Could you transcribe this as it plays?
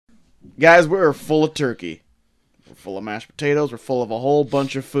Guys, we're full of turkey. We're full of mashed potatoes. We're full of a whole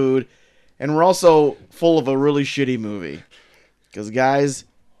bunch of food. And we're also full of a really shitty movie. Because, guys,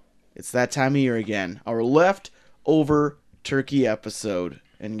 it's that time of year again. Our leftover turkey episode.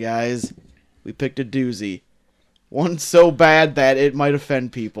 And, guys, we picked a doozy. One so bad that it might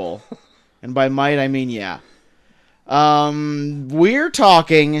offend people. And by might, I mean yeah. We're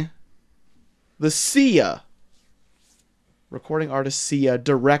talking the Sia. Recording artist Sia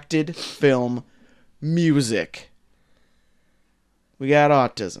directed film music. We got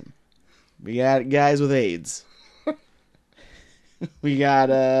autism. We got guys with AIDS. We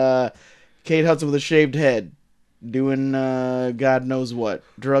got Kate Hudson with a shaved head doing God knows what,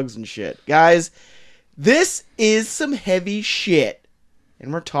 drugs and shit. Guys, this is some heavy shit,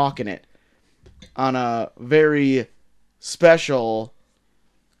 and we're talking it on a very special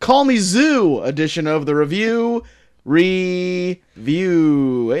Call Me Zoo edition of the review. Hey,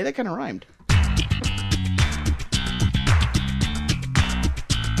 that kind of rhymed.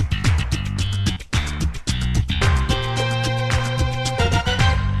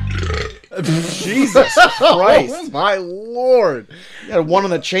 Jesus Christ. Oh, my Lord. You got a one in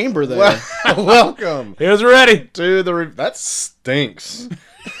the chamber there. Welcome. Here's ready. To the that stinks.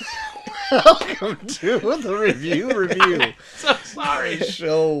 Welcome to the review. So sorry.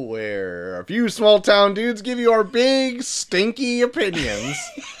 Show where a few small town dudes give you our big stinky opinions.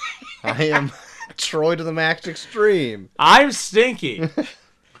 I am Troy to the max extreme. I'm Stinky.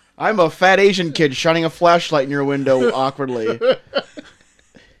 I'm a fat Asian kid shining a flashlight in your window awkwardly.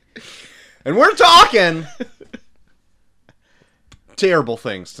 And we're talking terrible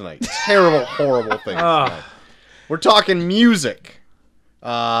things tonight. Terrible, horrible things tonight. We're talking music.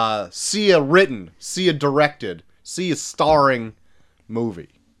 Sia written, Sia directed, Sia starring movie.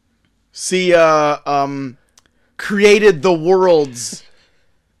 Sia created the worlds.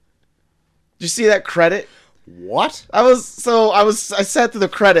 Did you see that credit? What? I sat through the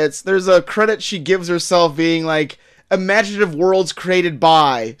credits. There's a credit she gives herself being like, imaginative worlds created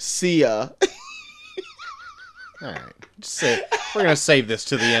by Sia. All right. We're going to save this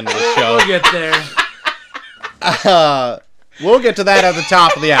to the end of the show. We'll get there. We'll get to that at the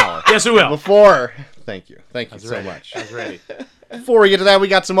top of the hour. Yes, we will. Thank you so much. I was ready. Before we get to that, we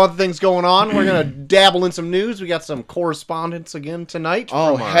got some other things going on. We're going to dabble in some news. We got some correspondence again tonight.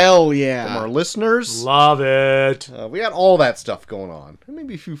 Oh, from hell yeah. From our listeners. Love it. We got all that stuff going on. And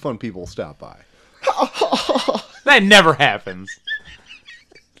maybe a few fun people stop by. That never happens.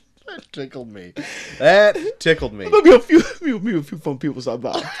 That tickled me. Maybe a few fun people stop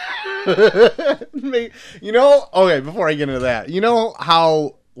by. Okay, before I get into that, you know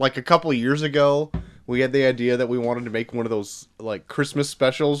how, like, a couple of years ago, we had the idea that we wanted to make one of those, like, Christmas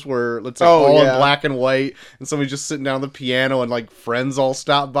specials where it's all in black and white, and somebody's just sitting down on the piano and, like, friends all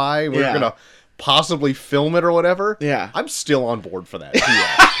stop by, and we're going to possibly film it or whatever? Yeah. I'm still on board for that.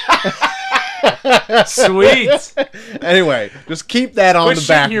 Sweet. Anyway, just keep that on the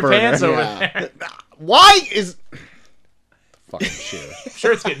back your burner. pants over there. Why is... Fucking shit. I'm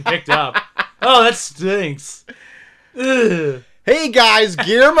sure it's getting picked up. Oh, that stinks. Ugh. Hey guys,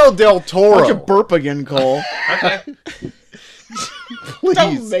 Guillermo del Toro. Why don't you burp again, Cole? Okay. Please.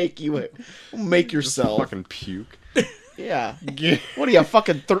 Don't make yourself. Just fucking puke. Yeah. What are you,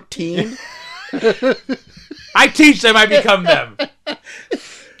 fucking 13? I teach them, I become them.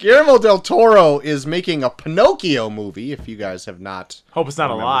 Guillermo del Toro is making a Pinocchio movie, if you guys have not... Hope it's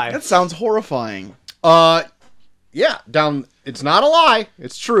not a lie. That sounds horrifying. Yeah, it's not a lie.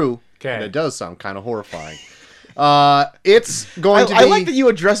 It's true. Okay. And it does sound kind of horrifying. It's going to be... I like that you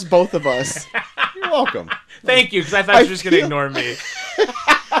address both of us. You're welcome. Thank you, because I thought you were just going to ignore me.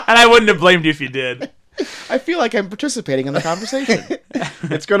 And I wouldn't have blamed you if you did. I feel like I'm participating in the conversation.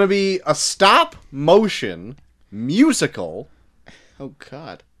 It's going to be a stop-motion musical. Oh,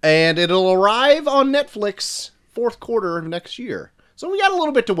 God. And it'll arrive on Netflix fourth quarter of next year. So we got a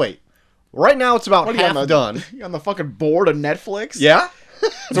little bit to wait. Right now, it's about half done. You on the fucking board of Netflix? Yeah?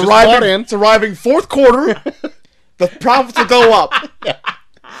 It's arriving fourth quarter. The profits will go up. Yeah.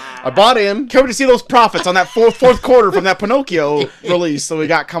 I bought in. Can't wait to see those profits on that fourth quarter from that Pinocchio release that we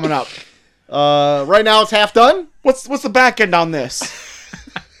got coming up. Right now, it's half done. What's the back end on this?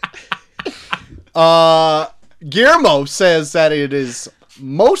 Guillermo says that it is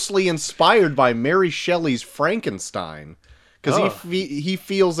mostly inspired by Mary Shelley's Frankenstein. Because he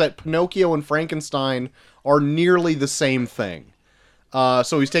feels that Pinocchio and Frankenstein are nearly the same thing.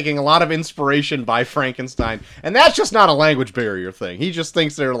 So he's taking a lot of inspiration by Frankenstein. And that's just not a language barrier thing. He just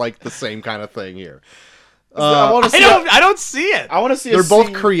thinks they're like the same kind of thing here. I don't see it. I want to see They're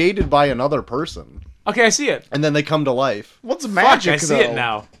both created by another person. Okay, I see it. And then they come to life. What's magic, I see it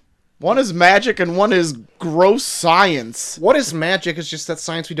now. One is magic and one is gross science. What is magic is just that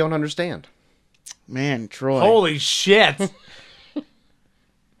science we don't understand. Man, Troy. Holy shit.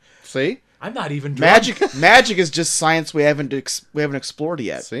 See? I'm not even drunk. Magic is just science we haven't explored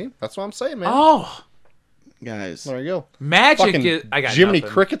yet. See? That's what I'm saying, man. Oh. Guys, There you go. Magic Fucking is... I got Jiminy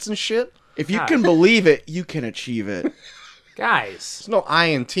nothing. Crickets and shit. if you God. can believe it, you can achieve it. Guys. There's no I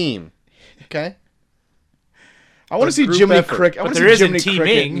in team. Okay? I want to see group Jiminy effort. Cricket. I But want to there see isn't Jiminy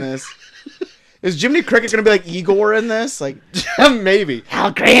Cricket in teaming. this. Is Jiminy Cricket going to be like Igor in this? Like, Maybe.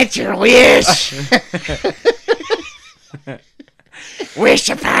 I'll grant your wish. Wish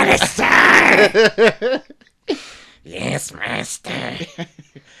upon a star. Yes, master.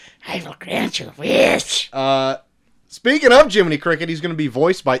 I will grant your wish. Speaking of Jiminy Cricket, he's going to be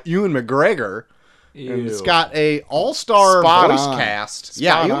voiced by Ewan McGregor. And it's got a all-star Spot voice on. cast. Spot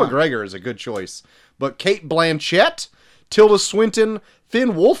Yeah, Ewan on. McGregor is a good choice. But Kate Blanchett, Tilda Swinton, Finn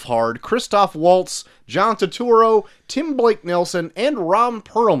Wolfhard, Christoph Waltz, John Turturro, Tim Blake Nelson, and Ron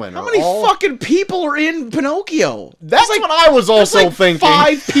Perlman. How many fucking people are in Pinocchio? That's There's what I was There's also like thinking.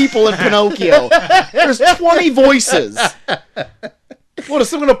 5 people in Pinocchio. There's 20 voices. What, is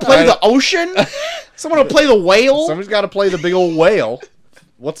someone going to play the ocean? Someone to play the whale? Somebody's got to play the big old whale.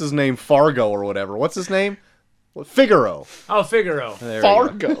 What's his name? Fargo or whatever. What's his name? Figaro. Oh, Figaro. There we go.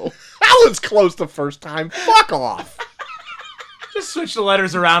 Fargo. That was close the first time. Fuck off. Just switch the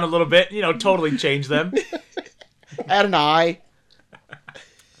letters around a little bit. You know, totally change them. Add an I.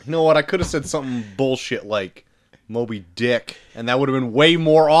 You know what? I could have said something bullshit like Moby Dick, and that would have been way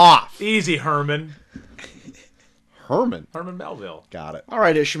more off. Easy, Herman. Herman. Herman Melville. Got it. All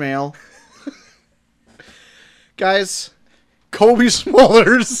right, Ishmael. Guys, Colby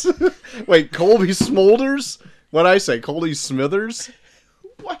Smulders. Wait, Colby Smulders? What'd I say? Colby Smithers?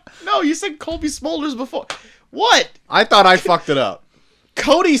 What? No, you said Colby Smulders before. What? I thought I fucked it up.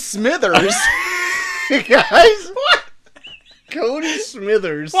 Cody Smithers? Guys, what? Cody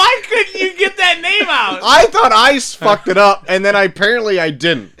Smithers. Why couldn't you get that name out? I thought I fucked it up, and then apparently I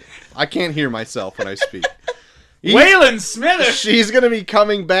didn't. I can't hear myself when I speak. Waylon Smithers. She's going to be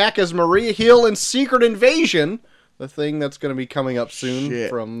coming back as Maria Hill in Secret Invasion, the thing that's going to be coming up soon Shit.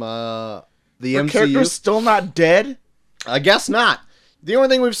 from the Her character's MCU. still not dead? I guess not. The only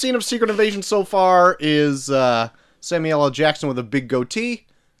thing we've seen of Secret Invasion so far is Samuel L. Jackson with a big goatee,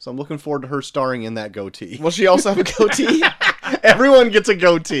 so I'm looking forward to her starring in that goatee. Will she also have a goatee? Everyone gets a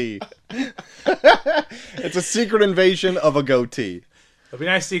goatee. It's a Secret Invasion of a goatee. It'd be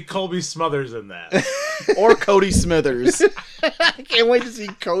nice to see Colby Smothers in that. Or Cody Smithers? I can't wait to see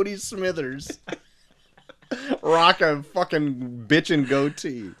Cody Smithers rock a fucking bitchin'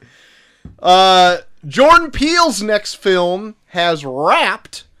 goatee. Jordan Peele's next film has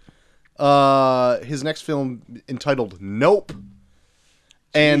wrapped. His next film entitled Nope.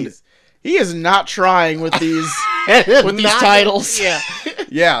 And Jeez. He is not trying with these with these titles.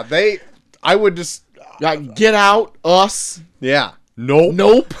 yeah, I would just, Like, Get Out, Us, yeah. Nope.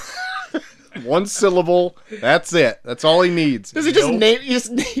 Nope. One syllable. That's it. That's all he needs. Does he just Nope. name? He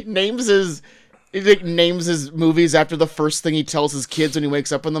just names his. He like names his movies after the first thing he tells his kids when he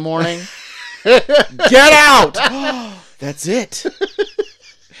wakes up in the morning. Get out. That's it.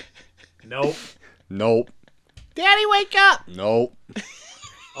 Nope. Nope. Daddy, wake up. Nope.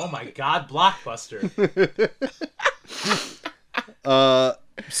 Oh my God, Blockbuster.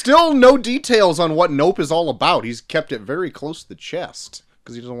 Still no details on what Nope is all about. He's kept it very close to the chest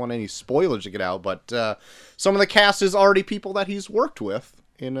because he doesn't want any spoilers to get out. But some of the cast is already people that he's worked with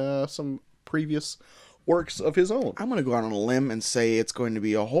in some previous works of his own. I'm gonna go out on a limb and say it's going to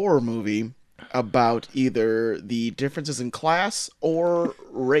be a horror movie about either the differences in class or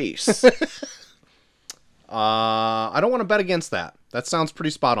race. I don't want to bet against that. That sounds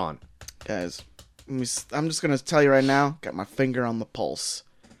pretty spot on. Guys, I'm just gonna tell you right now. Got my finger on the pulse.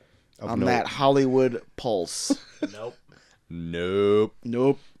 On Nope. that Hollywood pulse. Nope. Nope.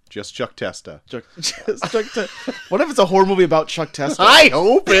 Nope. Just Chuck Testa. Chuck what if it's a horror movie about Chuck Testa? I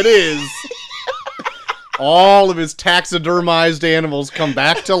hope it is. All of his taxidermized animals come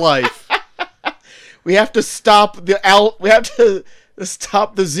back to life. We have to stop we have to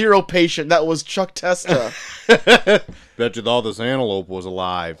stop the zero patient that was Chuck Testa. Bet you thought this antelope was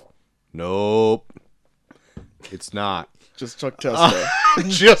alive. Nope. It's not. Just Chuck Testa.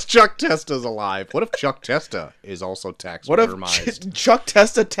 Just Chuck Testa's alive. What if Chuck Testa is also What if taxidermized? Chuck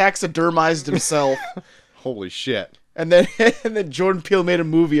Testa taxidermized himself, Holy shit. and then Jordan Peele made a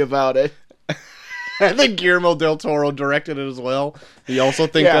movie about it? I think Guillermo del Toro directed it as well. Do you also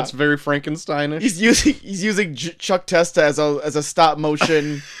think Yeah. that's very Frankensteinish? He's using Chuck Testa as a stop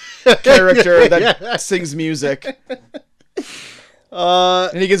motion character that sings music.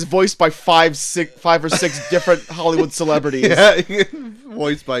 And he gets voiced by five or six different Hollywood celebrities. Yeah,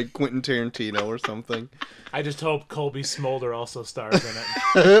 voiced by Quentin Tarantino or something. I just hope Colby Smolder also stars in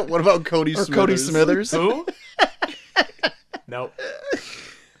it. What about Cody Or Smithers? Cody Smithers. Who? Nope.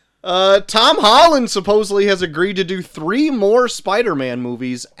 Tom Holland supposedly has agreed to do 3 more Spider-Man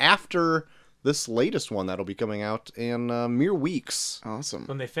movies after this latest one that'll be coming out in mere weeks. Awesome.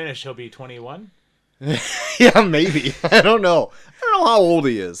 When they finish, he'll be 21. Yeah, maybe. I don't know. I don't know how old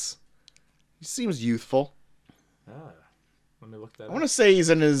he is. He seems youthful. Let me look that I up. want to say he's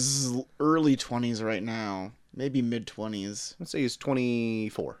in his early 20s right now. Maybe mid-20s. Let's say he's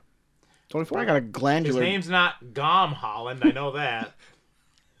 24. 24? I got a His glandular... name's not Gom Holland. I know that.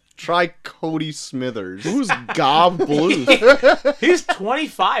 Try Cody Smithers. Who's Gob Blues? He's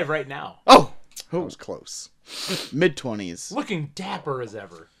 25 right now. Oh! That was close. Mid-20s. Looking dapper as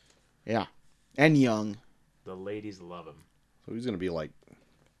ever. Yeah. And young. The ladies love him. So he's going to be like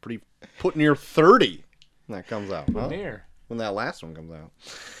put near 30 when that comes out. Huh? Near. When that last one comes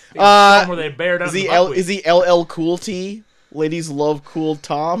out. Where they bared Is he LL Cool T? Ladies love Cool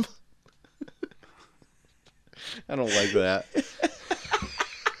Tom? I don't like that.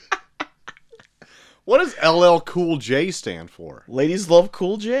 What does LL Cool J stand for? Ladies love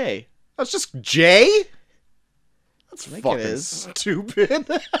Cool J. That's just J? That's think fucking it is. stupid.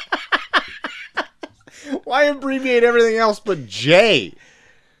 Why abbreviate everything else but J?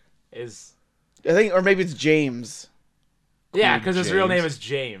 Is I think, or maybe it's James. yeah, because his real James. name is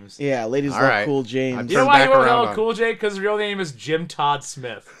James. Yeah, ladies All love right. Cool James. You know Turn why back he went around with on- Cool J? Because his real name is Jim Todd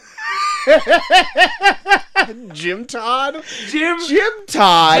Smith. Jim Todd? Jim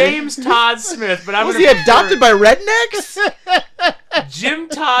Todd. James Todd Smith. But I'm Was gonna he prefer adopted by rednecks? Jim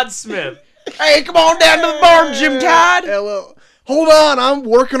Todd Smith. Hey, come on down to the barn, Jim Todd. LL. Hold on, I'm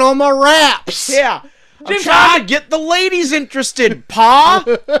working on my raps. Yeah. I'm Jim trying Todd. to get the ladies interested, Pa.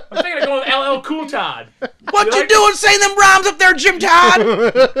 I'm thinking of going with LL Cool Todd. What You you like- doing saying them rhymes up there, Jim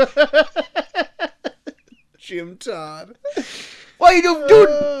Todd? Jim Todd. What you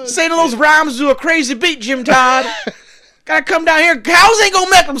doing saying those rhymes to a crazy beat, Jim Todd? Gotta come down here. Cows ain't gonna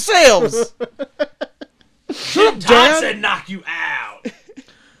make themselves. Jim Todd Dad. said knock you out.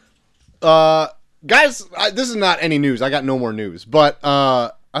 Guys, this is not any news. I got no more news. But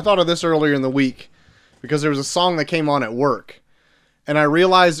I thought of this earlier in the week because there was a song that came on at work. And I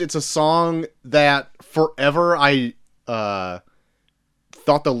realized it's a song that forever I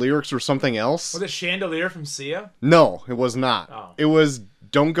thought the lyrics were something else. Was it Chandelier from Sia? No, it was not. Oh. It was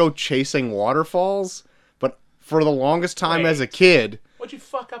Don't Go Chasing Waterfalls. But for the longest time Wait. as a kid, What'd you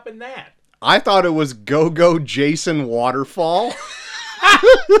fuck up in that? I thought it was Go Go Jason Waterfall.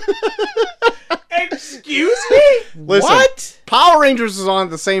 Excuse me? Listen, What? Power Rangers was on at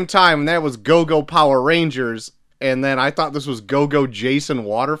the same time, and that was Go Go Power Rangers. And then I thought this was Go Go Jason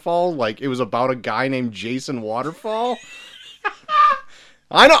Waterfall, like it was about a guy named Jason Waterfall.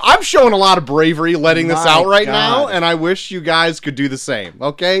 I know I'm showing a lot of bravery letting this My out right God. now, and I wish you guys could do the same.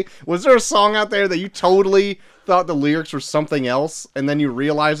 Okay? Was there a song out there that you totally thought the lyrics were something else, and then you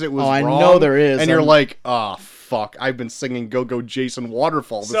realized it was Oh, I wrong? know there is. and you're I'm- like, oh fuck, I've been singing Go Go Jason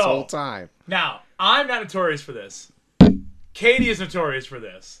Waterfall this So- whole time. Now, I'm not notorious for this. Katie is notorious for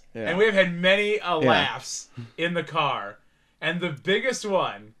this. Yeah. And we've had many laughs in the car. And the biggest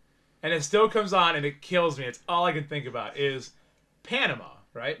one, and it still comes on and it kills me, it's all I can think about, is Panama,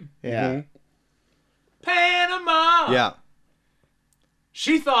 right? Yeah. Panama! Yeah.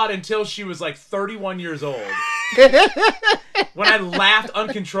 She thought until she was like 31 years old, when I laughed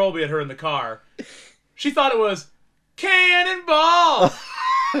uncontrollably at her in the car, she thought it was Cannonball!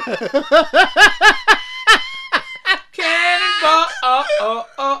 Cannonball!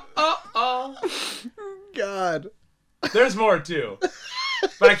 Oh. God. There's more too.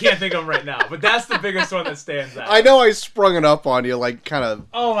 But I can't think of them right now. But that's the biggest one that stands out. I know I sprung it up on you, like, kind of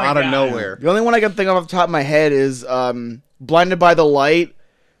Oh my out of God. nowhere. The only one I can think of off the top of my head is Blinded by the Light.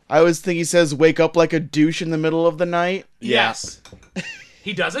 I always think he says, wake up like a douche in the middle of the night. Yes.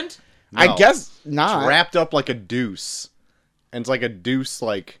 He doesn't? I No. guess not. It's wrapped up like a deuce. And it's like a deuce,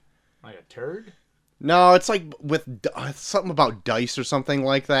 like... Like a turd? No, it's like with something about dice or something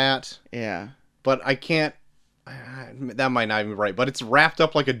like that. Yeah. But I can't... that might not even be right. But it's wrapped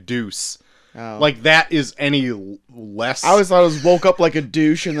up like a deuce. Oh. Like, that is any less... I always thought it was woke up like a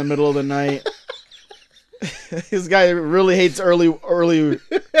douche in the middle of the night. This guy really hates early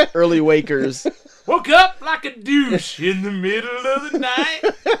wakers. Woke up like a douche in the middle of the night.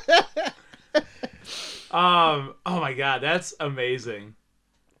 Oh my God, that's amazing.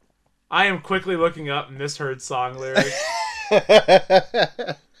 I am quickly looking up misheard song lyrics.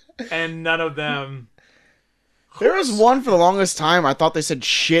 And none of them There was one for the longest time. I thought they said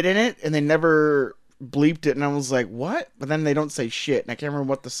shit in it, and they never bleeped it, and I was like, what? But then they don't say shit, and I can't remember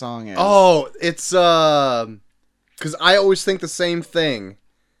what the song is. Oh, it's because I always think the same thing.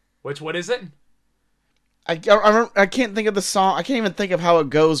 What is it? I can't think of the song. I can't even think of how it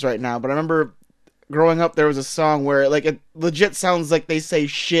goes right now, but I remember growing up there was a song where like it legit sounds like they say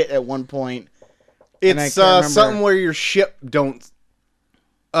shit at one point. And I It's can't remember. something where your ship don't.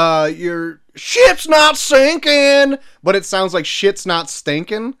 Your ship's not sinking, but it sounds like shit's not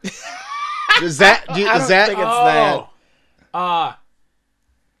stinking. Is that? I don't Is that? think it's that.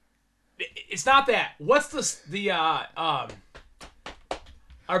 It's not that. What's the our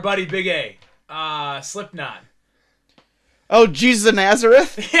buddy Big A, Slipknot. Oh, Jesus of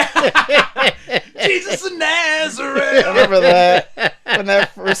Nazareth? Jesus of Nazareth. I remember that when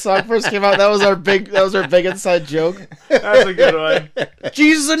that first song first came out. That was our big inside joke. That's a good one.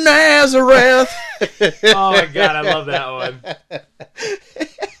 Jesus of Nazareth. Oh my god, I love that one.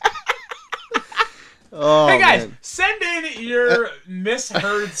 Oh, Hey guys, man. send in your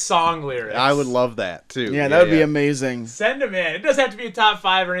misheard song lyrics. I would love that too. Yeah, that would be amazing. Send them in. It doesn't have to be a top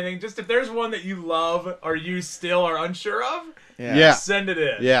 5 or anything. Just if there's one that you love or you still are unsure of, Yeah. send it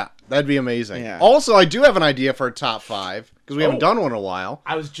in. Yeah, that'd be amazing. Yeah. Also, I do have an idea for a top 5 because we haven't done one in a while.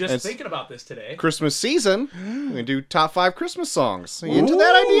 I was just It's- thinking about this today. Christmas season, we can do top 5 Christmas songs. Are you into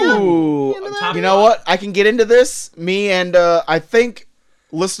that idea? Ooh. Into that? You know what? I can get into this. Me and I think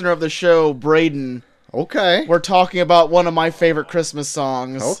listener of the show, Braden, Okay. we're talking about one of my favorite Christmas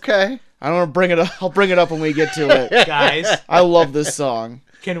songs. Okay. I don't want to bring it up. I'll bring it up when we get to it. Guys, I love this song.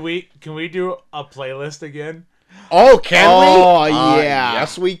 can we do a playlist again? Oh, can we? Oh, yeah.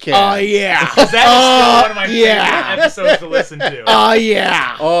 Yes, we can. Oh yeah. That is still one of my yeah. favorite episodes to listen to. Oh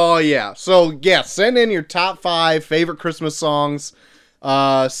yeah. Oh, yeah. So, yeah, send in your top 5 favorite Christmas songs.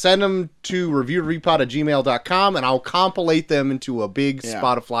 Send them to reviewrepod@gmail.com, and I'll compilate them into a big Yeah.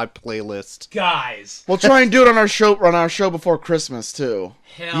 Spotify playlist. Guys, We'll try and do it on our show before Christmas too.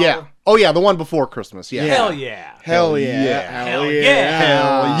 hell Yeah. Oh, yeah, the one before Christmas. Yeah. Hell yeah. Hell yeah. yeah. Hell Hell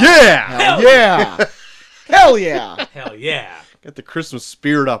yeah. yeah. Hell yeah. Hell yeah. Hell yeah. Get the Christmas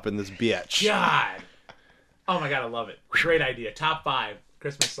spirit up in this bitch. God. Oh my god, I love it. Great idea. Top 5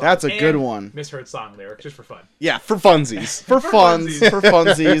 Christmas songs. That's a good and one. Misheard song lyric, just for fun. Yeah, for funsies. For funs. funsies. For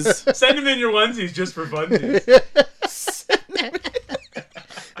funsies. Send them in your onesies just for funsies.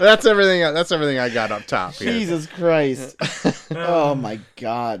 That's everything I got up top here. Jesus Christ. Oh my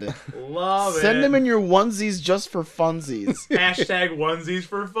God. Love it. Send them in your onesies just for funsies. Hashtag onesies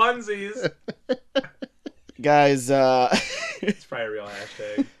for funsies. Guys, It's probably a real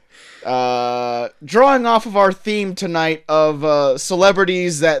hashtag. drawing off of our theme tonight of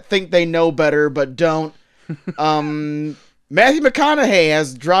celebrities that think they know better but don't, Matthew McConaughey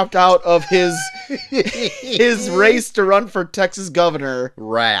has dropped out of his race to run for Texas governor.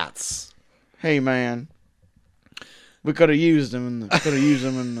 Rats. Hey man, we could have used him in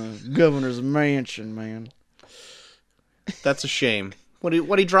the governor's mansion, man. That's a shame.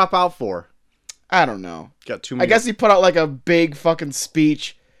 What'd he drop out for? I don't know. Got too I many. guess he put out like a big fucking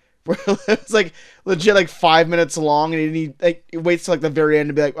speech where it was like legit like 5 minutes long, and he waits till like the very end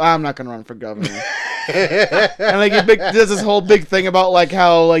to be like, I'm not gonna run for governor. And like he does this whole big thing about like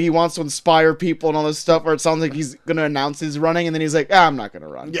how like he wants to inspire people and all this stuff, where it sounds like he's gonna announce he's running, and then he's like, I'm not gonna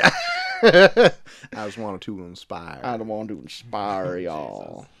run. Yeah. I just wanted to inspire. I don't want to inspire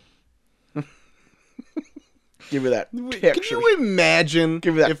y'all. Give me that Texas. Can you imagine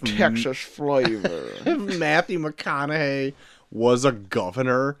Give me that if Texas flavor. if Matthew McConaughey was a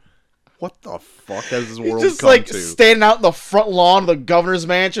governor? What the fuck has this world Just come like to? standing out in the front lawn of the governor's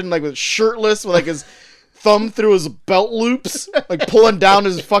mansion, like with shirtless, with like his thumb through his belt loops, like pulling down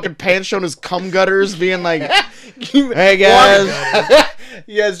his fucking pants, showing his cum gutters, being like, "Hey guys,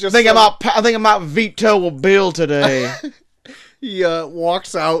 Yeah, it's just I think I might veto a bill today." he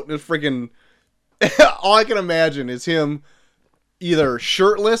walks out and freaking. All I can imagine is him either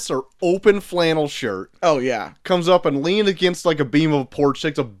shirtless or open flannel shirt. Oh yeah, Comes up and leans against like a beam of a porch,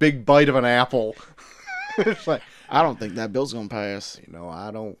 takes a big bite of an apple. It's like, I don't think that bill's gonna pass. I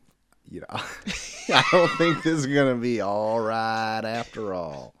don't think this is gonna be all right after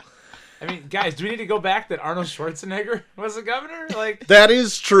all. I mean, guys, do we need to go back that Arnold Schwarzenegger was the governor? Like, That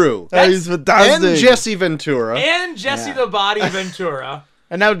is true. That is fantastic. And Jesse Ventura. and Jesse Yeah. the Body Ventura.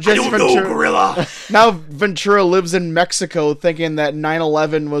 And now Jesse Ventura, gorilla. now Ventura lives in Mexico, thinking that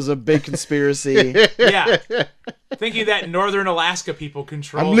 9/11 was a big conspiracy. Yeah. Thinking that northern Alaska people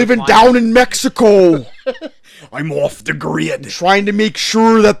control. I'm the living climate. down in Mexico. I'm off the grid. Trying to make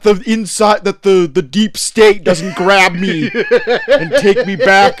sure that the deep state doesn't grab me and take me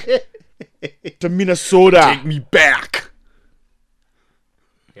back to Minnesota. Take me back.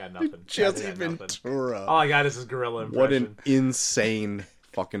 I got nothing. Jesse I got nothing. Ventura. All I got is his gorilla impression. What an insane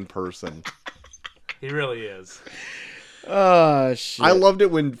fucking person. He really is. Oh shit! I loved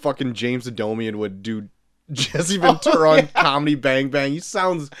it when fucking James Adomian would do Jesse Ventura on Comedy Bang Bang. He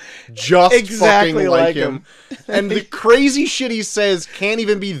sounds just Exactly fucking like like him. And the crazy shit he says can't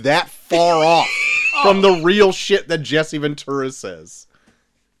even be that far off from the real shit that Jesse Ventura says.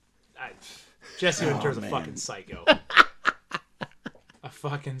 Jesse Ventura's a fucking psycho. A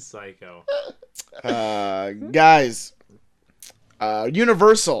fucking psycho. Guys,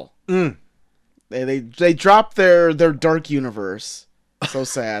 Universal. They dropped their Dark Universe. So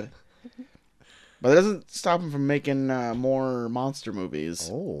sad. But it doesn't stop them from making more monster movies.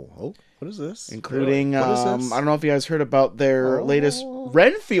 Oh, what is this? Including, What is this? I don't know if you guys heard about their latest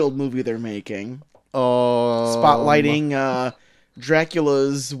Renfield movie they're making. Spotlighting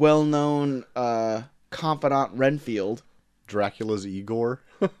Dracula's well-known confidant Renfield. Dracula's Igor.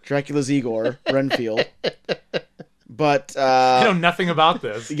 Dracula's Igor, Renfield. But, I know nothing about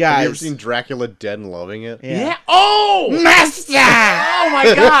this. Have guys. you ever seen Dracula Dead and Loving It? Yeah. Oh! Master! Oh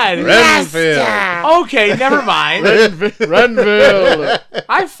my god! Renfield. Okay, never mind. Renfield!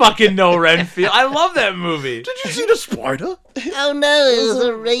 I fucking know Renfield. I love that movie. Did you see the spider? Oh no, it was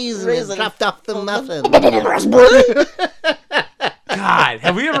a raisin dropped off the muffin. God,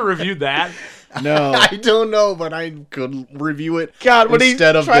 have we ever reviewed that? No. I don't know, but I could review it. God, when he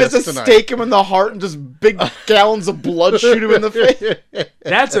instead of tries to this tonight. stake him in the heart and just big gallons of blood shoot him in the face.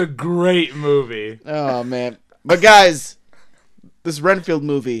 That's a great movie. Oh, man. But, guys, this Renfield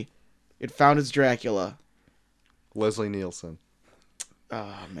movie, it found its Dracula. Leslie Nielsen.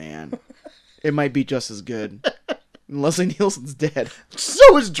 Oh, man. It might be just as good. And Leslie Nielsen's dead.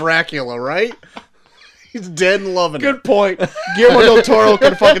 So is Dracula, right? He's dead and loving it. Good point. Guillermo del Toro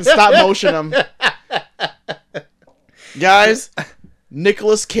could fucking stop motion him. Guys,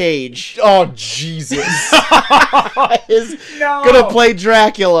 Nicolas Cage Oh, Jesus. is gonna play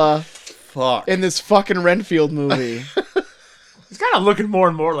Dracula Fuck. in this fucking Renfield movie. He's kind of looking more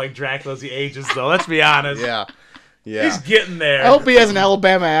and more like Dracula as he ages, though. Let's be honest. Yeah. Yeah. He's getting there. I hope he has an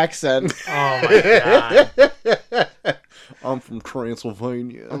Alabama accent. Oh my god. I'm from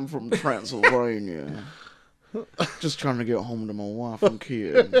Transylvania. I'm from Transylvania. Just trying to get home to my wife and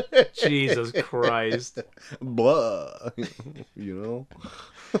kid. Jesus Christ. Blah. You know?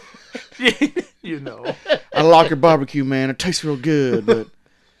 You know. I like your barbecue, man. It tastes real good, but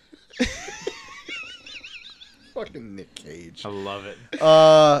Fucking Nick Cage. I love it.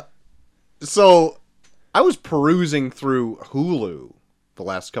 So I was perusing through Hulu the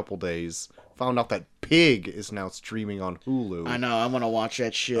last couple days. Found out that Pig is now streaming on Hulu. I know, I want to watch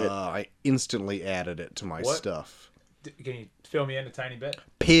that shit. I instantly added it to my What? stuff. Can you fill me in a tiny bit?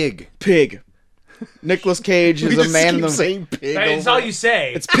 Pig. Pig. Nicolas Cage is We a just man keep in the... saying pig. That's over all it. you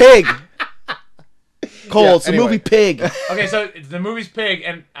say. It's Pig! Cole, Yeah, it's the anyway. movie Pig. Okay, so the movie's Pig,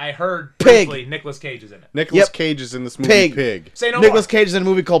 and I heard Pig. briefly Nicolas Cage is in it. Nicolas Yep. Cage is in this movie Pig. Pig. Say no Nicolas more. Cage is in a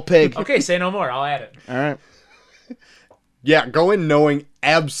movie called Pig. Okay, say no more. I'll add it. All right. Yeah, go in knowing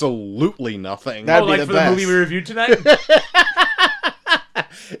absolutely nothing. That'd Oh, be like the for best. the movie we reviewed tonight?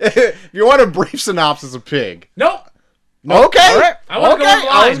 If you want a brief synopsis of Pig. Nope. Okay. All right. I want to go in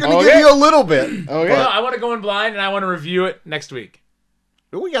I was blind. going to Okay. give you a little bit. Okay. No, I want to go in blind, and I want to review it next week.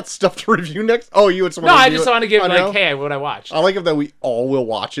 We got stuff to review next. Oh, you would No, I just want to give know. like, hey, what I watched. I like it that we all will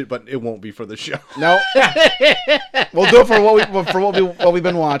watch it, but it won't be for the show. No. We'll do it for what we've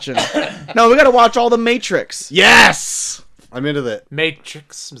been watching. No, we got to watch all the Matrix. Yes, I'm into that.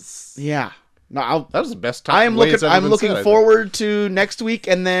 Matrix. Yeah. No, That was the best time. I'm looking forward to next week,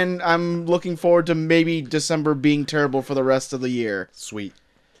 and then I'm looking forward to maybe December being terrible for the rest of the year. Sweet.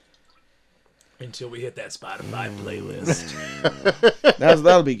 Until we hit that Spotify playlist.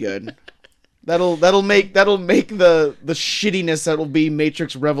 That'll be good. That'll make the shittiness that'll be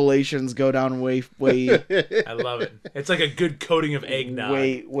Matrix Revelations go down way I love it. It's like a good coating of eggnog.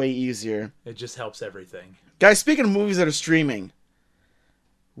 way easier. It just helps everything. Guys, speaking of movies that are streaming,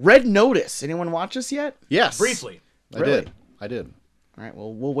 Red Notice. Anyone watch this yet? Yes, Briefly. Really? I did. All right,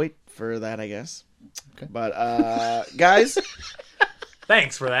 well, we'll wait for that, I guess. Okay. But guys,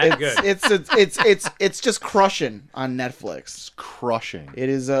 Thanks for that. Good. it's just crushing on Netflix. It's crushing. It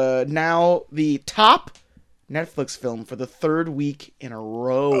is now the top Netflix film for the third week in a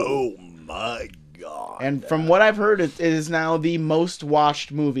row. Oh my god! And from what I've heard, it is now the most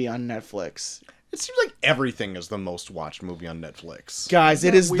watched movie on Netflix. It seems like everything is the most watched movie on Netflix. Guys,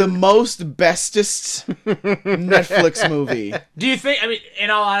 it is the most bestest Netflix movie. Do you think, I mean, in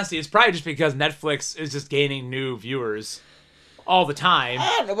all honesty, it's probably just because Netflix is just gaining new viewers all the time.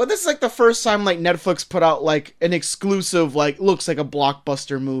 I don't know, but this is like the first time like Netflix put out like an exclusive, like looks like a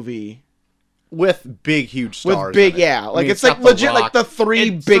blockbuster movie with big, huge stars. with big, in it. yeah, I like mean, it's like got The legit like Rock. the three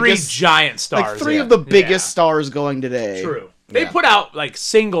And biggest, three giant stars. like three yeah. of the biggest Yeah. stars going today. True. They Yeah. put out like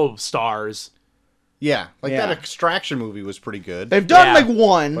single stars. Yeah, like Yeah. that Extraction movie was pretty good. They've done Yeah. like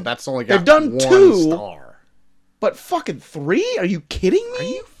one, but that's only got they've done one two. star. but fucking three? Are you kidding me? Are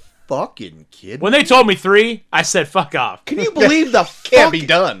you fucking kidding? When they told me 3, I said fuck off. Can you believe the Can't be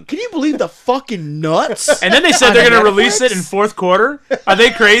done. Can you believe the fucking nuts? And then they said they're On gonna release it in Netflix? fourth quarter. Are they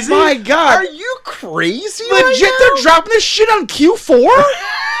crazy? My God, Are you crazy? legit? right They're dropping this shit on Q4.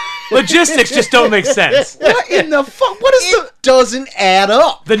 Logistics just don't make sense. What in the fuck? What is now? It doesn't add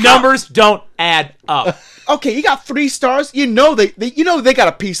up. The numbers don't add up. Okay, you got 3 stars. You know they got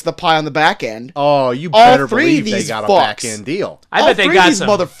a piece of the pie on the back end. Oh, you All better three of believe they these got a fucks. back end deal. I All bet they 3 got of these some.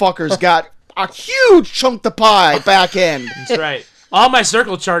 motherfuckers got a huge chunk of pie back end. That's right. All my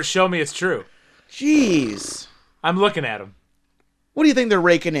circle charts show me it's true. Jeez, I'm looking at them. what do you think they're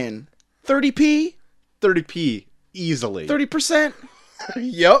raking in? 30p, 30p easily. 30%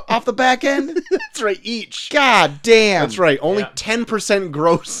 Yep. off the back end. That's right. Each. God damn. That's right. Only Yeah. 10%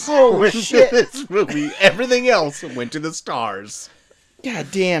 gross. Holy went shit. to this movie. Everything else went to the stars. God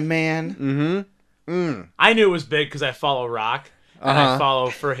damn, man. I knew it was big because I follow Rock. And I Uh-huh. follow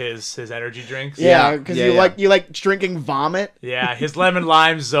for his energy drinks. Yeah, because Yeah, you yeah. like drinking vomit. Yeah, his lemon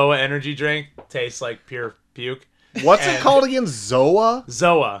lime Zoa energy drink tastes like pure puke. What's it And- called again? Zoa?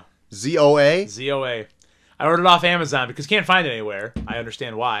 Zoa. ZOA? ZOA. I ordered it off Amazon because can't find it anywhere. I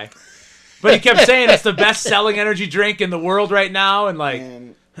understand why. But he kept saying it's the best selling energy drink in the world right now. And like,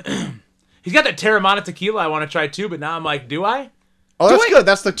 And he's got that Terramana tequila I want to try too. But now I'm like, do I? Oh, that's good.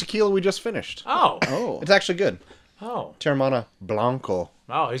 That's the tequila we just finished. Oh. oh, It's actually good. Oh. Terramana Blanco.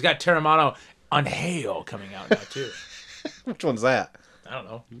 Oh, he's got Terramana Unhail coming out now too. Which one's that? I don't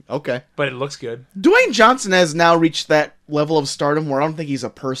know. Okay. But it looks good. Dwayne Johnson has now reached that level of stardom where I don't think he's a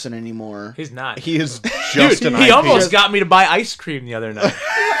person anymore. He's not. He is just Dude, an he IP. almost got me to buy ice cream the other night.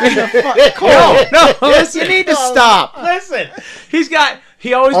 Cole, no, you need to stop. Listen.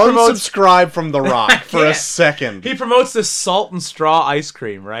 He always promotes Unsubscribe from The Rock for a can't. second. He promotes this salt and straw ice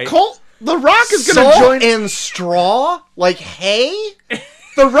cream, right? Cole, The Rock is gonna Salt join. and straw? Like hay?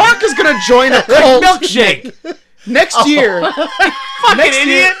 The Rock is gonna join a cult Milkshake. next year. Next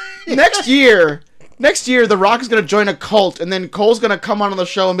idiot. year. Next year, The Rock is gonna join a cult, and then Cole's gonna come on the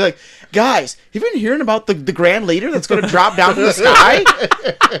show and be like, "Guys, have you been hearing about the Grand Leader that's gonna drop down from the sky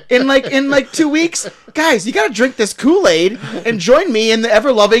in like 2 weeks? Guys, you gotta drink this Kool-Aid and join me in the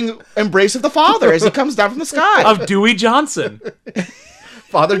ever-loving embrace of the Father as he comes down from the sky." Of Dewey Johnson.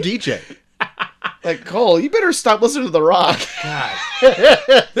 Father DJ. Like, Cole, you better stop listening to The Rock. God.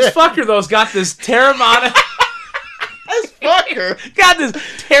 This fucker, though's got this Terramana... Fucker. got this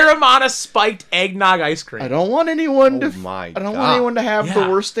Terramana spiked eggnog ice cream. I don't want anyone to. Oh my I don't God. want anyone to have Yeah. the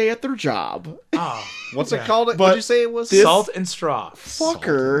worst day at their job. Oh, What's Yeah. it called? But What'd you say it was? salt and straw.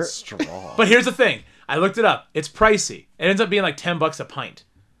 Fucker. Straw. But here's the thing. I looked it up. It's pricey. It ends up being like $10 a pint.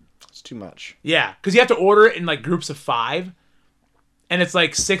 It's too much. Yeah, because you have to order it in like groups of 5. And it's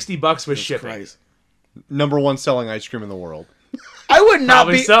like $60 with shipping. Christ. Number one selling ice cream in the world. I would not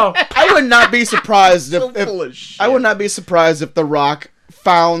Probably be. so. I would not be surprised if, full of shit. I would not be surprised if The Rock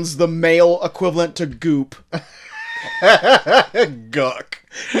founds the male equivalent to Goop. Guck.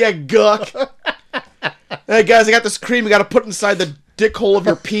 Yeah, Guck. Hey guys, I got this cream. You got to put inside the dick hole of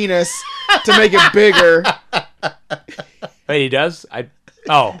your penis to make it bigger. Wait, he does?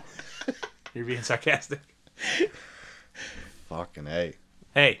 Oh. You're being sarcastic. Fucking A.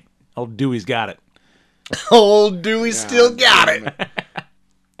 Hey, old Dewey's got it. Old Dewey still got it.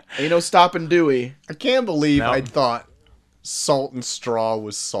 Ain't no stopping Dewey. I can't believe No. I thought salt and straw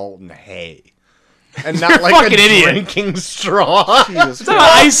was salt and hay. And not like a fucking idiot. drinking straw. Jesus It's about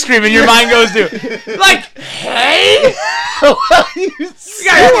ice cream and your mind goes to, like, hey? You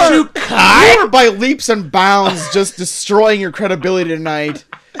got too You were by leaps and bounds just destroying your credibility tonight.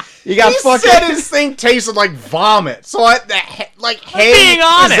 You got He fucking. said his thing tasted like vomit. So like hey, being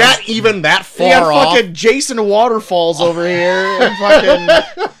honest. is that even that You far got off? fucking Jason Waterfalls over here. And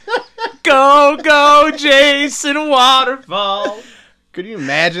fucking. Go, go, Jason Waterfall. Could you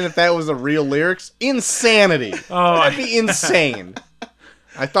imagine if that was the real lyrics? Insanity. Oh, That'd be insane.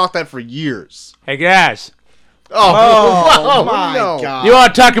 I thought that for years. Hey, guys. Oh, my no. God. You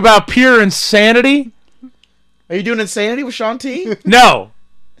want to talk about pure insanity? Are you doing Insanity with Sean T? No.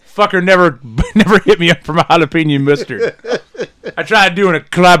 Fucker never hit me up for my jalapeno mustard. I tried doing a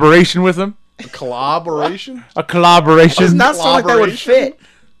collaboration with him. Collaboration? A collaboration. Does not sound like that would fit.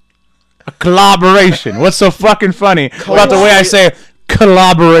 A collaboration. What's so fucking funny about the way I say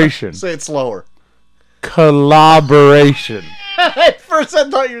collaboration? Say it slower. Collaboration. At first, I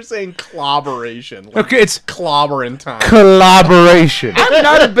thought you were saying clobberation. Like Okay, it's clobbering time. collaboration. I'm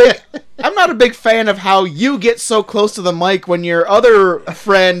not a big fan of how you get so close to the mic when your other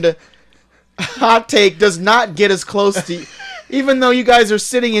friend, Hot Take, does not get as close to you. Even though you guys are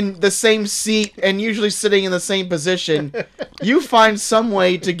sitting in the same seat and usually sitting in the same position, you find some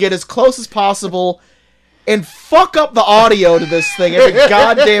way to get as close as possible and fuck up the audio to this thing every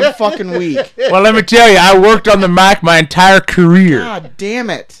goddamn fucking week. Well, let me tell you, I worked on the mic my entire career. God damn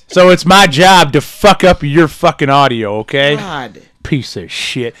it. So it's my job to fuck up your fucking audio, okay? God. Piece of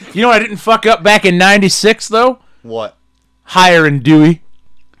shit. You know what I didn't fuck up back in 96, though? What? Hiring Dewey.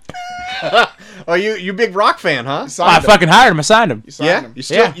 Oh, you big rock fan, huh? I fucking hired him. I signed him. Yeah. him.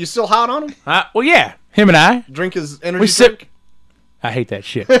 You still hot on him? Well, yeah. Him and I. Drink his energy We drink? sip. I hate that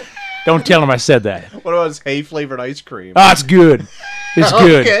shit. Don't tell him I said that. What about his hay flavored ice cream? Oh, it's good. It's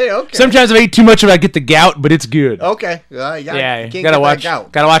good. Okay. Sometimes if I eat too much of it, I get the gout, but it's good. Okay. Yeah, you can't gotta get watch. that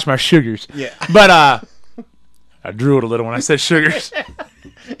gout. Gotta watch my sugars. Yeah. But I drooled a little when I said sugars.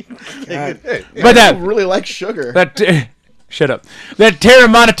 God. But I really like sugar. Shut up. That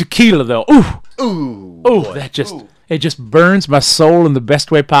Terramana tequila though. Ooh, Ooh. ooh, it just burns my soul in the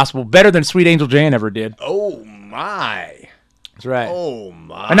best way possible. Better than Sweet Angel Jan ever did. Oh my. That's right. Oh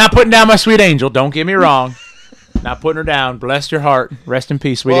my. I'm not putting down my Sweet Angel. Don't get me wrong. Not putting her down. Bless your heart. Rest in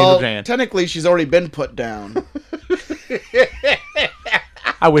peace, Sweet Well, Angel Jan. technically, she's already been put down.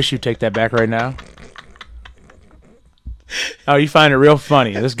 I wish you'd take that back right now. Oh, you find it real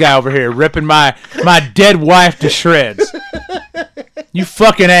funny. This guy over here ripping my dead wife to shreds. You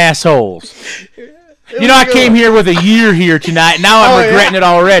fucking assholes. You know, I came here with a year here tonight. Now I'm regretting it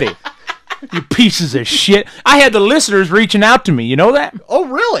already. You pieces of shit. I had the listeners reaching out to me. You know that? Oh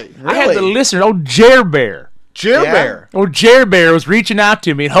really? I had the listeners. Oh, Jer Bear. Jer Yeah. Bear. Oh, Jer Bear was reaching out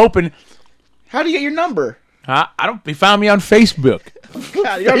to me and hoping. How do you get your number? I don't. He found me on Facebook.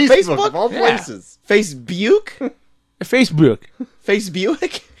 God, you're on Facebook Facebook? of all Yeah. places. Facebook? Facebook. Face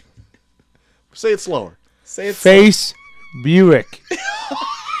Buick? Say it slower. Say it's Face Buick.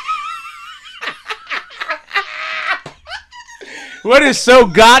 What is so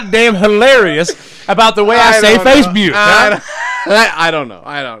goddamn hilarious about the way I say don't Face know. Buick? I don't know.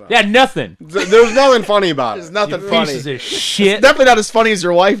 Yeah, nothing. There's nothing funny about it. There's nothing You funny. pieces of shit. Definitely not as funny as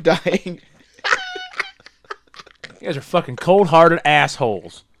your wife dying. You guys are fucking cold-hearted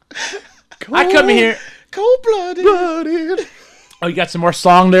assholes. I come in here. Cold-blooded. Oh, you got some more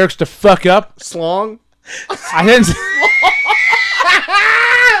song lyrics to fuck up? Slong. I didn't.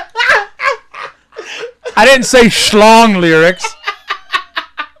 I didn't say schlong lyrics.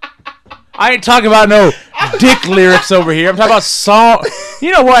 I ain't talking about no dick lyrics over here. I'm talking about song.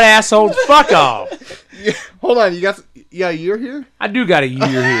 You know what, assholes? Fuck off. Hold on. You got? Yeah, you're here. I do got a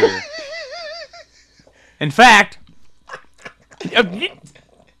year here. In fact, you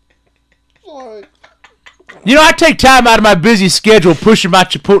know, I take time out of my busy schedule pushing my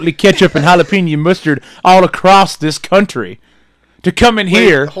chipotle ketchup and jalapeno mustard all across this country to come in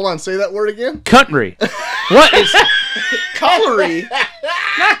here. Hold on. Say that word again. Country. What is Cutlery.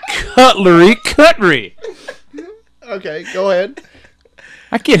 cutlery? Country. Okay, go ahead.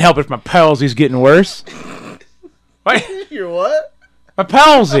 I can't help it if my palsy's getting worse. What? You're what? My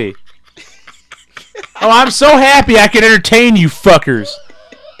palsy. Oh, I'm so happy I can entertain you fuckers.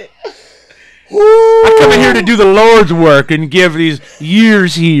 I come in here to do the Lord's work and give these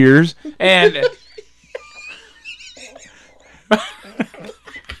years and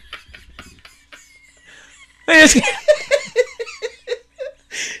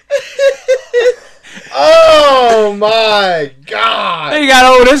Oh my God! you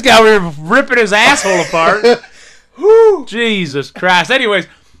got this guy over here ripping his asshole apart. Jesus Christ. Anyways,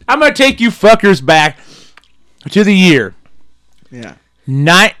 I'm going to take you fuckers back to the year Yeah.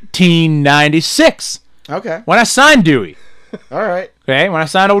 1996 Okay. when I signed Dewey. All right. Okay, when I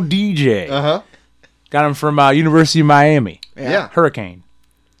signed old DJ. Uh-huh. Got him from University of Miami. Yeah. Hurricane.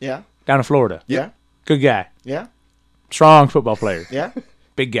 Yeah. Down in Florida. Yeah. Good guy. Yeah. Strong football player. Yeah.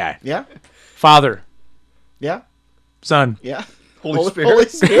 Big guy. Yeah. Father. Yeah. Son. Yeah. Holy Spirit. Holy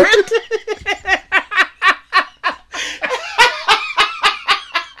Spirit.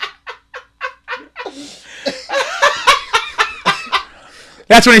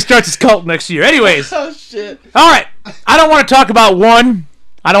 That's when he starts his cult next year. Anyways. Oh shit. All right. I don't want to talk about 1.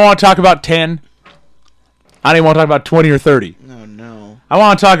 I don't want to talk about 10. I don't even want to talk about 20 or 30. Oh no. I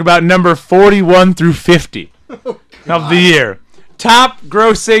want to talk about number 41 through 50 of the year. Top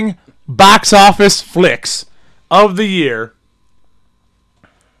grossing box office flicks of the year.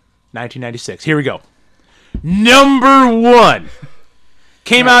 1996. Here we go. Number 1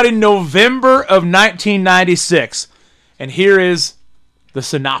 came out in November of 1996. And here is the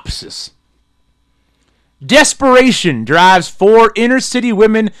synopsis. Desperation drives 4 inner-city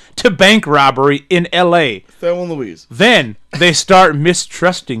women to bank robbery in L.A. Thelma and Louise. Then they start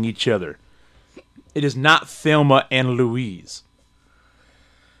mistrusting each other. It is not Thelma and Louise.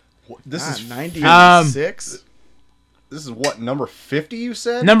 This is 96. This is what, number 50 you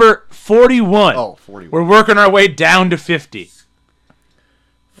said? Number 41. Oh, 41. We're working our way down to 50.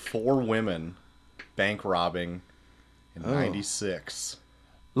 4 women bank robbing in 96.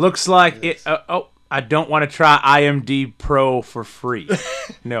 Looks like it. I don't want to try IMD Pro for free.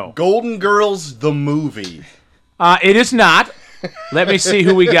 No. Golden Girls, the movie. It is not. Let me see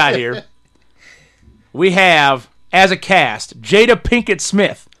who we got here. We have, as a cast, Jada Pinkett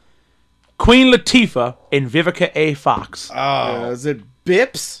Smith, Queen Latifah, and Vivica A. Fox. Is it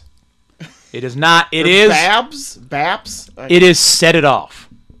Bips? It is not. It Or is. Babs? Baps? It is Set It Off.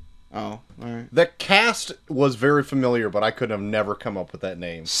 Oh, all right. The cast was very familiar, but I could have never come up with that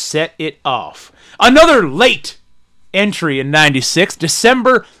name. Set It Off. Another late entry in 96,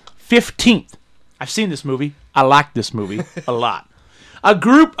 December 15th. I've seen this movie. I like this movie a lot. A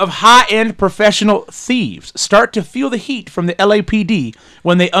group of high-end professional thieves start to feel the heat from the LAPD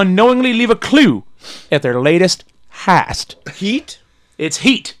when they unknowingly leave a clue at their latest heist. Heat? It's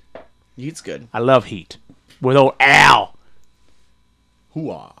Heat. Heat's good. I love Heat. With old Al.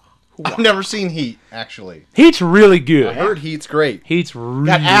 Hooah. I've never seen Heat, actually. Heat's really I good. heard Heat's great. Heat's really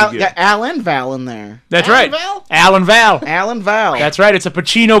Got good. Al and Val in there. That's Al right. and Val? Al and Val. Al and Val. That's right. It's a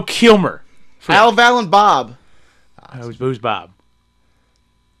Pacino Kilmer. Al, Val, and Bob. Who's Bob?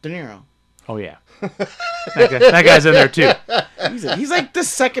 De Niro. Oh, yeah. that guy's in there, too. He's like the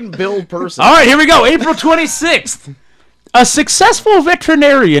second billed person. All right, here we go. April 26th. A successful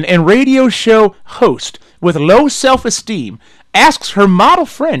veterinarian and radio show host with low self-esteem asks her model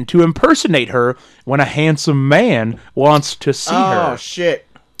friend to impersonate her when a handsome man wants to see Oh, her. shit.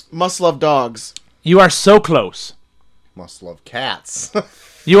 Must love dogs. You are so close. Must love cats.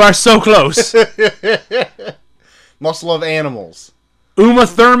 You are so close. Must love animals. Uma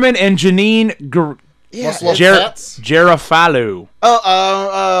Thurman and Janine Yeah. Must love Ger- cats. Garofalo.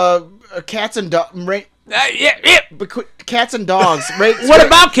 Cats and dogs. Yeah. Cats and dogs. What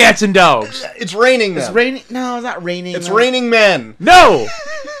about cats and dogs? It's raining It's them. raining. No, it's not raining. It's though. raining men. No.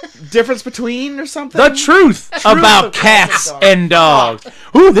 Difference between or something? The truth about of cats and dogs.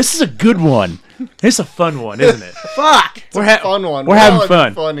 Ooh, this is a good one. This is a fun one, isn't it? Fuck. Fun one. We're having all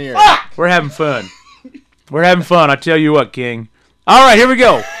fun. Fun here. We're having fun. We're having fun. I tell you what, King. All right, here we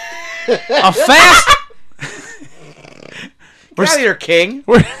go. A fast. Get out of here, King.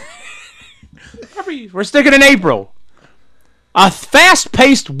 We're sticking in April. A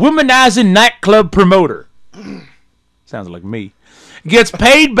fast-paced womanizing nightclub promoter. Sounds like me. Gets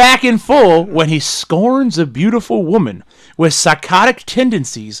paid back in full when he scorns a beautiful woman with psychotic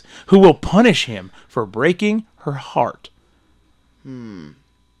tendencies who will punish him for breaking her heart.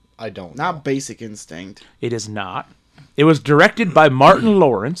 I don't. Not Basic Instinct. It is not. It was directed by Martin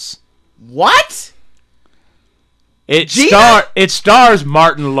Lawrence. What? It Gina? stars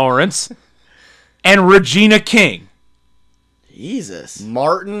Martin Lawrence and Regina King. Jesus.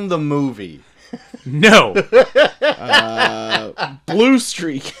 Martin the movie. No. Blue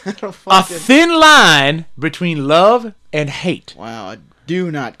Streak. I don't A fucking... thin line between love and hate. Wow, I do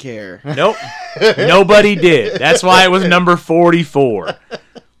not care. Nope. Nobody did. That's why it was number 44.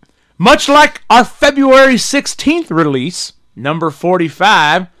 Much like our February 16th release, number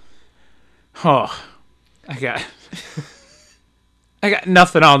 45. Oh, I got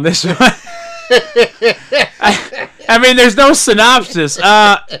nothing on this one. I mean, there's no synopsis.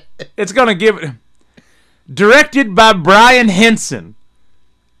 It's going to give it... Directed by Brian Henson.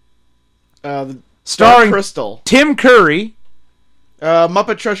 The Starring Dark Crystal. Tim Curry.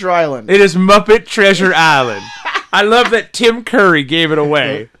 Muppet Treasure Island. It is Muppet Treasure Island. I love that Tim Curry gave it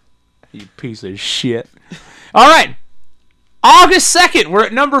away. You piece of shit. All right. August 2nd. We're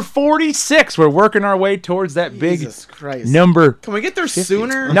at number 46. We're working our way towards that big Jesus Christ. number. Can we get there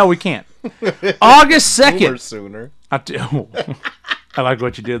sooner? No, we can't. August Or 2nd. sooner. I like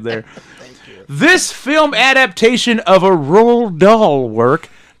what you did there. This film adaptation of a Roald Dahl work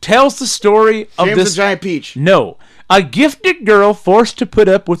tells the story of James this... the Giant Peach. No. A gifted girl forced to put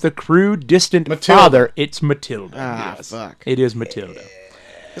up with a crude, distant Matilda. father. It's Matilda. Ah, yes. fuck. It is Matilda.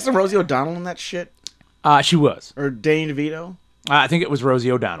 Isn't Rosie O'Donnell in that shit? She was. Or Danny DeVito? I think it was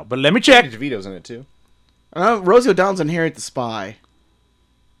Rosie O'Donnell. But let me check. DeVito's in it too. Rosie O'Donnell's in Harriet the Spy.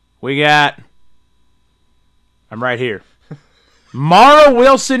 We got... I'm right here. Mara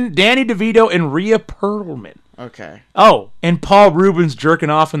Wilson, Danny DeVito, and Rhea Perlman. Okay. Oh, and Paul Rubens jerking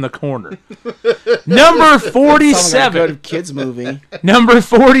off in the corner. Number Sounds like a 47. good kids movie. Number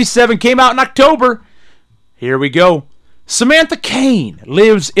 47 came out in October. Here we go. Samantha Kane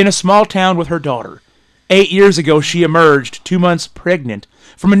lives in a small town with her daughter. 8 years ago, she emerged 2 months pregnant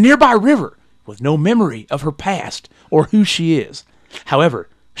from a nearby river with no memory of her past or who she is. However,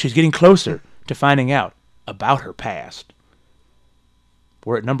 she's getting closer to finding out about her past.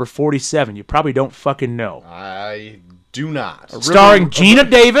 We're at number 47. You probably don't fucking know. I do not. Starring Gina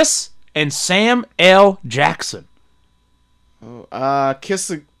Davis and Sam L. Jackson. Kiss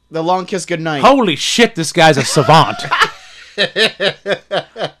the long kiss goodnight. Holy shit, this guy's a savant.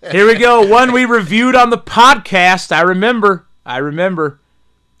 Here we go. One we reviewed on the podcast. I remember.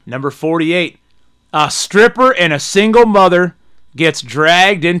 Number 48. A stripper and a single mother gets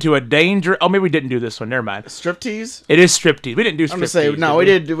dragged into a danger. Oh, maybe we didn't do this one. Never mind. Striptease? It is striptease. We didn't do striptease. I'm gonna say no. We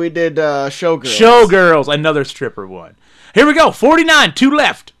did Showgirls. Showgirls. Another stripper one. Here we go. 49. 2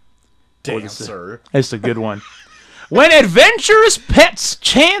 left. Damn, sir. It's a good one. When adventurous pets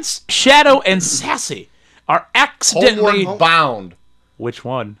Chance, Shadow, and Sassy are accidentally... Homeward Bound. Which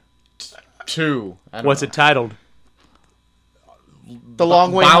one? 2. What's it titled? The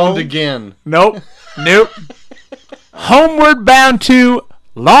Long Way Bound Home. Again. Nope. Homeward Bound 2,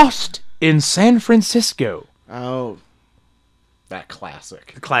 Lost in San Francisco. Oh, That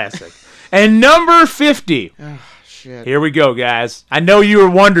classic. Classic. And number 50. shit. Here we go, guys. I know you were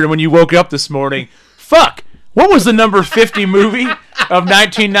wondering when you woke up this morning. Fuck. What was the number 50 movie of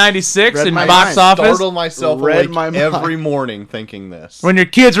 1996 Read in my box mind. office? Startled myself Read awake my mind. every morning thinking this. When your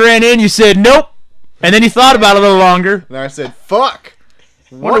kids ran in, you said nope. And then you thought about it a little longer. And I said, fuck.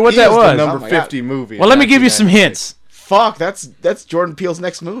 Wonder what is that the was. number Oh my God. 50 movie. Well, let me give you some hints. Fuck, that's Jordan Peele's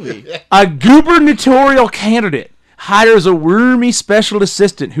next movie. A gubernatorial candidate hires a wormy special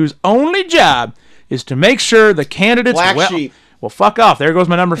assistant whose only job is to make sure the candidate's Black well. Sheep. Well, fuck off. There goes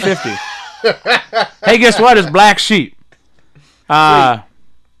my number 50. Hey, guess what? It's Black Sheep. Hey,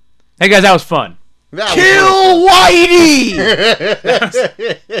 guys, that was fun. That was Kill Whitey!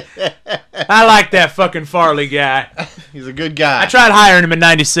 I like that fucking Farley guy. He's a good guy. I tried hiring him in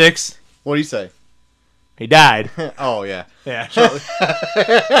 96. What do you say? He died. Oh, yeah. Yeah.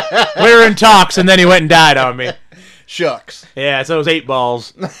 We were in talks, and then he went and died on me. Shucks. Yeah, so it was 8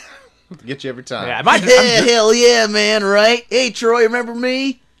 balls. Get you every time. Yeah, Yeah, hell yeah, man, right? Hey, Troy, remember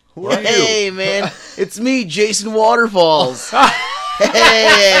me? Who are Hey, you? man, it's me, Jason Waterfalls.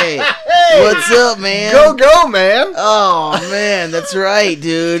 Hey, what's up, man? Go, man. Oh, man, that's right,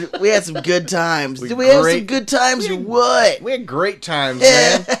 dude. We had some good times. Did we have some great- good times or what? We had great times,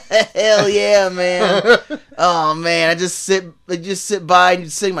 man. Hell yeah, man. Oh, man, I just sit by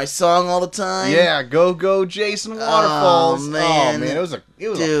and sing my song all the time. Yeah, go, Jason Waterfalls. man. It was a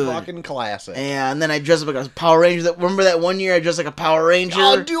Dude. fucking classic. Yeah, and then I dressed up like a Power Ranger. Remember that one year I dressed like a Power Ranger?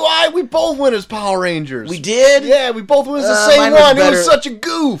 Oh, do I? We both went as Power Rangers. We did? Yeah, we both went as the Mine same was one. It better. was such a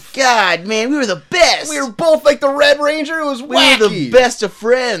goof. God, man, we were the best. We were both like the Red Ranger. It was We wacky. were the best of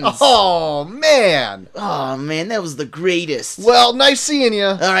friends. Oh, man. Oh, man, that was the greatest. Well, nice seeing you.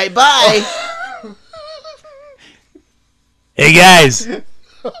 All right, bye. Hey, guys.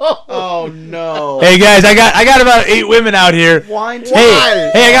 Oh, no. Hey, guys, I got about 8 women out here. Wine time.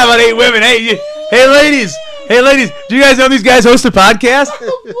 Hey, I got about 8 women. Hey, ladies. Do you guys know these guys host a podcast?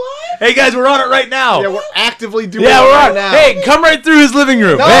 Hey, guys, we're on it right now. Yeah, we're actively doing Yeah, it we're right on. now. Hey, come right through his living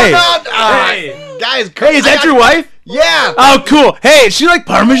room. no, hey. no. Guys, Hey, is that your wife? Yeah. Oh, cool. Hey, is she like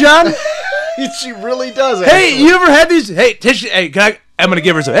Parmesan? She really does. Hey, actually. you ever had these? Hey, Tish, hey, I'm going to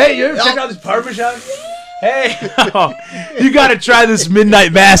give her some. Hey, you ever check out this Parmesan? Hey, you got to try this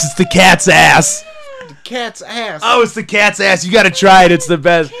Midnight Mass. It's the cat's ass. Cat's ass. Oh, it's the cat's ass. You got to try it. It's the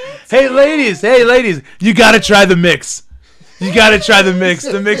best. Hey, ladies, you got to try the mix. You got to try the mix.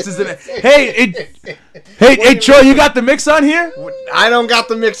 The mix is the best. Hey, Troy, you got the mix on here? I don't got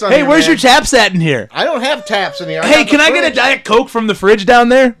the mix on. Hey, here, where's man. your taps at in here? I don't have taps in here. Hey, can I get a Diet Coke from the fridge down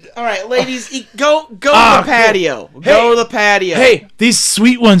there? All right, ladies, go to Ah, the patio. cool. Go Hey. to the patio. Hey, these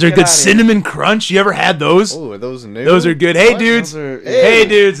sweet ones are good. outta here. Cinnamon Crunch. You ever had those? Oh, are those new? Those are good. Hey, What? dudes. Those are- Hey,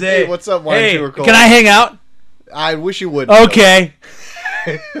 dudes. Hey, Hey, what's up, Wine Hey, Tour Cole? can I hang out? I wish you would. Okay.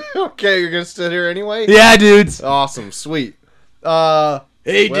 Okay, you're gonna sit here anyway. Yeah, dudes. Awesome, sweet.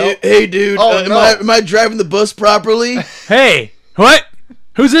 Hey, Well- dude. Oh, no. Am I driving the bus properly? Hey, what?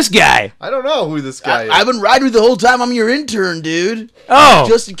 Who's this guy? I don't know who this guy is. I've been riding with you the whole time. I'm your intern, dude. Oh,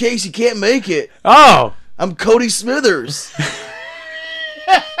 Just in case you can't make it. oh. I'm Cody Smithers.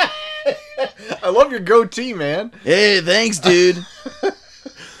 I love your goatee, man. Hey, thanks, dude.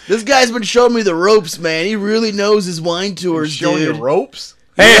 This guy's been showing me the ropes, man. He really knows his wine tours, Showing dude. you ropes.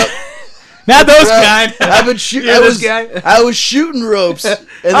 Hey, not those Right. kind. I've been shooting. Yeah, this guy. I was shooting ropes, and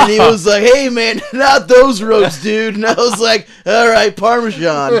then he was like, "Hey, man, not those ropes, dude." And I was like, "All right,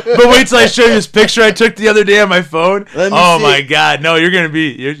 Parmesan." But wait till I show you this picture I took the other day on my phone. Let me Oh see. my god, no,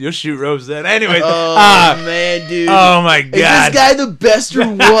 you'll shoot ropes then. Anyways, Oh man, dude. oh my Is this god. guy the best or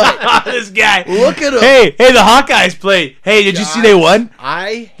what? This guy. Look at him. Hey, the Hawkeyes played. Hey, did you see they won?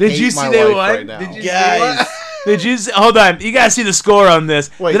 I Did hate you see my they life won? right now. Did you Guys, Did you see, hold on? You gotta see the score on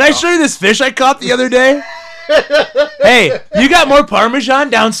this. Wait, Did I show you this fish I caught the other day? Hey, you got more Parmesan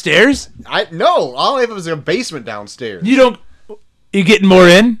downstairs? No, all I have is a basement downstairs. You getting more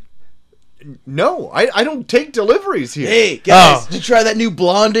in? No, I don't take deliveries here. hey guys, Oh. did you try that new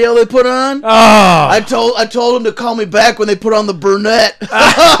blonde ale they put on? Oh, I told him to call me back when they put on the brunette. this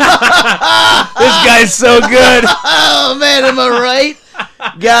guy's so good, Oh man, am I right?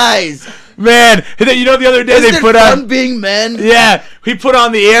 Guys, man. You know the other day isn't they it put fun on. being men? Yeah, he put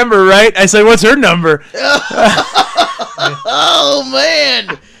on the Amber, right? I said, "What's her number?" Oh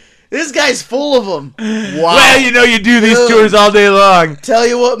man, this guy's full of them. Wow. Well, you do these Dude. tours all day long. Tell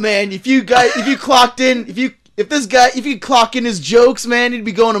you what, man, if you clocked in, if you clock in his jokes, man, he'd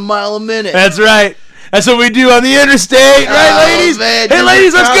be going a mile a minute. That's right. That's what we do on the interstate, right, Oh, ladies? man, Hey, dude,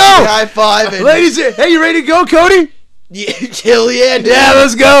 ladies, let's constantly go. High fiving. Ladies, hey, you ready to go, Cody? Yeah, hell yeah, dude. Yeah,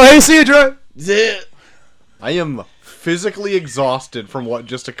 let's go. Hey, see you, Troy. Yeah. I am physically exhausted from what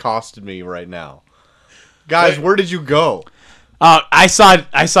just accosted me right now. Guys, where did you go? I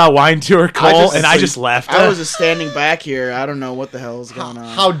saw Wine Tour Cole, and I just left. I was just standing back here. I don't know what the hell is going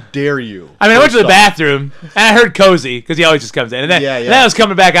on. How dare you? I mean, I went to the First off. bathroom, and I heard Cozy, because he always just comes in. And then, Yeah, yeah. and then I was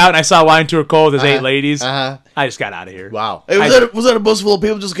coming back out, and I saw Wine Tour Cole with his 8 ladies. Uh-huh. I just got out of here. Wow. Hey, was that a bus full of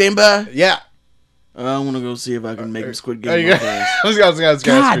people just came by? Yeah. I want to go see if I can make a Squid There Game. you real go. fast. I was gonna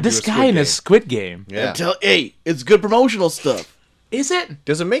God, this guy in a Squid Game. Yeah. Hey, it's good promotional stuff. Is it?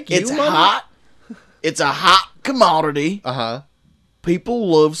 Does it make you It's money? hot. It's a hot commodity. Uh-huh. People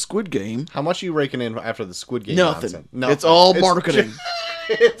love Squid Game. How much are you raking in after the Squid Game Nothing. nonsense? It's all marketing.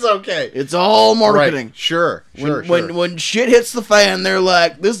 It's okay. It's all marketing. Right. Sure. Sure. When shit hits the fan, they're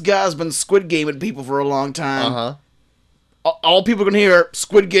like, "This guy's been Squid Gaming people for a long time." Uh-huh. All people can hear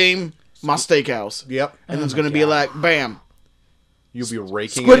Squid Game, my steakhouse, Yep. and it's gonna be like, bam, You'll be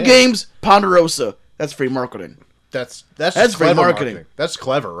raking Squid it in. Games, Ponderosa. That's free marketing. That's That's just free clever marketing. That's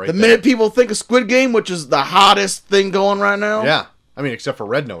clever, right The there. minute people think of Squid Game, which is the hottest thing going right now, Yeah. I mean, except for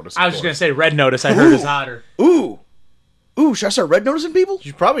Red Notice. I was just going to say Red Notice, I heard is hotter. Ooh, should I start red noticing people?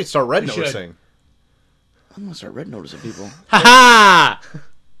 You should probably start Red should. Noticing. I'm gonna start red noticing people. Ha ha!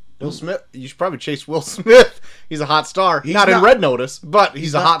 Will Smith. You should probably chase Will Smith. He's a hot star. Not in not- Red Notice, but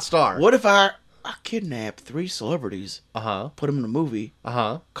he's a hot star. What if I kidnap 3 celebrities, Uh-huh. put them in a movie,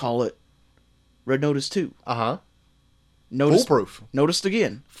 Uh-huh. call it Red Notice 2? Uh-huh. Noticed, Foolproof. noticed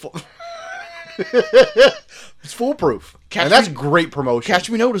again. It's foolproof. Catch and that's me- great promotion. Catch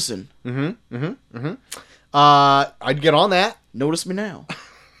me noticing. I'd get on that. Notice me now.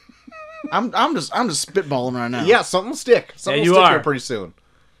 I'm just spitballing right now. Yeah, something will stick. Something you will stick are. here pretty soon.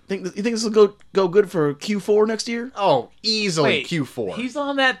 You think this will go good for Q4 next year? Oh, easily Wait, Q4. He's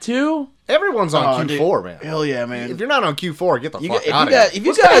on that too? Everyone's on Oh, Q4, dude. man. Hell yeah, man. If you're not on Q4, get the You fuck got- if out you of got- here. if you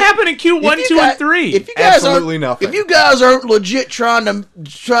What's going guys- to happen in Q1, if 2, you and got- 3? If you guys Absolutely aren't, nothing. If you guys aren't legit trying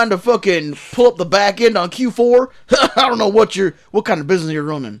to fucking pull up the back end on Q4, I don't know what kind of business you're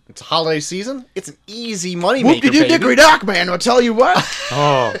running. It's holiday season. It's an easy money Whoop maker, de doo baby. dickory dock, man. I'll tell you what.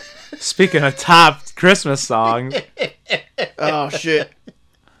 Oh, speaking of top Christmas songs, Oh shit,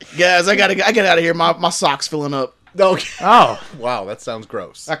 guys, I gotta get out of here. My sock's filling up. Okay. oh, Wow, that sounds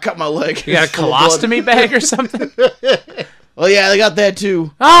gross. I cut my leg. you got a It's full of blood. colostomy bag or something? Oh yeah, they got that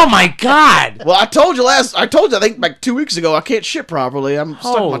too. Oh my God! Well, I told you I think like 2 weeks ago, I can't shit properly. I'm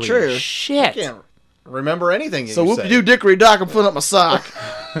stuck in my Holy chair. shit! Can't remember anything. So you whoop say. de doo dickory dock, I'm filling up my sock.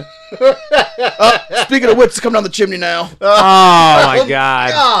 Speaking of which, it's coming down the chimney now. Oh my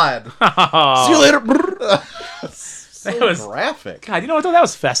God! God. Oh, See you later. Brrr. So That was- graphic. God, you know what? Though? That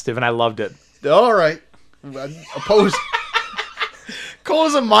was festive, and I loved it. All right. Opposed. Cole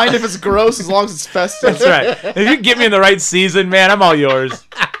doesn't mind if it's gross as long as it's festive. That's right. If you get me in the right season, man, I'm all yours.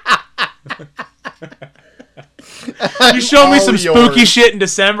 You show me all some yours. spooky shit in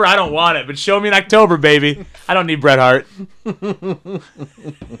December, I don't want it. But show me in October, baby. I don't need Bret Hart.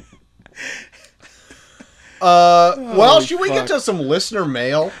 Well, should we fuck. get to some listener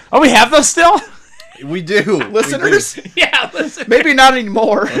mail? Oh, we have those still? We do. Listeners? Yeah, listen. Maybe not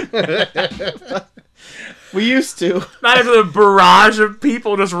anymore. We used to. Not after the barrage of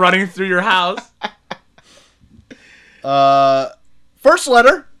people just running through your house. First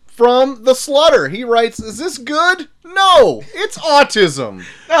letter from the Slutter. He writes, "Is this good? No, it's autism."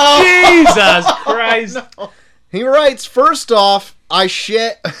 Jesus Christ. He writes, "First off, I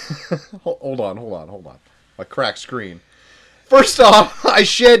shed..." Hold on. My cracked screen. "First off, I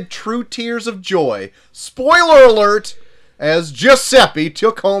shed true tears of joy. Spoiler alert, as Giuseppe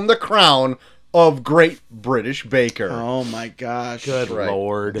took home the crown of Great British Baker." Oh my gosh. Good right.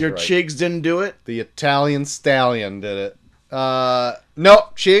 lord. Your right. Chigs didn't do it? The Italian stallion did it. No,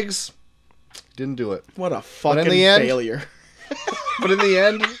 Chigs didn't do it. What a fucking the end- failure. But in the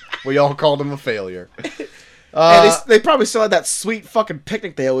end, we all called him a failure. Hey, they probably still had that sweet fucking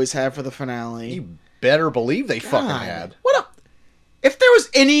picnic they always have for the finale. You better believe they fucking God. had. What a... If there was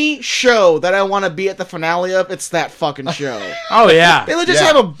any show that I want to be at the finale of, it's that fucking show. Oh yeah. They would just Yeah.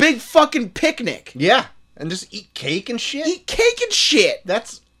 have a big fucking picnic. Yeah, and just eat cake and shit. Eat cake and shit.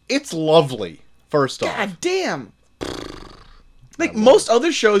 It's lovely. First off, God damn. Like most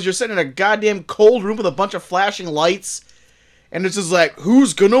other shows, you're sitting in a goddamn cold room with a bunch of flashing lights, and it's just like,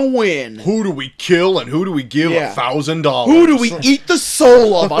 who's gonna win? who do we kill and who do we give Yeah. $1,000? Who do we eat the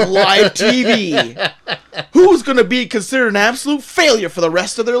soul of on live TV? Who's gonna be considered an absolute failure for the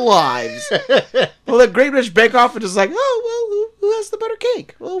rest of their lives? Well, the Great British Bake Off is just like, oh, well, who has the better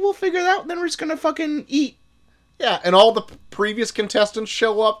cake? Well, we'll figure it out, and then we're just gonna fucking eat. Yeah, and all the previous contestants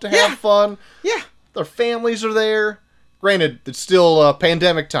show up to have Yeah. fun. Yeah. Their families are there. Granted, it's still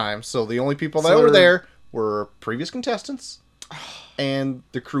pandemic time, so the only people that So were they're- there were previous contestants and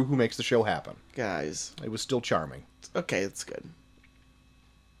the crew who makes the show happen. Guys. It was still charming. Okay, it's good.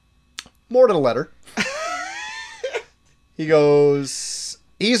 More to the letter. He goes,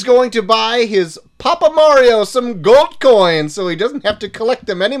 he's going to buy his Papa Mario some gold coins so he doesn't have to collect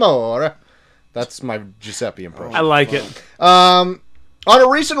them anymore. That's my Giuseppe impression. I like it. On a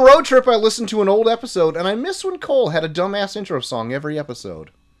recent road trip, I listened to an old episode, and I miss when Cole had a dumbass intro song every episode.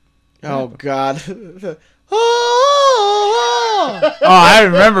 Oh, God. Oh, I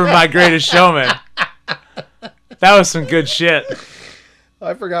remember My Greatest Showman. That was some good shit.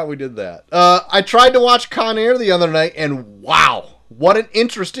 I forgot we did that. I tried to watch Con Air the other night, and wow, what an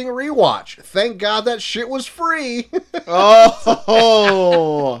interesting rewatch. Thank God that shit was free.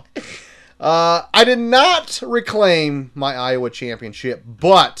 Oh. I did not reclaim my Iowa championship,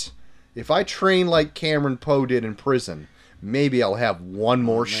 but if I train like Cameron Poe did in prison, maybe I'll have one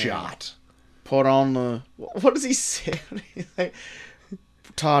more shot. Put on the... What does he say? He's like,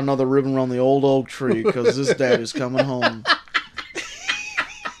 tie another ribbon around the old oak tree, because this dad is coming home.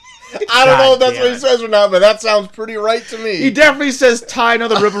 I don't know if that's damn what he it. says or not, but that sounds pretty right to me. He definitely says tie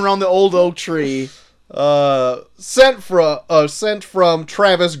another ribbon around the old oak tree. Sent from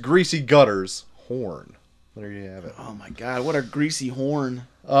Travis Greasy Gutters Horn. There you have it. Oh my god, what a greasy horn.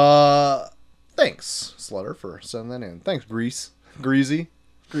 Thanks, Slutter, for sending that in. Thanks, Greasy.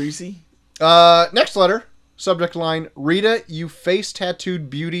 Greasy? Next letter. Subject line, Rita, you face tattooed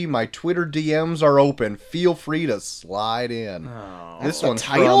beauty. My Twitter DMs are open. Feel free to slide in. This The one's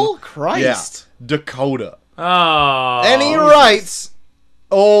title? from Christ. Dakota. Oh. And he writes,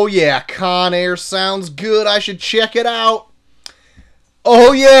 oh yeah, Con Air sounds good. I should check it out.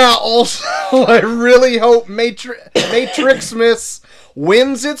 Oh yeah, also, I really hope Matrixmas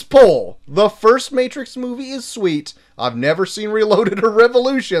wins its poll. The first Matrix movie is sweet. I've never seen Reloaded or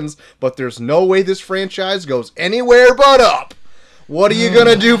Revolutions, but there's no way this franchise goes anywhere but up. What are you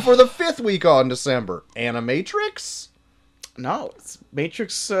gonna do for the 5th week on December? Animatrix? No, it's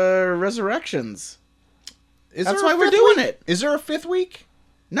Matrix Resurrections. Is That's there a why we're 5th doing week? it. Is there a 5th week?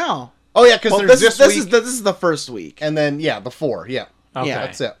 No. Oh yeah, because Well, there's this this week, is the first week. and then the 4. Yeah, Okay. Yeah.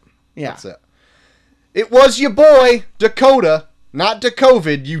 that's it. Yeah. That's it. It was your boy Dakota, not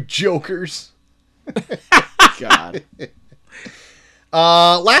DeCovid, you jokers. God.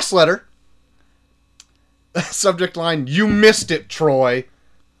 Last letter. Subject line, you missed it, Troy.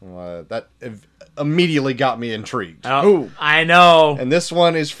 That immediately got me intrigued. Oh, I know. And this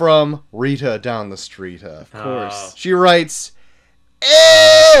one is from Rita down the street. Of course. She writes,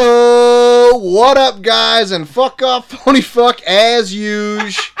 Ew, what up, guys? And fuck off, phony fuck, as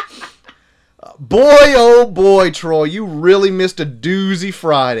usual. Boy, oh boy, Troy, you really missed a doozy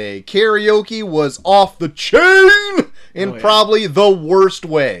Friday. Karaoke was off the chain in probably the worst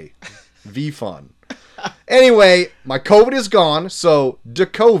way. V-fun. Anyway, my COVID is gone, so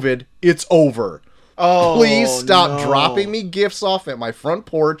de-COVID, it's over. Oh, Please stop no. dropping me gifts off at my front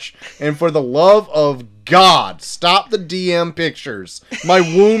porch, and for the love of God, stop the DM pictures. My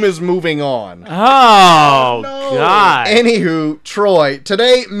womb is moving on. Oh, no. God. Anywho, Troy,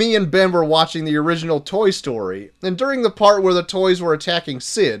 today me and Ben were watching the original Toy Story, and during the part where the toys were attacking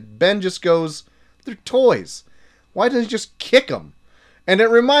Sid, Ben just goes, they're toys. Why doesn't he just kick them? And it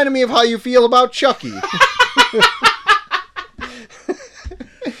reminded me of how you feel about Chucky.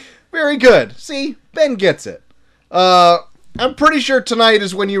 Very good. See, Ben gets it. I'm pretty sure tonight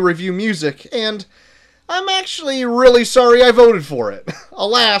is when you review music, and I'm actually really sorry I voted for it.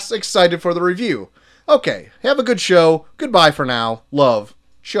 Alas, excited for the review. Okay, have a good show. Goodbye for now. Love,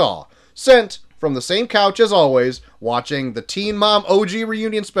 Shaw. Sent from the same couch as always, watching the Teen Mom OG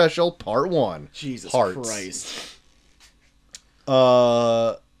Reunion Special, Part 1. Jesus Hearts. Christ.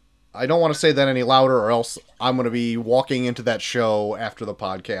 I don't want to say that any louder, or else I'm going to be walking into that show after the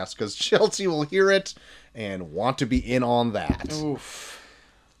podcast, because Chelsea will hear it and want to be in on that. Oof.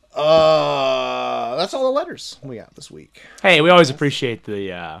 That's all the letters we got this week. Hey, we always appreciate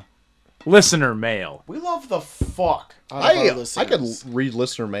the listener mail. We love the fuck out of our I could listeners. read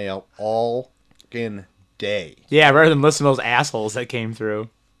listener mail all fucking day. Yeah, rather than listen to those assholes that came through.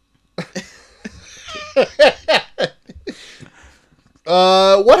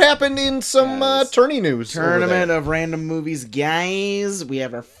 What happened in some Guys, tourney news? over Tournament there? of Random Movies, guys. We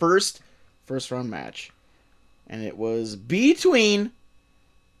have our first round match, and it was between.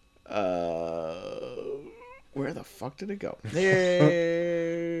 Where the fuck did it go?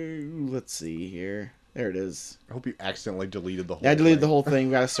 There. Let's see here. There it is. I hope you accidentally deleted the whole. I deleted thing. the whole thing.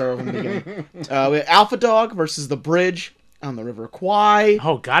 We gotta start over from the beginning. We have Alpha Dog versus the Bridge on the River Kwai.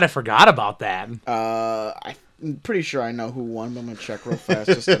 Oh God, I forgot about that. I'm pretty sure I know who won, but I'm gonna check real fast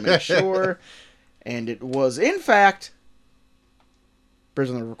just to make sure. And it was, in fact, Bridge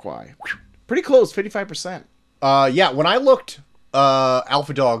on the River Kwai. Pretty close, 55%. Yeah, when I looked,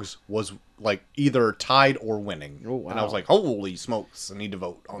 Alpha Dogs was like either tied or winning. Oh, wow. And I was like, holy smokes, I need to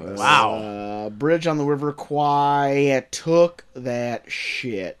vote on this. Wow. Bridge on the River Kwai took that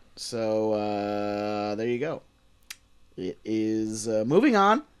shit. So there you go. It is moving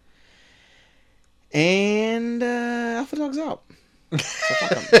on. And Alpha Dog's out. So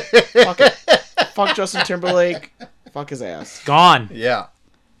fuck him. Fuck it. Fuck Justin Timberlake. Fuck his ass. Gone. Yeah.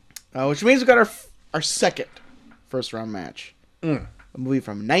 Which means we got our second first round match. A movie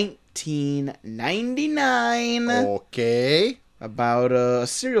from 1999 Okay. about a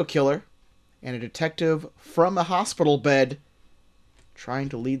serial killer and a detective from a hospital bed trying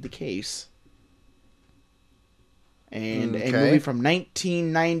to lead the case. And a Okay. movie from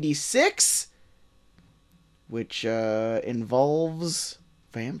 1996 which involves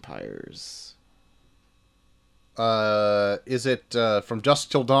vampires. Is it From Dusk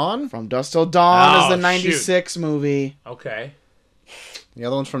Till Dawn? From Dusk Till Dawn is Oh, the shoot. 96 movie. Okay. The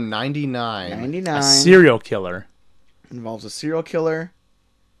other one's from 99. 99 A serial killer. involves a serial killer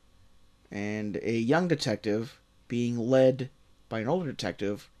and a young detective being led by an older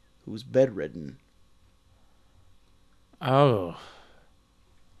detective who's bedridden. Oh.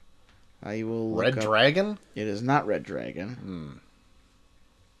 I will look Red up- Dragon? It is not Red Dragon.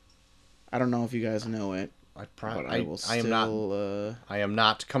 I don't know if you guys know it, but I will still. I am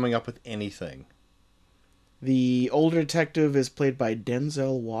not coming up with anything. The older detective is played by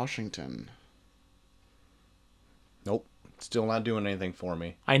Denzel Washington. Nope. Still not doing anything for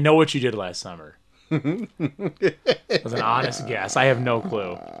me. I know what you did last summer. It was an honest guess. I have no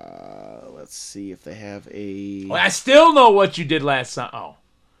clue. Let's see if they have a. Well, I still know what you did last summer. Oh.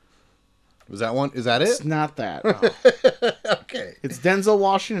 Was that one? Is that It's it? not that. Okay. It's Denzel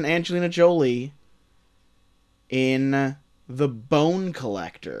Washington and Angelina Jolie in The Bone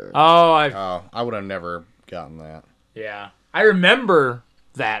Collector. Oh, Oh, I would have never gotten that. yeah. I remember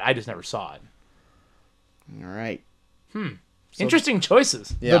that. I just never saw it. All right. Interesting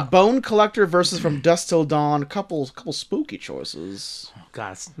choices. Yeah. The Bone Collector versus From Dusk Till Dawn. Couple spooky choices. Oh,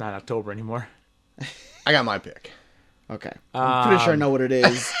 God, it's not October anymore. I got my pick. Okay. I'm pretty sure I know what it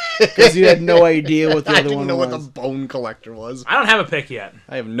is. Because you had no idea what the I other didn't one know was. what the Bone Collector was. I don't have a pick yet.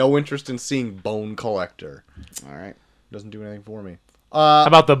 I have no interest in seeing Bone Collector. All right. Doesn't do anything for me. How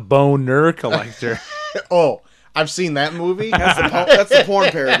about the Boner Collector? Oh, I've seen that movie. That's the porn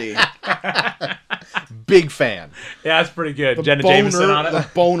parody. Big fan. Yeah, that's pretty good. The Jenna Jameson on The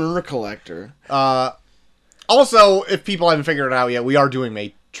it. Boner Collector. Also, if people haven't figured it out yet, we are doing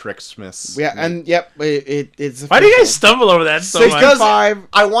Matrixmas. Yeah, and yep, it's. Why do you guys stumble over that so much? Because 65.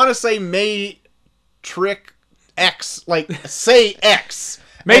 I want to say Matrix X, like say X.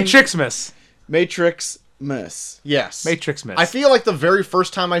 Matrixmas. Matrix Miss. Yes. Matrixmas. I feel like the very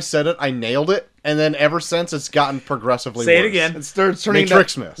first time I said it, I nailed it, and then ever since it's gotten progressively Say it worse. again. It starts turning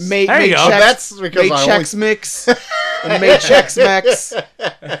Matrixmas. to There you go. That's because I Matrix Mix and Matrix Mex.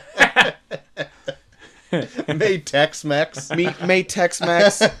 made Tex-Mex. Matex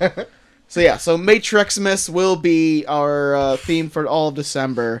Mex. So yeah, so Matrix Miss will be our theme for all of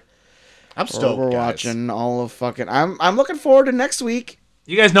December. I'm stoked, We're guys. watching all of fucking. I'm looking forward to next week.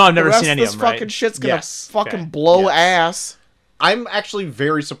 You guys know I've never the rest seen any of this of them, right? fucking shit's gonna Yes. fucking Okay. blow Yes. ass. I'm actually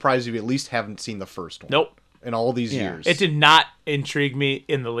very surprised you at least haven't seen the first one. Nope. In all these Yeah. years. It did not intrigue me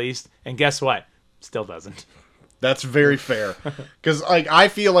in the least. And guess what? Still doesn't. That's very fair. Because like I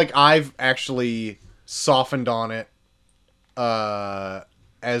feel like I've actually softened on it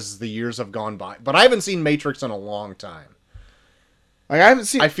as the years have gone by. But I haven't seen Matrix in a long time. Like I haven't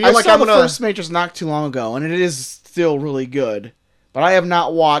seen. I feel like saw I'm the gonna- first Matrix not too long ago, and it is still really good. But I have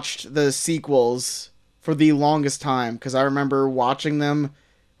not watched the sequels for the longest time because I remember watching them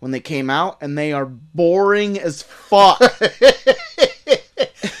when they came out, and they are boring as fuck.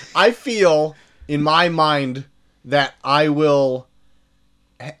 I feel in my mind that I will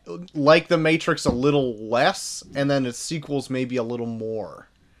like the Matrix a little less, and then its sequels maybe a little more.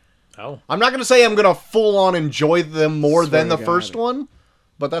 Oh. I'm not gonna say I'm gonna full on enjoy them more Swear than the to first God. one,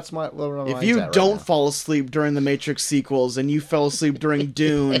 but that's my. Where my If mind's you at right don't now. fall asleep during the Matrix sequels and you fell asleep during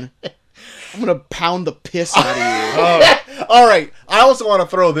Dune, I'm gonna pound the piss out of you. All right. I also want to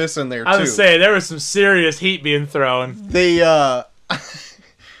throw this in there too. I was gonna say there was some serious heat being thrown. They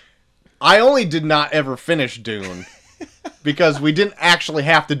I only did not ever finish Dune because we didn't actually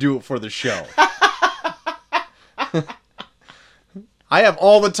have to do it for the show. I have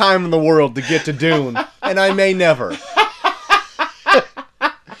all the time in the world to get to Dune, and I may never.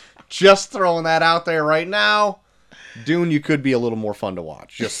 Just throwing that out there right now. Dune, you could be a little more fun to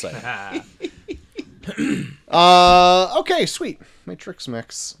watch. Just saying. Okay, sweet. Matrix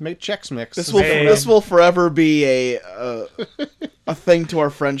mix. Chex mix. This will forever be a thing to our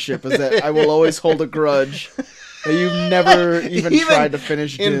friendship. Is that I will always hold a grudge that you've never even tried to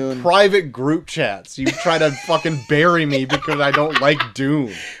finish in Dune. private group chats. You try to fucking bury me because I don't like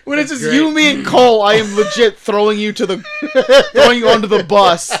Dune. When it's just you, me, and Cole, I am legit throwing you onto the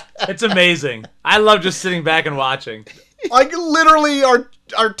bus. It's amazing. I love just sitting back and watching. Like literally, our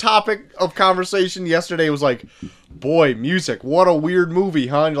topic of conversation yesterday was like, "Boy, music, what a weird movie,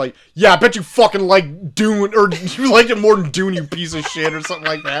 huh?" And you're like, "Yeah, I bet you fucking like Dune, or you like it more than Dune, you piece of shit," or something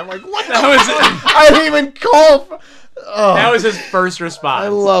like that. I'm like, what? That was I didn't even call. that was his first response. I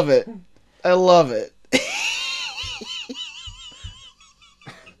love it. I love it.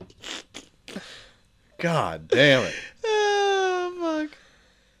 God damn it. Oh,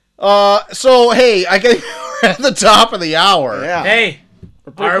 fuck. So hey, I get we're at the top of the hour. Yeah. Hey,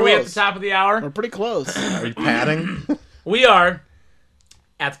 pretty are we at close. the top of the hour? We're pretty close. Are you patting? We are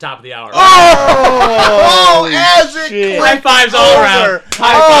at the top of the hour. Oh, as it shit. High clicked fives all over. around.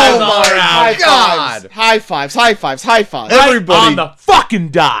 High fives Oh all my around. God. High fives. High fives. High fives. Right Everybody- on the fucking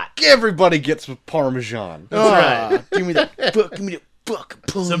dot. Everybody gets with Parmesan. right. Give me that. Give me that fucking.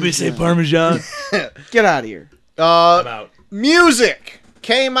 Somebody say Parmesan. Get out of here. About. Music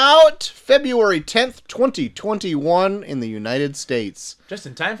came out February 10th, 2021 in the United States. Just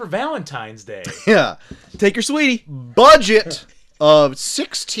in time for Valentine's Day. Yeah. Take your sweetie. Budget of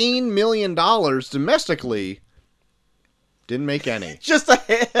 $16 million domestically. Didn't make any. Just a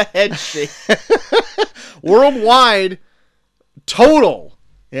head shake. Worldwide, total.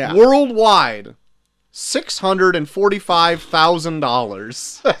 Yeah. Worldwide,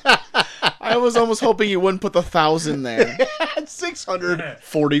 $645,000. I was almost hoping you wouldn't put the 1,000 there.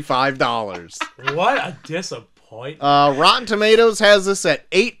 $645. What a disappointment. Rotten Tomatoes has this at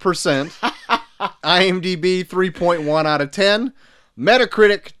 8%. IMDb 3.1 out of 10.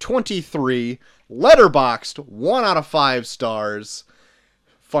 Metacritic 23. Letterboxd 1 out of 5 stars.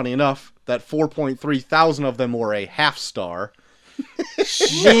 Funny enough, that 4.3 thousand of them were a half star.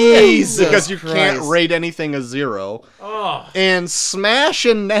 Jesus Because you can't Christ. rate anything a 0. Oh, And Smash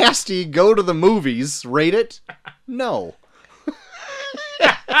and Nasty Go to the Movies, rate it? No.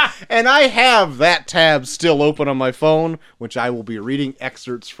 And I have that tab still open on my phone, which I will be reading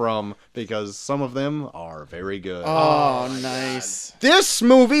excerpts from because some of them are very good. Oh, nice. This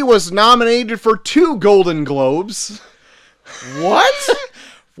movie was nominated for 2 Golden Globes. What?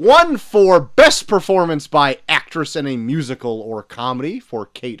 One for Best Performance by Actress in a Musical or Comedy for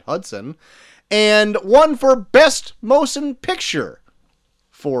Kate Hudson, and one for Best Motion Picture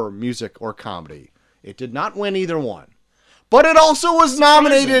for Music or Comedy. It did not win either one. But it also was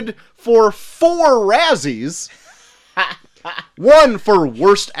nominated for 4 Razzies. One for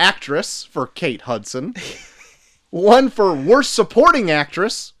Worst Actress for Kate Hudson. One for Worst Supporting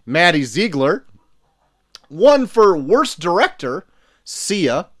Actress, Maddie Ziegler. One for Worst Director,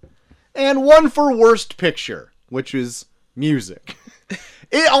 Sia. And one for Worst Picture, which is Music.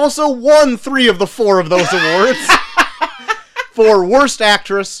 It also won 3 of the 4 of those awards. For Worst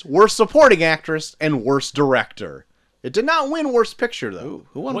Actress, Worst Supporting Actress, and Worst Director. It did not win Worst Picture, though. Ooh,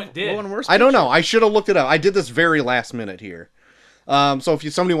 who won? What did? Who won worst? I don't know. I should have looked it up. I did this very last minute here. So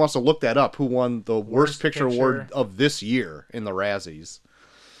if somebody wants to look that up, who won the Worst Picture award of this year in the Razzies?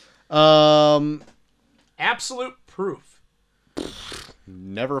 Absolute Proof.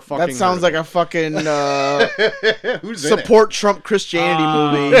 Never fucking. That sounds like a fucking Who's in it? support Trump Christianity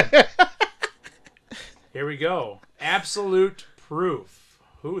movie. Here we go. Absolute Proof.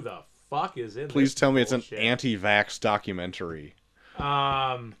 Who the fuck is in Please this tell me it's an bullshit? anti-vax documentary.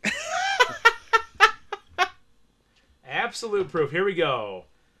 Absolute Proof. Here we go.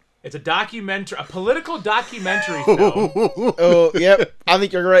 It's a documentary, a political documentary film Oh, yep. I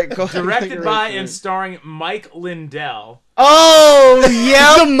think you're right. Cole. I think directed you're by right, and starring Mike Lindell. Oh,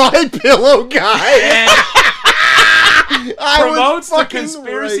 yeah. The My Pillow guy. And I was promotes the fucking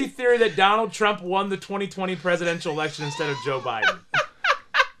conspiracy right. theory that Donald Trump won the 2020 presidential election instead of Joe Biden.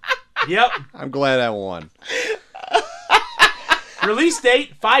 Yep. I'm glad I won. Release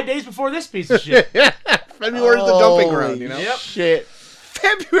date 5 days before this piece of shit. February's the dumping ground, you know? Yep. Shit.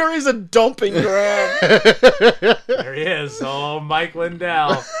 February's a dumping ground. There he is. Oh, Mike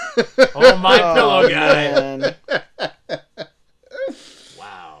Lindell. Oh, my pillow guy. Man.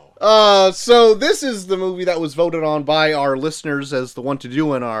 Wow. So this is the movie that was voted on by our listeners as the one to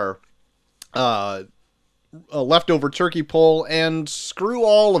do in our leftover turkey poll, and screw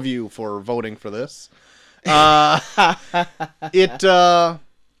all of you for voting for this.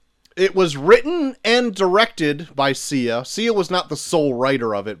 It was written and directed by Sia. Sia was not the sole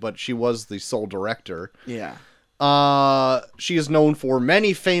writer of it, but she was the sole director. Yeah. She is known for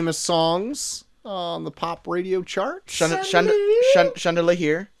many famous songs on the pop radio chart. Chandelier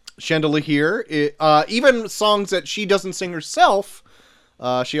here. Chandelier. Even songs that she doesn't sing herself.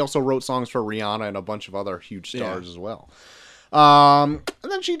 She also wrote songs for Rihanna and a bunch of other huge stars as well. And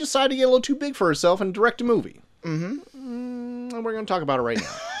then she decided to get a little too big for herself and direct a movie. And we're going to talk about it right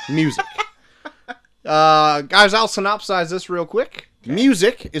now. Music. Guys, I'll synopsize this real quick. Okay.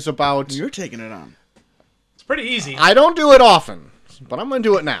 Music is about... You're taking it on. It's pretty easy. I don't do it often, but I'm going to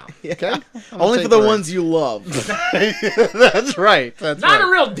do it now. Okay? Only for the ones you love. That's right. That's Not right.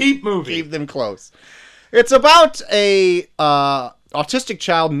 a real deep movie. Keep them close. It's about a autistic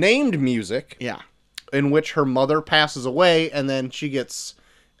child named Music. Yeah. In which her mother passes away, and then she gets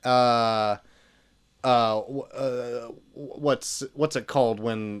what's it called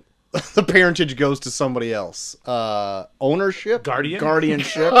when the parentage goes to somebody else? Ownership?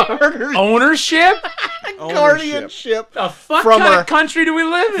 Guardianship. Ownership? Guardianship. The fuck From kind her- of country do we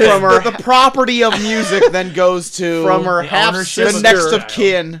live in? From her The property of music then goes to from her The half ownership the sister next of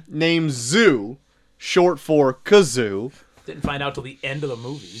kin. named Zoo, short for Kazoo. Didn't find out till the end of the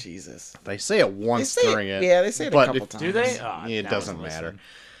movie. Jesus. They say it once during it. Yeah, they say it a but couple if- times. Do they? It now doesn't I'm matter.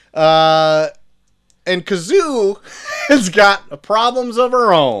 listening. And Kazoo has got problems of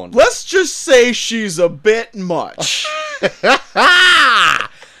her own. Let's just say she's a bit much.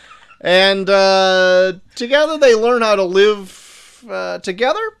 And together they learn how to live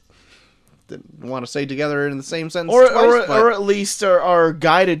together. Didn't want to say together in the same sentence twice, but or at least are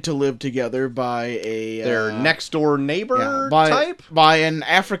guided to live together by a their next door neighbor type. by an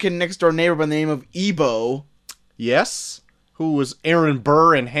African next door neighbor by the name of Ebo. Yes, who was Aaron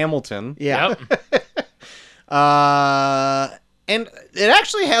Burr in Hamilton. Yeah. Yep. And it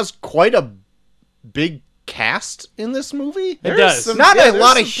actually has quite a big cast in this movie. It does. Not a there's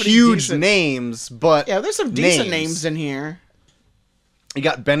lot of some pretty huge decent- names, but Yeah, there's some decent names in here. You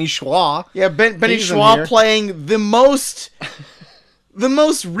got Benny Schwa. Yeah, Benny He's in Schwa here. playing the most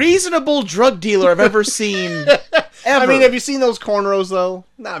reasonable drug dealer I've ever seen. Ever. I mean, have you seen those cornrows though?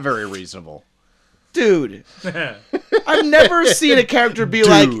 Not very reasonable. Dude, I've never seen a character be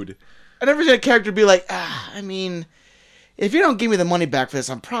like. I've never seen a character be like, I mean, if you don't give me the money back for this,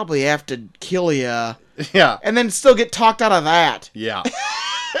 I'm probably have to kill you, Yeah. and then still get talked out of that. Yeah.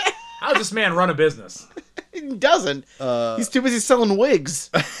 How does this man run a business? He doesn't. He's too busy selling wigs.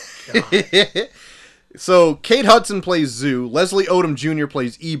 So Kate Hudson plays Zoo. Leslie Odom Jr.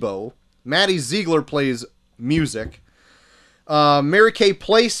 plays Ebo. Maddie Ziegler plays Music. Mary Kay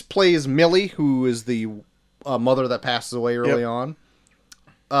Place plays Millie, who is the mother that passes away early on.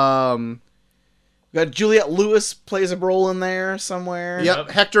 Got Juliette Lewis plays a role in there somewhere. Yep.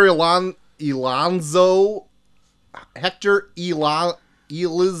 Hector Elizondo.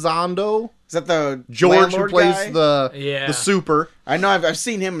 Is that the George, who landlord plays guy? the super. I know I've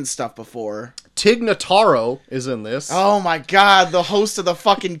seen him and stuff before. Tig Notaro is in this. Oh my god, the host of the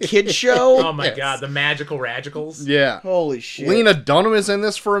fucking kid show. Oh my Yes. god, the magical radicals. Yeah. Holy shit. Lena Dunham is in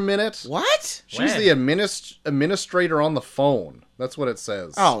this for a minute. What? She's When? the administrator on the phone. That's what it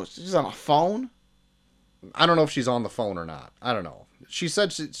says. Oh, she's on a phone? I don't know if she's on the phone or not. I don't know. She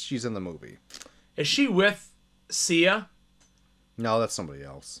said she's in the movie. Is she with Sia? No, that's somebody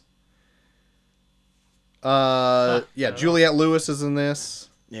else. Yeah, Juliette Lewis is in this.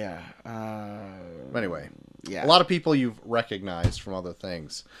 Yeah. Anyway, Yeah. a lot of people you've recognized from other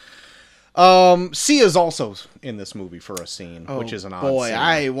things. Sia's also in this movie for a scene, which is an odd boy, scene.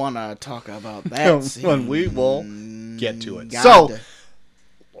 I want to talk about that scene. When we will get to it. God. So,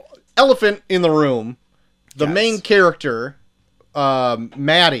 elephant in the room. The Yes. main character,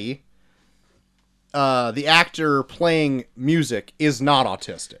 Maddie, the actor playing music, is not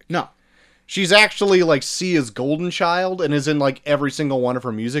autistic. No. She's actually like Sia's golden child and is in like every single one of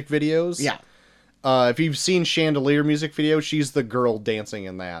her music videos. Yeah. If you've seen Chandelier music video, she's the girl dancing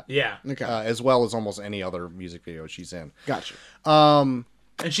in that. Yeah. Okay. As well as almost any other music video she's in. Gotcha. And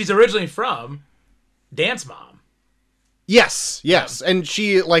she's originally from Dance Mom. Yes. And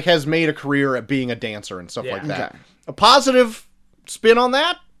she like has made a career at being a dancer and stuff Yeah. like that. Okay. A positive spin on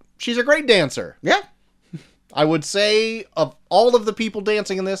that, she's a great dancer. Yeah. I would say of all of the people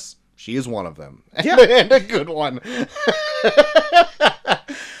dancing in this, she is one of them. Yeah. And a good one.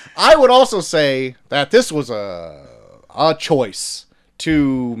 I would also say that this was a choice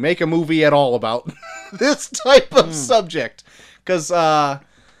to make a movie at all about this type of subject. Because,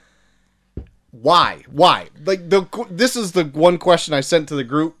 why? Like, this is the one question I sent to the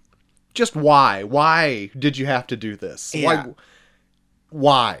group. Just why? Why did you have to do this? Yeah.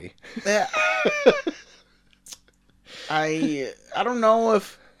 Why? Yeah. I don't know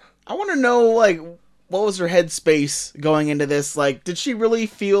if I want to know like what was her headspace going into this. Like, did she really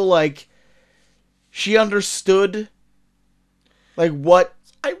feel like she understood like what?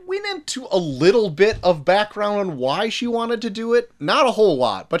 I went into a little bit of background on why she wanted to do it. Not a whole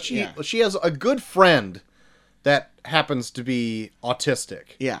lot, but she has a good friend that happens to be autistic.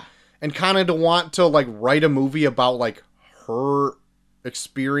 Yeah. And kind of to want to like write a movie about like her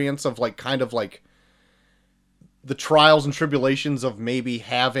experience of like kind of like the trials and tribulations of maybe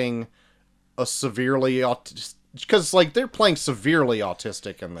having a severely autistic, because like they're playing severely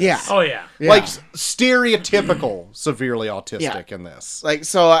autistic in this. Yeah. Oh, yeah. Like stereotypical severely autistic in this. Like,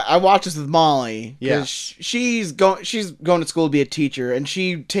 so I watched this with Molly. Yeah. 'Cause she's going to school to be a teacher, and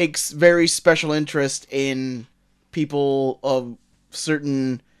she takes very special interest in people of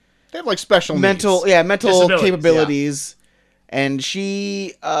certain They have like special mental needs. mental Disabilities, capabilities, and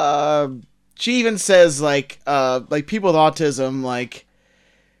she even says like people with autism, like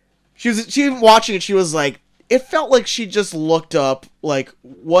she watching it, she was like, it felt like she just looked up like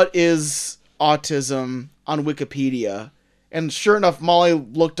what is autism on Wikipedia, and sure enough, Molly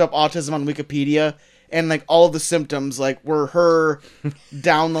looked up autism on Wikipedia, and like all of the symptoms like were her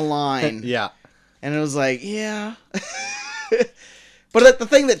down the line. Yeah. And it was like, yeah. But like, the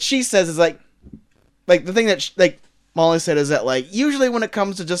thing that she says is like the thing that like Molly said is that like usually when it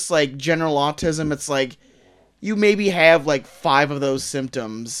comes to just like general autism, it's like you maybe have like 5 of those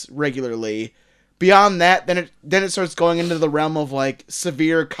symptoms regularly. Beyond that, then it starts going into the realm of like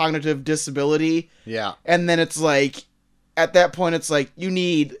severe cognitive disability, Yeah. and then it's like at that point it's like you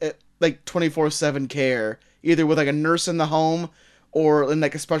need like 24/7 care, either with like a nurse in the home or in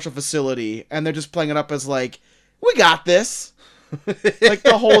like a special facility, and they're just playing it up as like, we got this. Like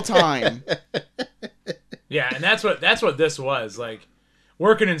the whole time. Yeah, and that's what this was. Like,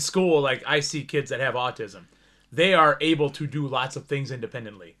 working in school, like, I see kids that have autism. They are able to do lots of things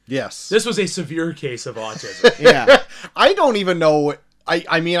independently. Yes. This was a severe case of autism. Yeah. I don't even know.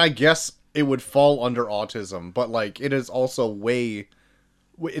 I mean, I guess it would fall under autism, but like it is also way.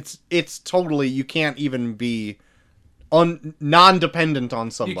 It's totally, you can't even be non-dependent on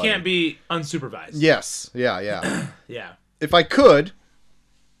You somebody. can't be unsupervised. Yes. Yeah. Yeah. If I could,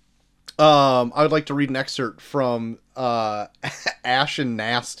 I would like to read an excerpt from Ash and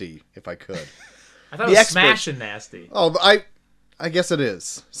Nasty, if I could. I thought it The was expert. Smash and Nasty. Oh, I guess it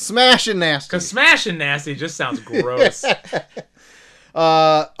is. Smash and Nasty. Because Smash and Nasty just sounds gross.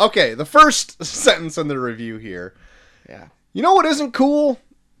 Okay, the first sentence in the review here. Yeah. You know what isn't cool?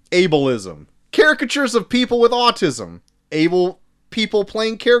 Ableism. Caricatures of people with autism. Able people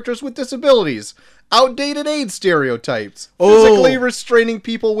playing characters with disabilities. Outdated age stereotypes. Physically restraining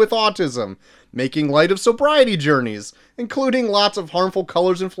people with autism. Making light of sobriety journeys. Including lots of harmful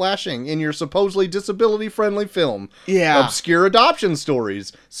colors and flashing in your supposedly disability-friendly film. Yeah. Obscure adoption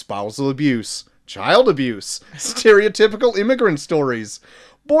stories. Spousal abuse. Child abuse. Stereotypical immigrant stories.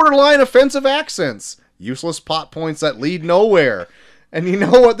 Borderline offensive accents. Useless plot points that lead nowhere. And you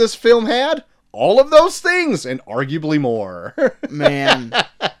know what this film had? All of those things, and arguably more. Man.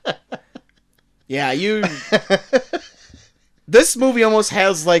 Yeah, this movie almost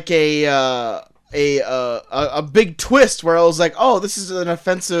has like a a big twist where I was like, oh, this is an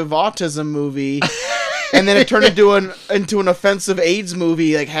offensive autism movie, and then it turned into an offensive AIDS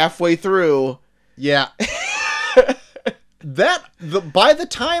movie like halfway through. Yeah. By the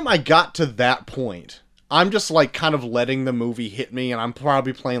time I got to that point, I'm just like kind of letting the movie hit me, and I'm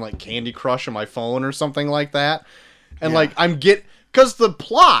probably playing like Candy Crush on my phone or something like that. And like because the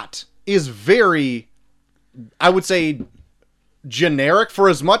plot is very, I would say, generic. For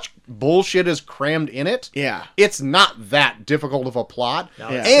as much bullshit as crammed in it, Yeah. it's not that difficult of a plot. No,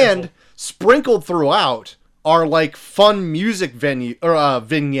 Yeah. it's And simple. sprinkled throughout are like fun music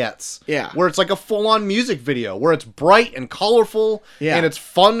vignettes. Yeah. Where it's like a full-on music video where it's bright and colorful Yeah. and it's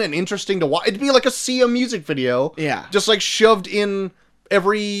fun and interesting to watch. It'd be like a Sia music video. Yeah. Just like shoved in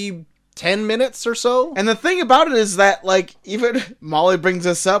every 10 minutes or so. And the thing about it is that, like, even Molly brings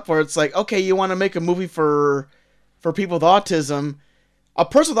this up where it's like, okay, you want to make a movie for people with autism. A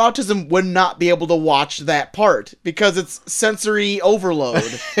person with autism would not be able to watch that part because it's sensory overload.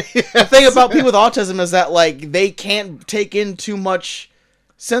 The thing about people with autism is that, like, they can't take in too much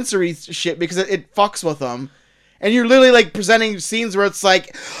sensory shit because it fucks with them. And you're literally, like, presenting scenes where it's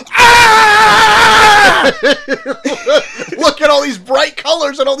like, ah! Look at all these bright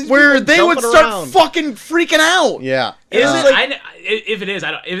colors and all these Where people they would jumping start around. fucking freaking out. Yeah. Is It's it? like- If it is,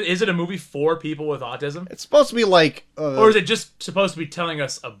 is it a movie for people with autism, It's supposed to be like or is it just supposed to be telling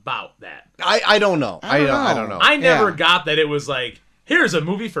us about that? I don't know. I don't don't know. I never Yeah. got that it was like, here's a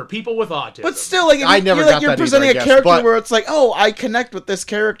movie for people with autism. But still, like, I never got you're that either, presenting I a guess, character but- where it's like, oh, I connect with this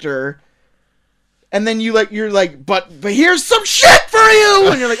character, and then you're like, but here's some shit for you,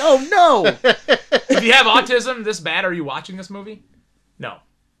 and you're like, oh no, if you have autism this bad, are you watching this movie? No.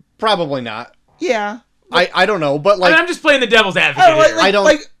 Probably not. yeah, I don't know, but I like mean, I'm just playing the devil's advocate like, here. I don't-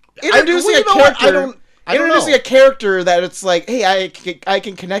 like introducing well, you a know what? character. I don't Introducing know. a character that it's like, hey, I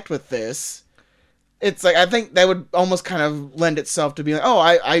can connect with this. It's like, I think that would almost kind of lend itself to being like, oh,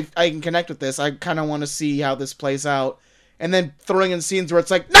 I can connect with this. I kind of want to see how this plays out. And then throwing in scenes where it's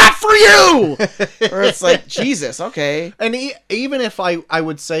like, not for you! Or it's like, Jesus, okay. And even if I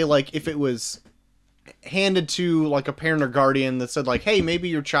would say, like, if it was handed to, like, a parent or guardian that said, like, hey, maybe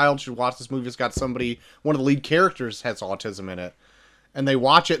your child should watch this movie. It's got one of the lead characters has autism in it. And they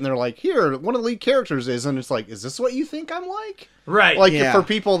watch it and they're like, here, one of the lead characters is. And it's like, is this what you think I'm like? right. Like, Yeah. for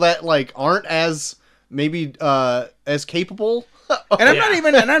people that, like, aren't as, maybe, as capable. And I'm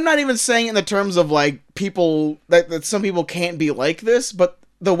Yeah. not even saying in the terms of like people that some people can't be like this, but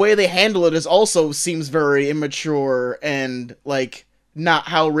the way they handle it is also seems very immature and like not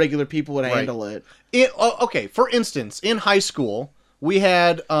how regular people would handle it. Okay, for instance, in high school, we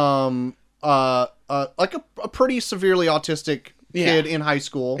had like a pretty severely autistic kid in high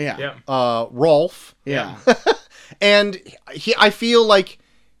school. Yeah. yeah. Rolf. Yeah. And I feel like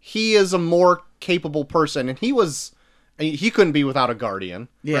he is a more capable person, and he couldn't be without a guardian.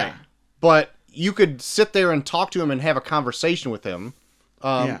 Yeah. Right. But you could sit there and talk to him and have a conversation with him.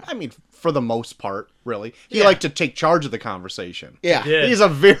 Yeah. I mean, for the most part, really. He Yeah. liked to take charge of the conversation. Yeah. Yeah. He's a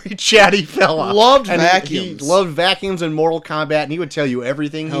very chatty fella. Loved And vacuums. He loved vacuums and Mortal Kombat, and he would tell you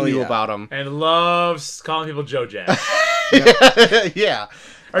everything he Hell knew yeah. about them. And loves calling people Joe Jack. Yeah.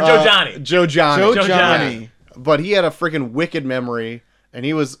 Or Joe Johnny. Joe Johnny. Joe Joe Johnny. But he had a freaking wicked memory, and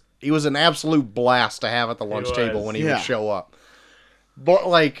he was an absolute blast to have at the lunch was. table when he Yeah. would show up. But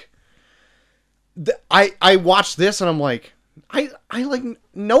like, I watched this and I'm like, I like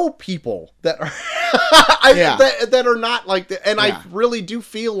know people that are Yeah. that are not like that, and Yeah. I really do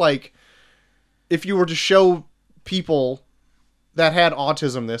feel like if you were to show people that had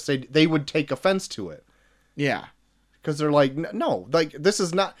autism they would take offense to it Yeah. because they're like, no, like this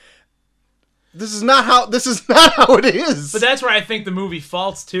is not how it is. But that's where I think the movie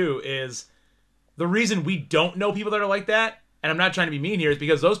faults too, is the reason we don't know people that are like that, and I'm not trying to be mean here, is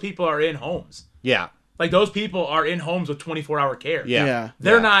because those people are in homes. yeah, Like, those people are in homes with 24-hour care. yeah, Yeah.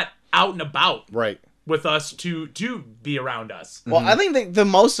 They're not out and about right. with us to be around us. Well, I think the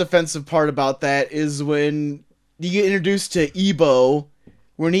most offensive part about that is when you get introduced to Ebo,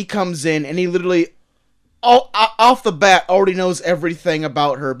 when he comes in and he literally, off the bat, already knows everything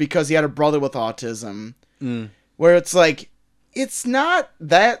about her because he had a brother with autism. Where it's like, it's not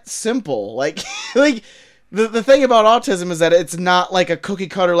that simple. Like, like the thing about autism is that it's not like a cookie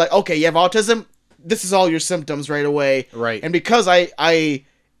cutter, like, okay, you have autism, this is all your symptoms right away. Right. And because I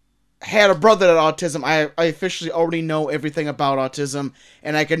had a brother that had autism, I officially already know everything about autism,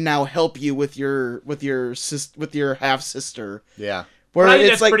 and I can now help you with your half sister. Yeah. Where But I think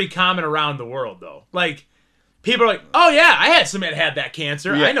it's that's like, pretty common around the world, though. Like, people are like, oh yeah, I had somebody that had that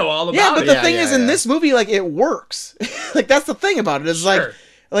cancer. Yeah. I know all about yeah, but it. the Yeah, thing yeah, is, in yeah. this movie, like, it works. Like, that's the thing about it. Is Sure.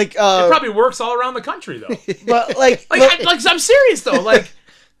 Like, It probably works all around the country though. but like, I'm serious though. Like,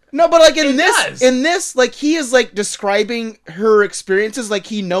 no, but like in does. this, like he is like describing her experiences like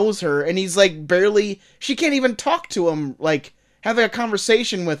he knows her, and he's like she can't even talk to him, like having a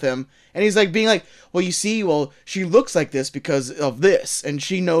conversation with him, and he's like being like, well, you see, well, she looks like this because of this, and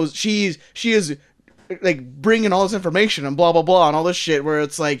she knows she is like bringing all this information and blah blah blah and all this shit, where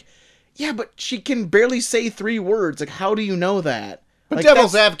it's like, yeah, but she can barely say 3 words. Like, how do you know that? But Like,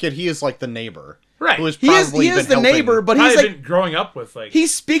 devil's that's- advocate, he is like the neighbor. Right. Who has he is probably been the helping. neighbor, but probably he's like been growing up with like.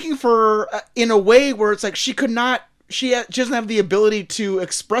 he's speaking for her in a way where it's like she doesn't have the ability to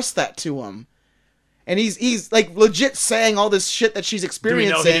express that to him, and he's like legit saying all this shit that she's Do we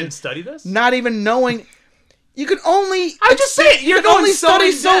experiencing, know he didn't study this? not even knowing. You can only I'm just saying, you're you can going only so study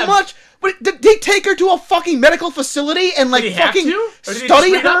in so depth. much. But did he take her to a fucking medical facility and like Did he have fucking to? Or did he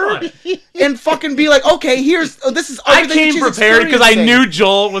study just read up on her and fucking be like, okay, this is I everything came she's prepared because I experiencing. knew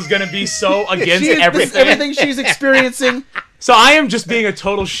Joel was going to be so against This is everything. everything she's experiencing. So I am just being a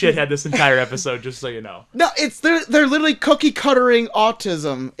total shithead this entire episode, just so you know. No, they're literally cookie cuttering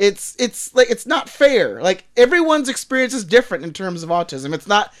autism. It's like it's not fair. Like everyone's experience is different in terms of autism. It's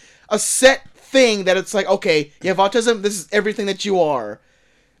not a set thing that it's like, okay, you have autism, this is everything that you are.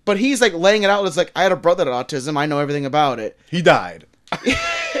 But he's like laying it out as like, I had a brother that had autism, I know everything about it. He died.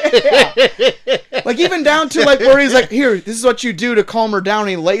 Like even down to like where he's like, here, this is what you do to calm her down, and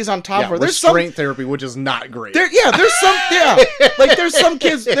he lays on top of her. There's some restraint therapy, which is not great. there's some like there's some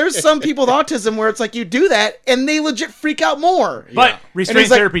kids, there's some people with autism where it's like you do that and they legit freak out more. But And restraint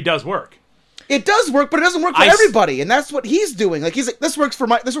he's like- therapy does work. It does work, but it doesn't work for everybody, and that's what he's doing. Like he's like, this works for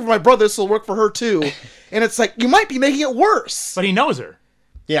my brother, this will work for her too. And it's like you might be making it worse. But he knows her.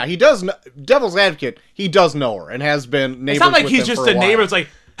 Yeah, he does. Devil's advocate, he does know her and has been neighbors It's not like with he's them just for a while. neighbor. It's like,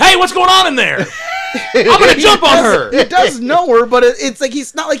 hey, what's going on in there? I'm gonna jump on her. He does know her, but it's like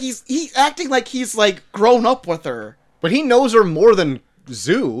he's not like he's acting like he's like grown up with her. But he knows her more than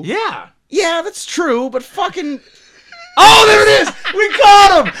Zoo. Yeah. Yeah, that's true, but fucking Oh, there it is. We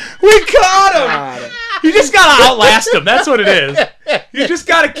caught him. We caught him. You just gotta outlast him. That's what it is. You just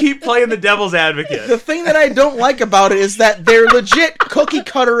gotta keep playing the devil's the advocate. thing that I don't like about it is that they're legit cookie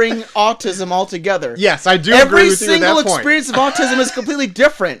cuttering autism altogether. Yes, I do agree Every with you at single that point. experience of autism is completely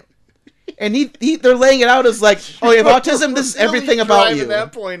different. And they're laying it out as like, oh, you have autism, this is everything about driving you.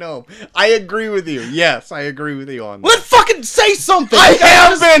 that point home. I agree with you. Yes, I agree with you on that. Well, then fucking say something! I You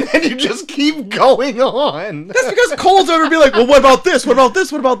guys- have been, and you just keep going on. That's because Cole's over be like, well, what about this? What about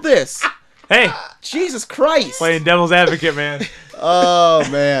this? What about this? Hey, Jesus Christ. playing devil's advocate, man. Oh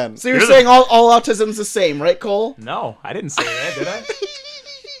man. So you're You're the- saying all autism's the same, right, Cole? No, I didn't say that, did I?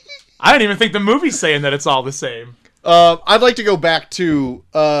 I don't even think the movie's saying that it's all the same. I'd like to go back to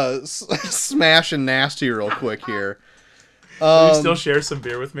Smash and Nasty real quick here. Will you still share some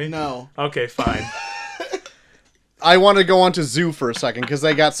beer with me? No. Okay, fine. I want to go on to Zoo for a second because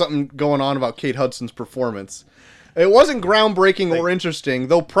they got something going on about Kate Hudson's performance. It wasn't groundbreaking or interesting,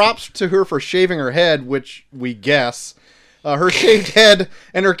 though props to her for shaving her head, which we guess. Her shaved head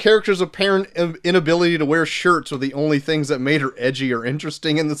and her character's apparent inability to wear shirts were the only things that made her edgy or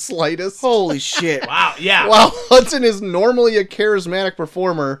interesting in the slightest. Holy shit. Wow, yeah. While Hudson is normally a charismatic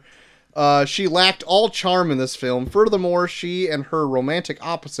performer, she lacked all charm in this film. Furthermore, she and her romantic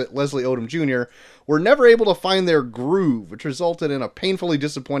opposite, Leslie Odom Jr., were never able to find their groove, which resulted in a painfully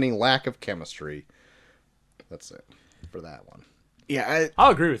disappointing lack of chemistry. That's it for that one. Yeah,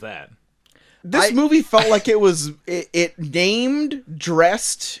 I'll agree with that. this movie felt like it named,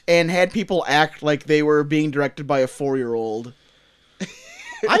 dressed, and had people act like they were being directed by a 4-year-old.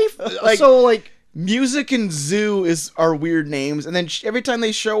 Like, Music and Zoo are weird names, and then every time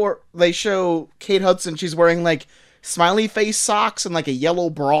they show Kate Hudson, she's wearing like smiley face socks and like a yellow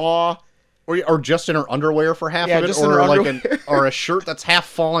bra. or just in her underwear for half Yeah, of it, just in or her like underwear. or a shirt that's half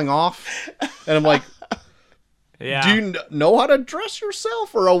falling off. And I'm like, Yeah. do you know how to dress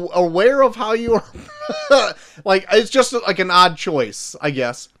yourself or aware of how you are? Like, it's just like an odd choice, I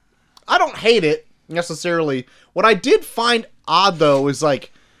guess. I don't hate it necessarily. What I did find odd, though, is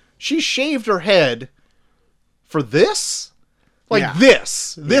like, she shaved her head for this? Like, Yeah.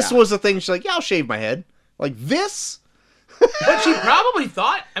 this. This Yeah. was the thing. She's like, yeah, I'll shave my head. Like, this? But she probably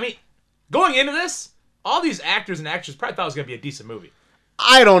thought, I mean, going into this, all these actors and actresses probably thought it was going to be a decent movie.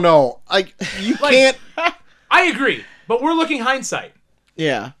 I don't know. Like, you Like- can't... I agree, but we're looking hindsight.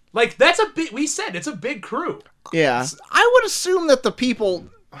 Yeah, Like, that's a big, we said, it's a big crew. yeah. I would assume that the people...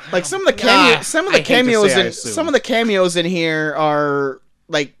 Like some of the cameos, Ah, some of I the hate to cameos, say I in assume. some of the cameos in here are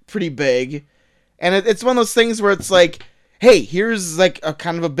like pretty big, and it's one of those things where it's like, hey, here's like a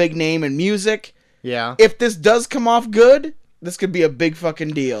kind of a big name in music. Yeah. If this does come off good, this could be a big fucking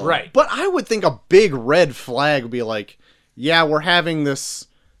deal. Right. But I would think a big red flag would be like, yeah, we're having this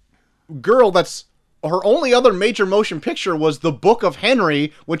girl that's her only other major motion picture was The Book of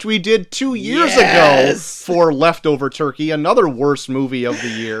Henry, which we did 2 years ago Yes! for Leftover Turkey, another worst movie of the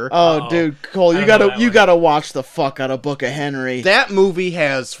year. Oh, dude, Cole, I you don't know gotta that one. gotta watch the fuck out of Book of Henry. That movie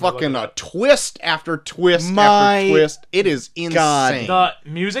has fucking a twist after twist My after twist. It is insane. God. The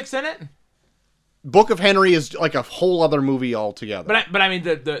music's in it? Book of Henry is like a whole other movie altogether. But I mean,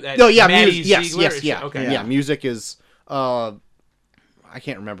 that No, yeah, Maddie music. Yes, Ziegler yes, is- yeah. Okay. Yeah, music is. I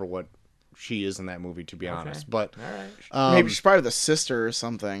can't remember what she is in that movie, to be honest. But All right. Maybe she's probably the sister or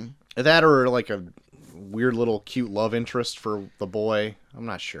something. that or like a weird little cute love interest for the boy. I'm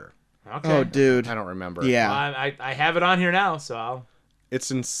not sure. Okay. Oh, dude. I don't remember. Yeah. I have it on here now, so I'll.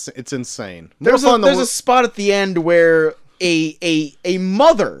 It's insane. There's More fun there's than a spot at the end where a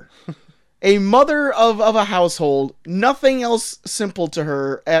mother, a mother of a household, nothing else simple to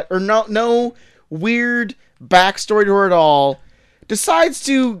her, or no weird backstory to her at all, decides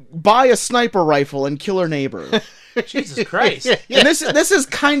to buy a sniper rifle and kill her neighbor. Jesus Christ. And this is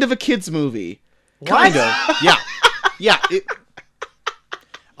kind of a kids movie. kind of. Yeah. Yeah.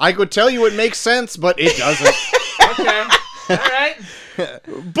 I could tell you it makes sense, but it doesn't. Okay. All right.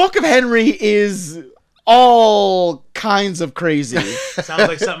 Book of Henry is all kinds of crazy. Sounds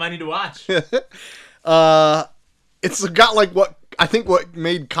like something I need to watch. It's got like what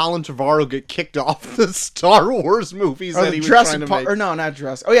made Colin Trevorrow get kicked off the Star Wars movies Or that the he was Jurassic trying to Park, make. or no, not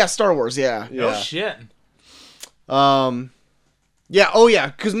Jurassic. Oh yeah, Star Wars. Yeah. Oh Yeah. shit. Yeah. Oh yeah.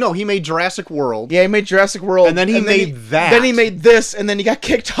 Because no, he made Jurassic World. Yeah, he made Jurassic World, And then he made that. Then he made this, and then he got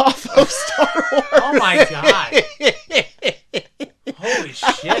kicked off of Star Wars. Oh my god. Holy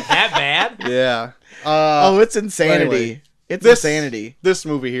shit, that bad? Yeah. Oh, it's insanity. anyway, It's this- insanity. This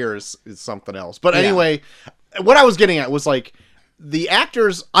movie here is something else. But Yeah. anyway, what I was getting at was like the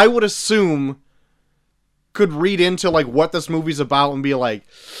actors, I would assume, could read into like what this movie's about and be like,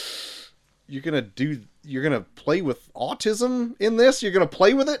 you're gonna play with autism in this? You're gonna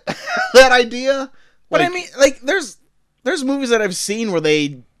play with it? That idea? But Like, I mean, like, there's movies that I've seen where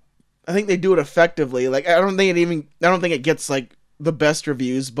I think they do it effectively. Like, I don't think it gets like the best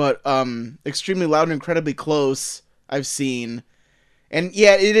reviews, but Extremely Loud and Incredibly Close I've seen, and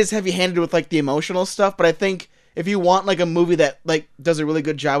yeah, it is heavy-handed with like the emotional stuff. But I think if you want like a movie that like does a really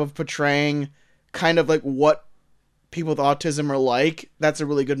good job of portraying kind of like what people with autism are like, that's a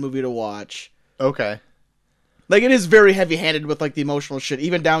really good movie to watch. okay. Like, it is very heavy-handed with like the emotional shit,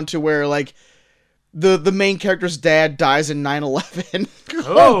 even down to where like the main character's dad dies in 9/11.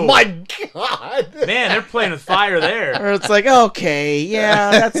 Oh, My God. man, they're playing with fire there. Or it's like, okay,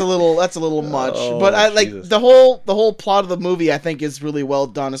 yeah, that's a little much. Oh, but I like Jesus. the whole plot of the movie, I think, is really well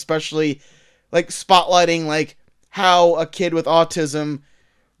done, especially like spotlighting like how a kid with autism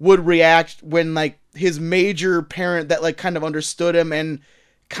would react when like his major parent that like kind of understood him and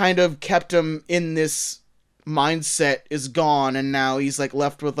kind of kept him in this mindset is gone, and now he's like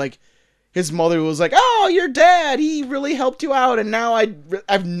left with like his mother was like, "Oh, your dad, he really helped you out, and now I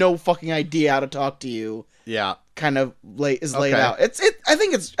have no fucking idea how to talk to you." Yeah. Kind of laid Okay. out. I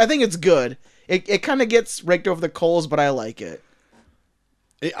think it's good. It kind of gets raked over the coals, but I like it.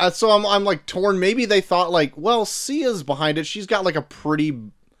 So I'm like torn. Maybe they thought like, well, Sia's behind it. She's got like a pretty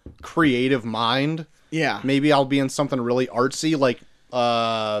creative mind. Yeah. Maybe I'll be in something really artsy, like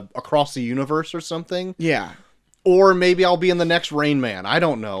Across the Universe or something. Yeah. Or maybe I'll be in the next Rain Man. I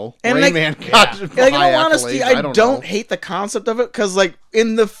don't know. And, Rain like- Man got Yeah. Like, in high all honesty, accolades. I don't don't know. hate the concept of it, because like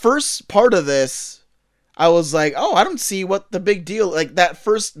in the first part of this, I was like, oh, I don't see what the big deal. Like that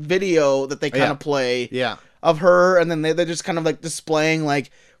first video that they kind Yeah. of play Yeah. of her, and then they're just kind of like displaying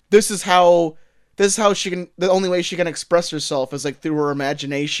like this is how she can, the only way she can express herself is like through her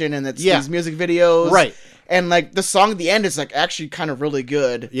imagination, and it's Yeah. these music videos, Right. And like the song at the end is like actually kind of really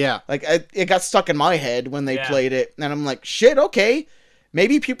good. Yeah. Like it got stuck in my head when they Yeah. played it, and I'm like, shit, okay,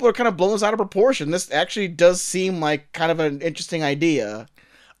 maybe people are kind of blowing this out of proportion. This actually does seem like kind of an interesting idea.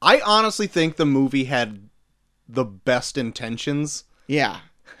 I honestly think the movie had the best intentions. Yeah,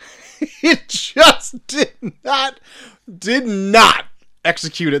 It just did not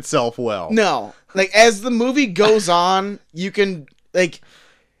execute itself well. no, like as the movie goes on, you can like.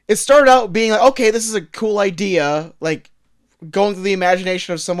 It started out being like, okay, this is a cool idea, like going through the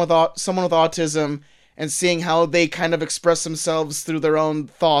imagination of someone with autism and seeing how they kind of express themselves through their own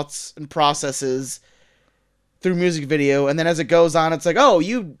thoughts and processes through music video. And then as it goes on, it's like, oh,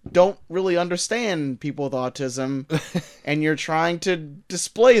 you don't really understand people with autism, and you're trying to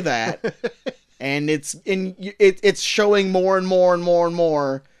display that, and it's showing more and more and more and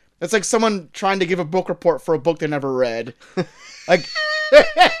more It's like someone trying to give a book report for a book they never read. Like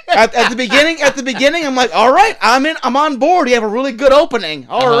at the beginning, I'm like, all right, I'm on board. You have a really good opening.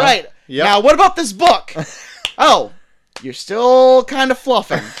 All right. Yep. Now, what about this book? Oh, you're still kind of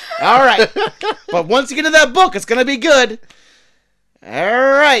fluffing. All right. But once you get to that book, it's gonna be good. All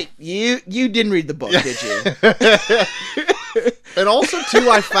right. You didn't read the book, did you? And also, too,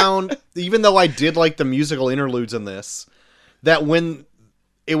 I found, even though I did like the musical interludes in this, that when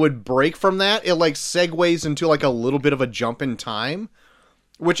it would break from that, it like segues into like a little bit of a jump in time,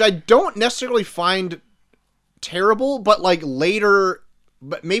 which I don't necessarily find terrible, but like later,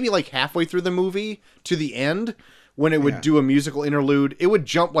 but maybe like halfway through the movie to the end, when it would do a musical interlude, it would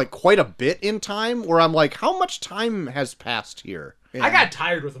jump like quite a bit in time, where I'm like, how much time has passed here? I got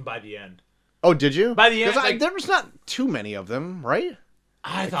tired with them by the end. Oh, did you? By the end, 'Cause like- there was not too many of them, right?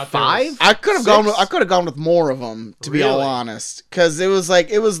 I thought five? I could have Six? gone with more of them, to be all Really? honest, because it was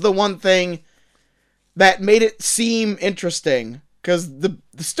the one thing that made it seem interesting. Because the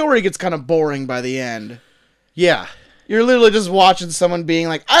story gets kind of boring by the end. Yeah. You're literally just watching someone being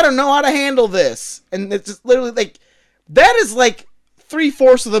like, I don't know how to handle this, and it's just literally like that is like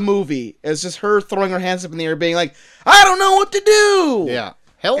 3/4 of the movie. It's just her throwing her hands up in the air, being like, I don't know what to do. Yeah.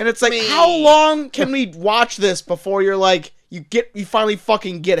 Help And it's like, me. how long can we watch this before you're like, you finally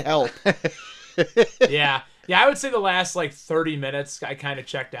fucking get help? Yeah. Yeah, I would say the last like 30 minutes, I kind of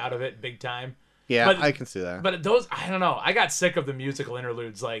checked out of it big time. Yeah, But- I can see that. But those, I don't know. I got sick of the musical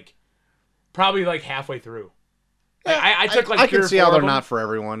interludes, like, probably like halfway through. Like, I took like I three can or see four how of they're them, not for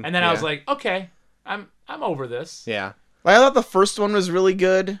everyone. and then I was like, okay, I'm over this. yeah. I thought the first one was really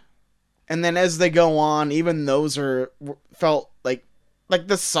good, and then as they go on, even those felt like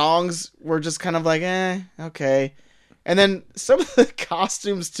the songs were just kind of like, okay. And then some of the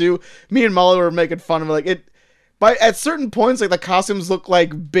costumes too. Me and Molly were making fun of it, like it. But at certain points, like the costumes look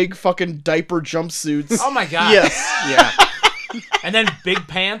like big fucking diaper jumpsuits. Oh my god. Yes. Yeah. And then big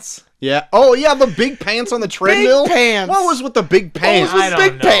pants. Yeah. Oh yeah, the big pants on the treadmill. pants. What was with the big pants? was I don't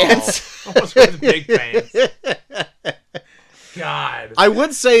big know. pants? What was with the big pants? God. I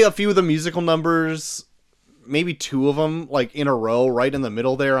would say a few of the musical numbers, maybe two of them, like in a row, right in the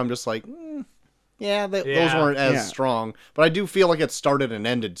middle there. I'm just like, yeah, those Yeah. weren't as Yeah. strong. But I do feel like it started and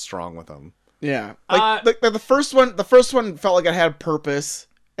ended strong with them. Yeah, like the first one. The first one felt like it had purpose,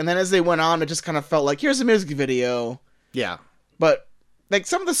 and then as they went on, it just kind of felt like here's a music video. Yeah. But like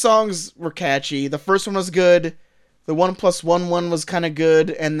some of the songs were catchy. The first one was good. The 1+1 one was kind of good,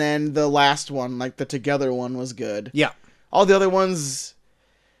 and then the last one, like the Together one, was good. Yeah. All the other ones,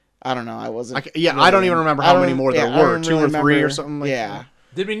 I don't know. I wasn't. I don't even remember how many more there I were. don't 2 or really 3 or remember. something like yeah. that.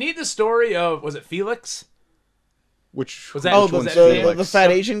 Did we need the story of, was it Felix? Which Was that- Oh, which the, one's the, Felix? the fat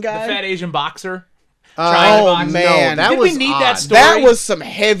Asian guy. The fat Asian boxer? Oh box. man. that Did was we need odd. that story? That was some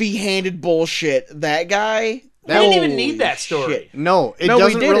heavy-handed bullshit. That guy. We didn't even Holy need that story. shit. No, it No, we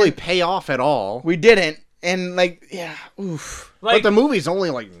doesn't really didn't. pay off at all. We didn't, and like, yeah, oof. But Like, the movie's only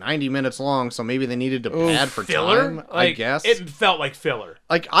like 90 minutes long, so maybe they needed to pad for filler? time, Like, I guess. It felt like filler.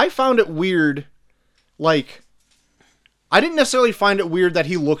 Like, I found it weird, like, I didn't necessarily find it weird that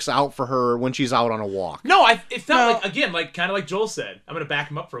he looks out for her when she's out on a walk. No, it felt No. like, again, like kind of like Joel said. I'm going to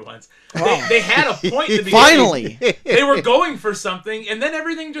back him up for once. They had a point at the beginning. Finally. They were going for something, and then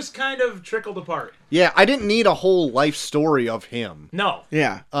everything just kind of trickled apart. Yeah, I didn't need a whole life story of him. No.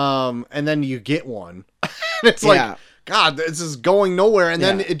 Yeah. And then you get one. And it's like, Yeah. God, this is going nowhere. And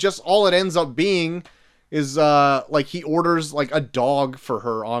then Yeah. it just, all it ends up being is, like, he orders, like, a dog for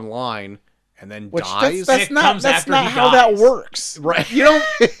her online and then Which dies. that's It not comes that's after not he how that dies. works. Right. You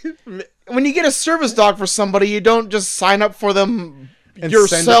don't. When you get a service dog for somebody, you don't just sign up for them And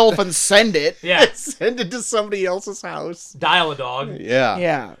yourself and send it. Yeah. Send it to somebody else's house. Dial a dog. Yeah.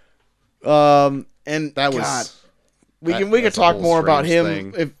 Yeah. And That was... God, we that- can that's a talk whole more about strange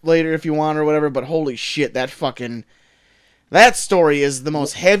him thing. later if you want or whatever. But holy shit, that story is the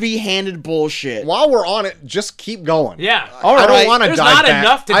most heavy-handed bullshit. While we're on it, just keep going. Yeah. All I right. don't want to There's dive not back.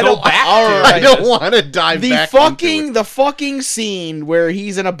 enough to I go don't, back all to. right. I don't want to dive The back into the fucking scene where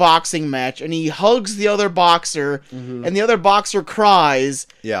he's in a boxing match and he hugs the other boxer and the other boxer cries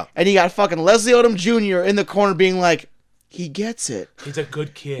it. Yeah. and you got fucking Leslie Odom Jr. in the corner being like, he gets it. He's a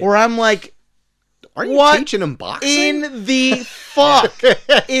good kid. Or I'm like, Are you What teaching him boxing? in the fuck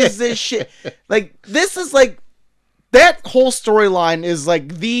is this shit? Like, this is like, that whole storyline is like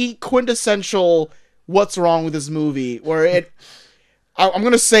the quintessential what's wrong with this movie, where I'm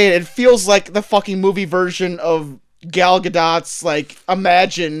gonna say it feels like the fucking movie version of Gal Gadot's, like,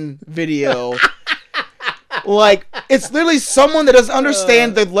 Imagine video. Like, it's literally someone that doesn't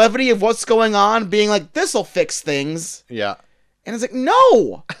understand the levity of what's going on being like, this'll fix things. Yeah. And it's like,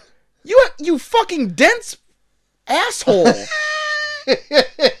 no! You fucking dense asshole.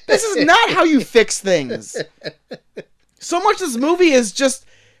 This is not how you fix things. So much of this movie is just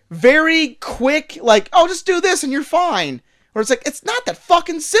very quick, like, oh, just do this and you're fine. Or it's like, it's not that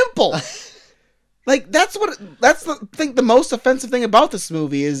fucking simple. Like, that's the thing, the most offensive thing about this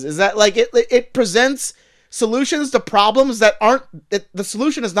movie is that, like, it presents solutions to problems that aren't, the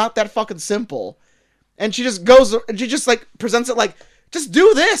solution is not that fucking simple. And she just like, presents it like, just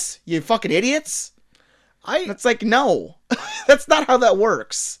do this, you fucking idiots. It's like, no. That's not how that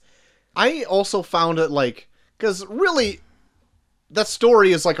works. I also found it, like, because really, that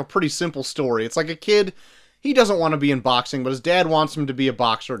story is like a pretty simple story. It's like a kid, he doesn't want to be in boxing, but his dad wants him to be a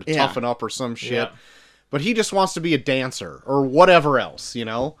boxer to toughen up or some shit. Yeah. But he just wants to be a dancer or whatever else, you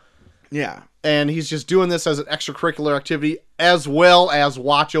know? Yeah. And he's just doing this as an extracurricular activity, as well as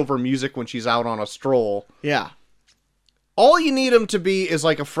watch over music when she's out on a stroll. Yeah. All you need him to be is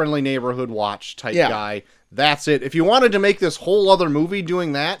like a friendly neighborhood watch type guy. That's it. If you wanted to make this whole other movie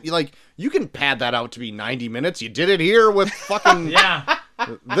doing that, you can pad that out to be 90 minutes. You did it here with fucking Yeah.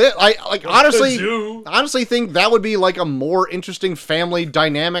 honestly think that would be like a more interesting family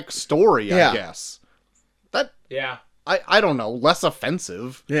dynamic story, I guess. Yeah. I don't know, less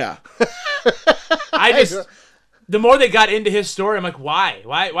offensive. Yeah. The more they got into his story, I'm like, why?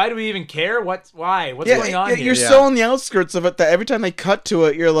 Why do we even care? What's going on here? You're so on the outskirts of it that every time they cut to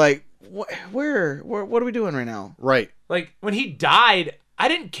it, you're like, where what are we doing right now? Right. Like, when he died, I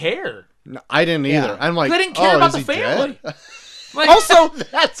didn't care. No, I didn't either. Yeah. I'm like, I didn't care about is the he family. dead? Like, Also,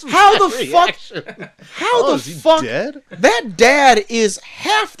 That's how my the fuck? reaction. How Is the he fuck? dead? That dad is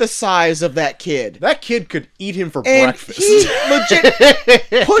half the size of that kid. That kid could eat him for And breakfast. he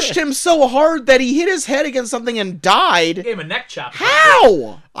legit pushed him so hard that he hit his head against something and died. gave him a neck chop.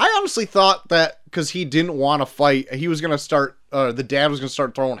 How? I honestly thought that because he didn't want to fight, he was going to start, the dad was going to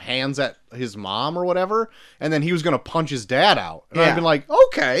start throwing hands at his mom or whatever, and then he was going to punch his dad out. And I've been like,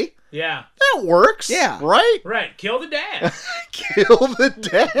 okay, Yeah. that works. Yeah. Right? Right. Kill the dad. Kill the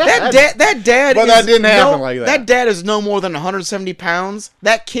dad. That dad. But that didn't happen like that. That dad is no more than 170 pounds.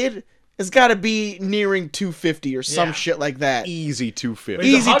 That kid has got to be nearing 250 or some Yeah. shit like that. Easy 250.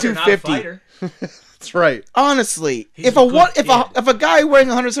 He's a Easy hugger, not a 250. fighter. That's right. Honestly, He's if a a good what kid. if a guy weighing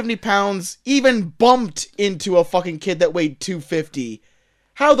 170 pounds even bumped into a fucking kid that weighed 250,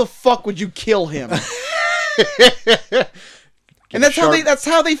 how the fuck would you kill him? And that's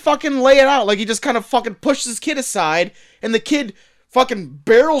how they fucking lay it out. Like, he just kind of fucking pushes his kid aside, and the kid fucking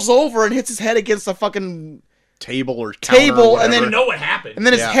barrels over and hits his head against a fucking Table or counter Table, or and I then- didn't know what happened. and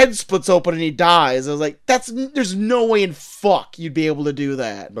then his Yeah. head splits open and he dies. I was like, there's no way in fuck you'd be able to do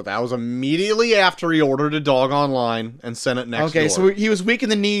that. But that was immediately after he ordered a dog online and sent it next Okay, door. so he was weak in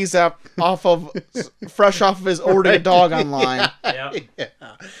the knees fresh off of his ordering a dog online. Yeah.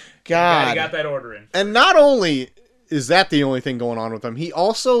 God. He got that order in. And not only is that the only thing going on with him, he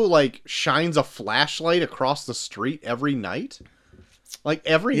also, like, shines a flashlight across the street every night. Like,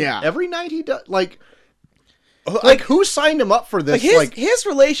 every night he does. Like, who signed him up for this? His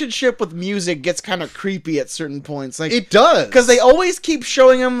relationship with music gets kind of creepy at certain points. Like, it does. because they always keep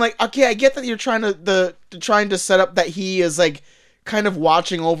showing him, like, okay, I get that you're trying to set up that he is, like, kind of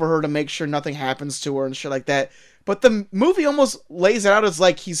watching over her to make sure nothing happens to her and shit like that. But the movie almost lays it out as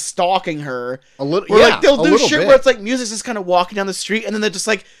like he's stalking her. A little, Where, like, they'll a do little shit bit. where it's like music's just kind of walking down the street, and then they just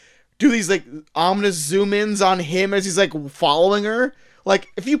like do these like ominous zoom ins on him as he's like following her. Like,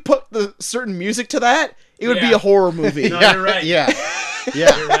 if you put the certain music to that, it would be Yeah. a horror movie. No, you're right. Yeah,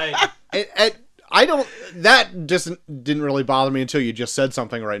 yeah. You're right. I don't. That just didn't really bother me until you just said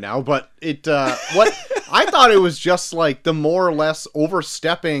something right now. But it, what I thought it was just like the more or less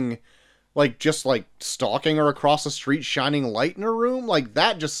overstepping, like just like stalking her across the street, shining light in her room. Like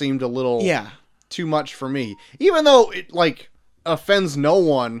that just seemed a little too much for me. Even though it like offends no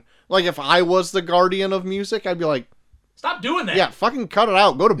one. Like if I was the guardian of music, I'd be like, Stop doing that. yeah, fucking cut it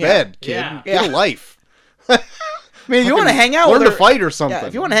out. Go to bed, kid. Yeah. Get a life. I mean, if you want to hang out Learn with to her, fight or something. yeah,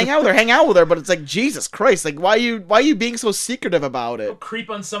 if you want to hang out with her, hang out with her. But it's like, Jesus Christ, like why are you being so secretive about it? Go creep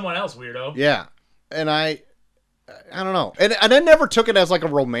on someone else, weirdo. Yeah, and I don't know, and I never took it as like a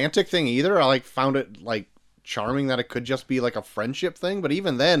romantic thing either. I like found it like charming that it could just be like a friendship thing, but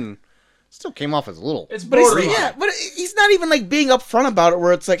even then, it still came off as a little. It's But he's, borderline. yeah, but he's not even like being upfront about it.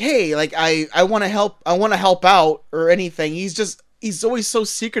 Where it's like, hey, like I want to help out or anything. He's always so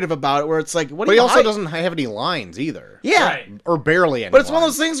secretive about it. Where it's like, what? But do he you also hide? doesn't have any lines either, Yeah, Right. or barely any. but it's one of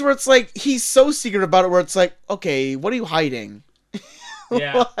lines. those things where it's like he's so secretive about it. Where it's like, okay, what are you hiding?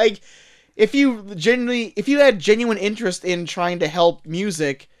 Yeah. Like, if you had genuine interest in trying to help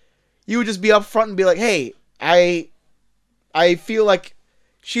music, you would just be upfront and be like, hey, I feel like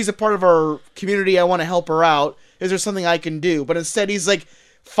she's a part of our community. I want to help her out. Is there something I can do? But instead, he's like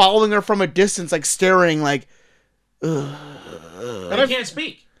following her from a distance, like staring, like. And he can't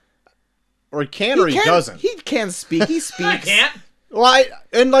speak. Or he can or he doesn't. He can speak. He speaks. I can't. Well,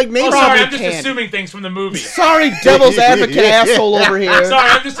 maybe Oh, sorry, I'm Probably just can. assuming things from the movie. Sorry, devil's advocate asshole over here. Sorry,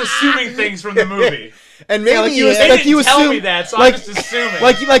 I'm just assuming things from the movie. and maybe like you was- They like didn't tell assume- me that, so like- I'm just assuming.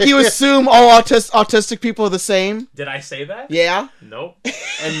 Like you assume all autistic people are the same? Did I say that? Yeah. Nope.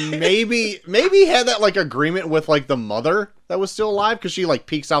 and maybe he had that like agreement with like the mother that was still alive because she like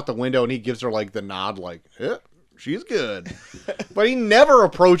peeks out the window and he gives her like the nod like, yeah, she's good. But he never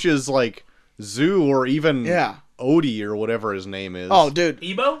approaches like Zoo or even Yeah. Odie or whatever his name is. Oh, dude.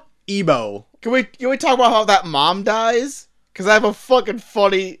 Ebo? Ebo. Can we talk about how that mom dies? Because I have a fucking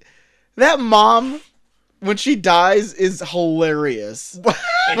funny. That mom, when she dies, is hilarious.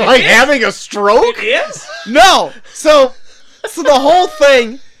 Like having a stroke? It is? No, so the whole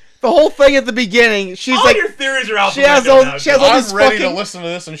thing at the beginning, she's All like, your theories are out she the has window all- now, she has Joe. all I'm these ready to fucking- listen to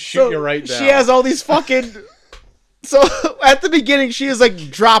this and shoot so you right down. she has all these fucking. So at the beginning, she is like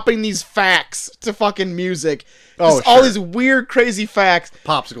dropping these facts to fucking music. Just all sure. these weird, crazy facts.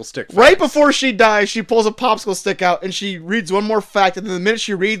 popsicle stick. Right facts. before she dies, she pulls a popsicle stick out and she reads one more fact. And then the minute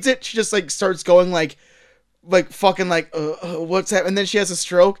she reads it, she just like starts going like fucking like, what's that? And then she has a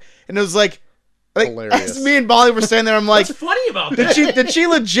stroke. And it was like Hilarious. as me and Molly were standing there, I'm like, What's funny about that? did she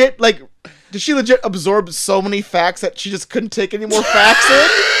legit absorb so many facts that she just couldn't take any more facts in?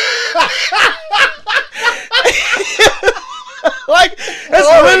 Like that's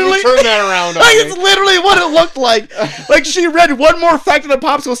Oh, literally you turn that around on like me. it's literally what it looked like. Like she read one more fact in a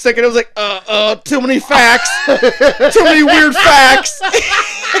popsicle stick and it was like, too many facts. Too many weird facts.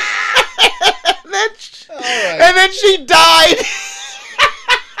 And then she died.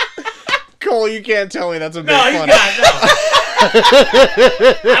 Cole, you can't tell me that's a bit No, he's funny. not. No.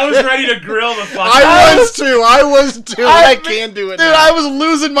 I was ready to grill the fuck. I was too. I mean, can't do it Dude, now. I was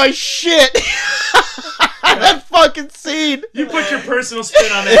losing my shit. That fucking scene. You put your personal spin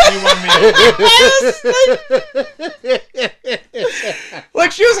on that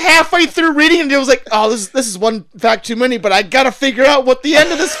Like she was halfway through reading and it was like, oh, this is one fact too many, but I gotta figure out what the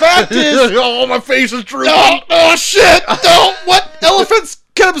end of this fact is. Oh, my face is drooping. Oh shit! No, what elephants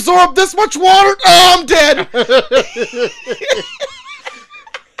can absorb this much water? Oh, I'm dead.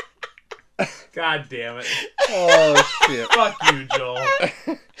 God damn it. Oh, shit. Fuck you, Joel.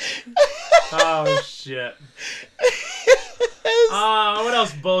 Oh, shit. What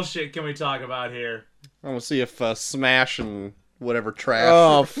else bullshit can we talk about here? I'm gonna see if Smash and whatever trash.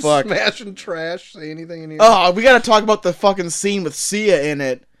 Oh, fuck. Smash and trash say anything in here. Oh, we gotta talk about the fucking scene with Sia in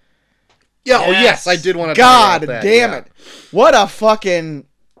it. yeah, oh, yes. yes, I did want to. God talk about that, damn yeah. it! What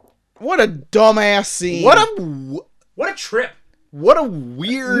a dumbass scene. What a trip. What a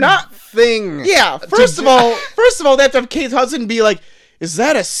weird Not- thing. Yeah. First of all, they have to have Kate Hudson be like, "Is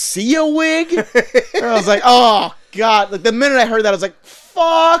that a Sia wig?" And I was like, "Oh God!" Like the minute I heard that, I was like,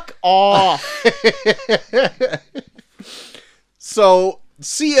 "Fuck off!" So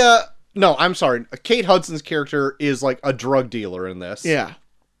Sia, no, I'm sorry. Kate Hudson's character is like a drug dealer in this. Yeah.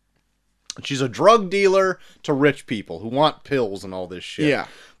 She's a drug dealer to rich people who want pills and all this shit. Yeah.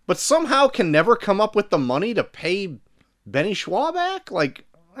 But somehow can never come up with the money to pay Benny Schwa back? Like,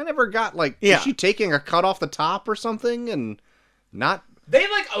 I never got, like, Yeah. is she taking a cut off the top or something and not... They,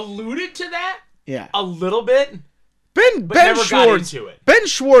 like, alluded to that Yeah. a little bit, Ben never got Schwartz. into it. Ben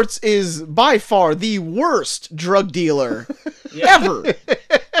Schwartz is by far the worst drug dealer ever.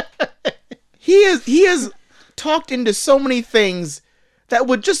 He has talked into so many things that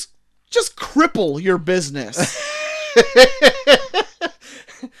would just cripple your business.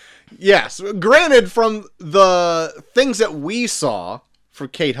 Yes, granted, from the things that we saw for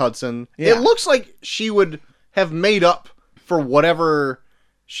Kate Hudson, Yeah. it looks like she would have made up for whatever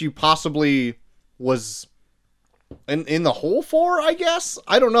she possibly was in the hole for, I guess?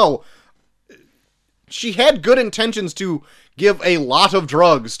 I don't know. She had good intentions to give a lot of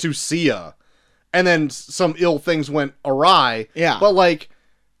drugs to Sia, and then some ill things went awry. Yeah. But, like,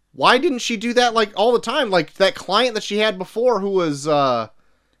 why didn't she do that, like, all the time? Like, that client that she had before who was,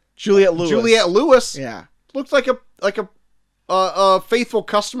 Juliette Lewis. Yeah. Yeah. Looks like a faithful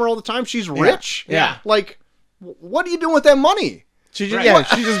customer all the time. She's rich. Yeah. Like, what are you doing with that money? She's Right.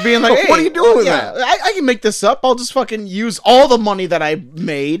 she's just being like, hey, What are you doing with yeah, that? I can make this up. I'll just fucking use all the money that I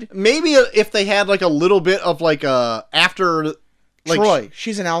made. Maybe if they had like a little bit of like after, like, Troy,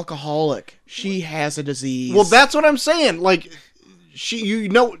 she's an alcoholic. She has a disease. well, that's what I'm saying. Like,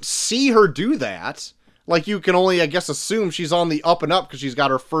 see her do that. Like, you can only, I guess, assume she's on the up and up because she's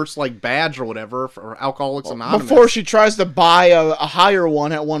got her first, like, badge or whatever for Alcoholics Anonymous. Before she tries to buy a higher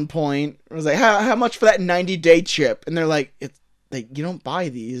one at one point, it was like, how much for that 90-day chip? And they're like, it's like, you don't buy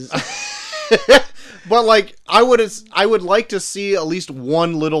these. But, like, I would like to see at least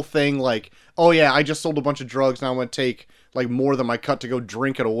one little thing, like, oh, yeah, I just sold a bunch of drugs, now I'm going to take, like, more than my cut to go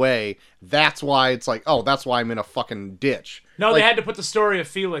drink it away. That's why it's like, oh, that's why I'm in a fucking ditch. No, like, they had to put the story of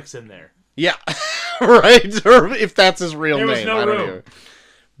Felix in there. Yeah, right? Or if that's his real There was name. no I don't room. know.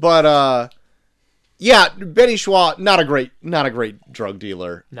 But, yeah, Benny Schwa, not a great drug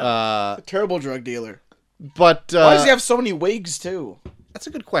dealer. No. Terrible drug dealer. But, Why does he have so many wigs, too? that's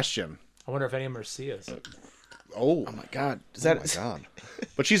a good question. I wonder if any of them are Sia's. Oh, Oh, my God. Is oh that... my God.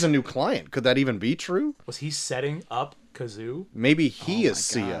 But she's a new client. Could that even be true? Was he setting up Kazoo? Maybe he is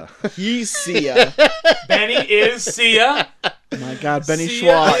Sia. He's Sia. Benny is Sia. Oh, my God. Benny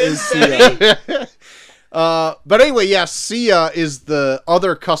Sia Schwa is is Sia. But anyway, yeah, Sia is the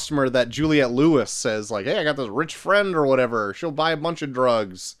other customer that Juliette Lewis says, like, hey, I got this rich friend or whatever. She'll buy a bunch of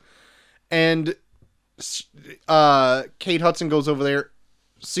drugs. And Kate Hudson goes over there,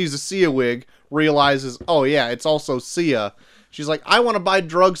 sees a Sia wig, realizes, oh, yeah, it's also Sia. She's like, I want to buy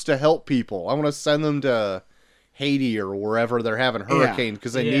drugs to help people. I want to send them to Haiti or wherever they're having hurricanes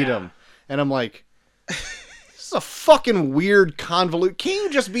because they need Yeah. them. And I'm like, this is a fucking weird convolute. Can't you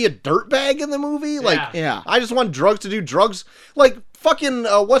just be a dirtbag in the movie? Like, Yeah. I just want drugs to do drugs. Like, fucking,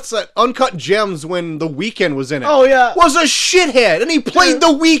 what's that? Uncut Gems when The Weeknd was in it. Oh, yeah. Was a shithead, and he played The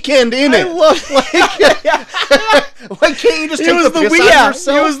Weeknd in I it. love... Like, can't you just It take was the the piss out of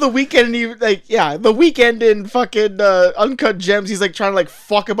yourself? It was the weekend, and he like the weekend in fucking Uncut Gems. He's like trying to like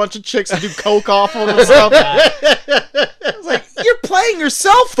fuck a bunch of chicks and do coke off of them and stuff. It's like you're playing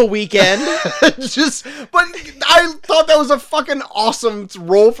yourself, the weekend. But I thought that was a fucking awesome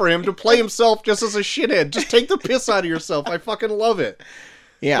role for him to play himself just as a shithead. Just take the piss out of yourself. I fucking love it.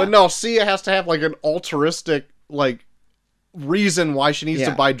 Yeah, But no, Sia has to have like an altruistic like reason why she needs to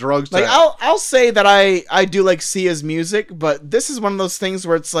Yeah. buy drugs. like I'll say that I do like Sia's music, but this is one of those things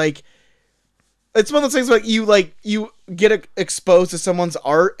where it's like. It's one of those things where you get exposed to someone's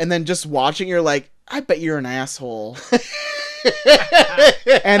art and then just watching you're like, I bet you're an asshole.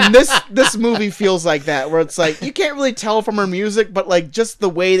 And this movie feels like that, where it's like you can't really tell from her music, but like just the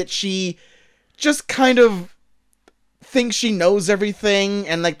way that she just kind of thinks she knows everything,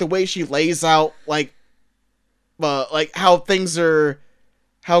 and like the way she lays out like how things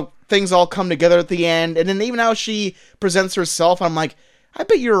all come together at the end, and then even how she presents herself, I'm like, I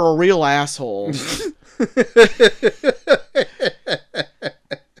bet you're a real asshole.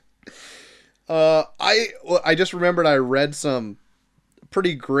 I just remembered I read some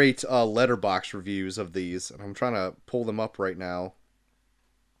pretty great letterbox reviews of these, and I'm trying to pull them up right now.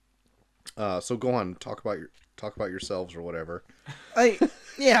 So go on, talk about yourselves or whatever.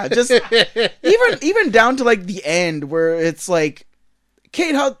 Just even down to like the end where it's like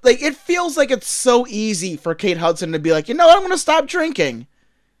Kate Hudson, like it feels like it's so easy for Kate Hudson to be like, you know what, I'm gonna stop drinking,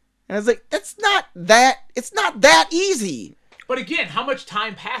 and it's like it's not that easy. But again, how much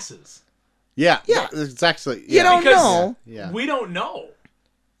time passes? Yeah, Yeah. it's actually You don't Because- know. Yeah. We don't know.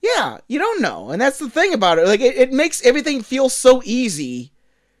 Yeah, you don't know, and that's the thing about it. Like it makes everything feel so easy.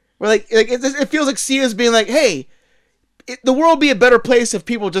 Where like it feels like Sia's being like, hey, the world would be a better place if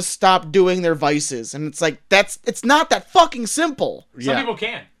people just stopped doing their vices, and it's like it's not that fucking simple. Some people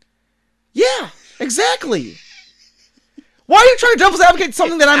can. Yeah, exactly. Why are you trying to devil's advocate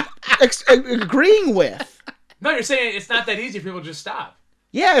something that I'm agreeing with? No, you're saying it's not that easy if people just stop.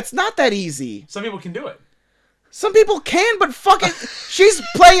 Yeah, it's not that easy. Some people can do it. Some people can, but fuck it. She's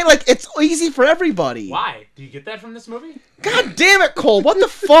playing it like it's easy for everybody. Why? Do you get that from this movie? God damn it, Cole. What the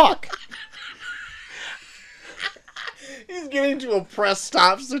fuck? He's getting to a press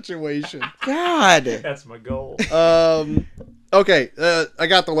stop situation. God. That's my goal. Okay, I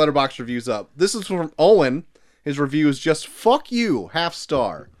got the letterbox reviews up. This is from Owen. His review is just fuck you, half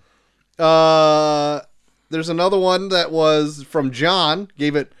star. There's another one that was from John,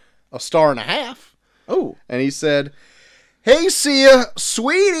 gave it a star and a half. Oh. And he said, hey, Sia,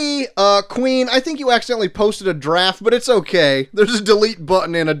 sweetie, Queen, I think you accidentally posted a draft, but it's okay. There's a delete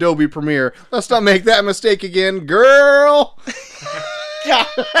button in Adobe Premiere. Let's not make that mistake again, girl. God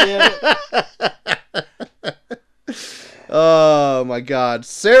damn it. Oh, my God.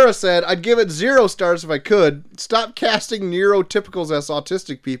 Sarah said, I'd give it 0 stars if I could. Stop casting neurotypicals as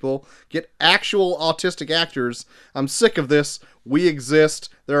autistic people. Get actual autistic actors. I'm sick of this. We exist.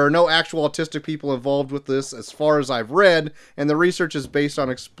 There are no actual autistic people involved with this as far as I've read, and the research is based on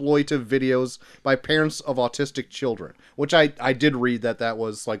exploitive videos by parents of autistic children, which I did read that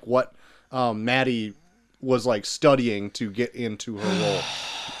was like what Maddie was like studying to get into her role.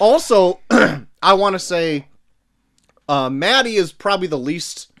 Also, I want to say Maddie is probably the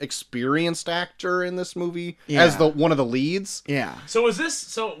least experienced actor in this movie as Yeah. one of the leads. Yeah. So was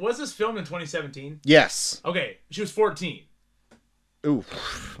this filmed in 2017? Yes. Okay, she was 14. Ooh.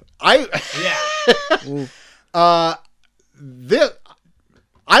 Yeah. This,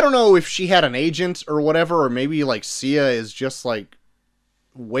 I don't know if she had an agent or whatever, or maybe like Sia is just like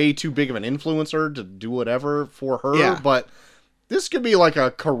way too big of an influencer to do whatever for her. Yeah. But this could be like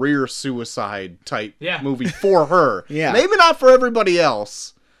a career suicide type Yeah. movie for her. Yeah. Maybe not for everybody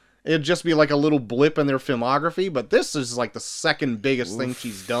else. It'd just be like a little blip in their filmography, but this is like the second biggest thing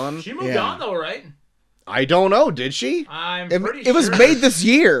she's done. She moved Yeah. on though, right? I don't know, did she? I'm It, pretty it sure. was made this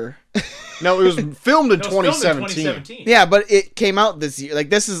year. No, it was filmed in No, it was filmed in 2017. 2017. Yeah, but it came out this year.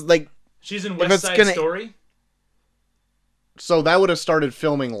 Like, this is like, She's in If West it's Side gonna- Story. So that would have started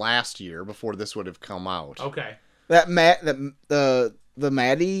filming last year before this would have come out. Okay. that the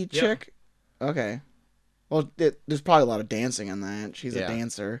Maddie Yep. chick. Okay. Well, there's probably a lot of dancing in that. She's Yeah. a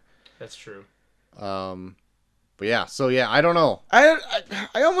dancer. That's true. But yeah, so yeah, I don't know. I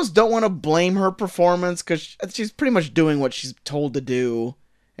almost don't want to blame her performance because she's pretty much doing what she's told to do,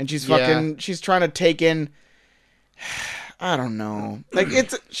 and she's fucking she's trying to take in. I don't know. Like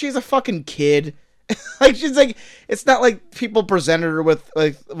she's a fucking kid. Like she's like it's not like people presented her with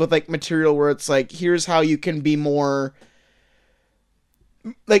material where it's like here's how you can be more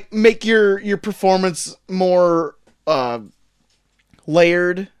like make your performance more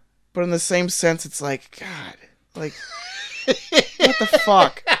layered, but in the same sense it's like God, like what the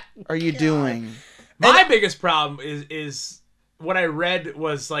fuck are you doing? My biggest problem is what I read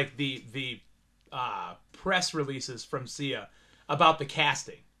was like the press releases from Sia about the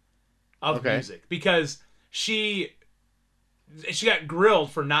casting of music because she got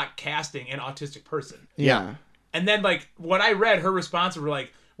grilled for not casting an autistic person. Yeah. And then like what I read, her responses were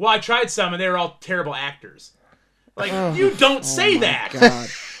like, "Well, I tried some and they were all terrible actors." Like you don't say that. God.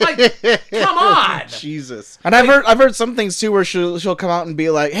 Like come on. Jesus. And I've heard some things too where she'll come out and be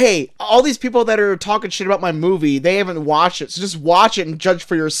like, "Hey, all these people that are talking shit about my movie, they haven't watched it, so just watch it and judge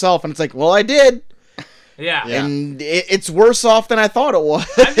for yourself." And it's like, "Well, I did, Yeah. and it's worse off than I thought it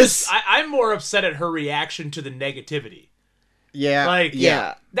was." I'm more upset at her reaction to the negativity. Yeah. Like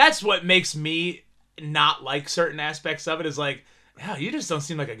yeah, that's what makes me not like certain aspects of it is like, yeah, you just don't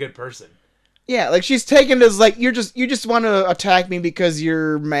seem like a good person. yeah. Like she's taken it as like you just want to attack me because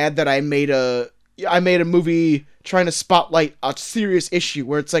you're mad that I made a movie trying to spotlight a serious issue.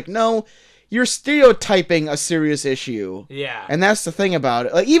 Where it's like, no, you're stereotyping a serious issue. Yeah. And that's the thing about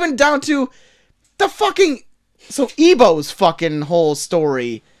it. Like even down to the fucking Ebo's fucking whole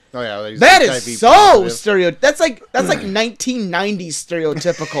story. Oh yeah. he's That HIV is so positive. That's like 1990s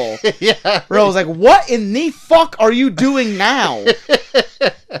stereotypical. Yeah. Where I was like, what in the fuck are you doing now?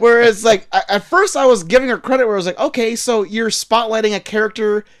 Whereas like at first I was giving her credit where I was like, okay, so you're spotlighting a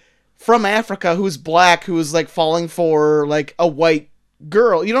character from Africa who's black who's like falling for like a white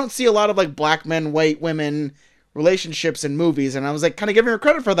girl. You don't see a lot of like black men, white women relationships in movies, and I was like kind of giving her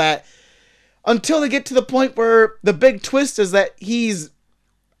credit for that until they get to the point where the big twist is that he's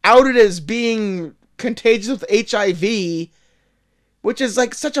outed as being contagious with HIV, which is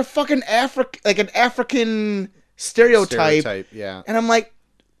like such a fucking African stereotype. Yeah. And I'm like,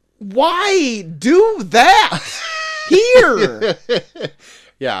 why do that here?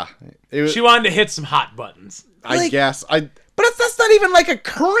 Yeah. It was, She wanted to hit some hot buttons. I like- guess. But that's not even like a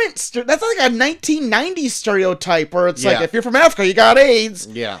current. That's like a 1990s stereotype where it's like Yeah. if you're from Africa, you got AIDS.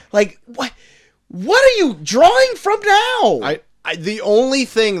 Yeah. Like what? What are you drawing from now? The only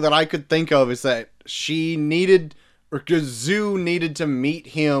thing that I could think of is that she needed, or Gazoo needed to meet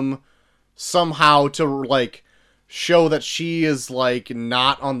him somehow to like show that she is like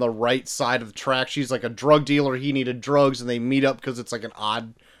not on the right side of the track. She's like a drug dealer. He needed drugs, and they meet up because it's like an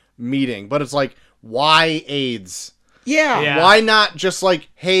odd meeting. But it's like, why AIDS? yeah. Yeah. Why not just like,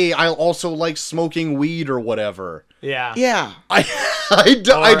 hey, I also like smoking weed or whatever? Yeah. Yeah. I don't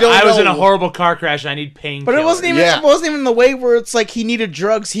I was know. in a horrible car crash and I need painkillers. But it wasn't even. Yeah. It wasn't even the way where it's like he needed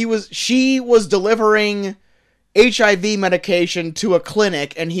drugs. She was delivering HIV medication to a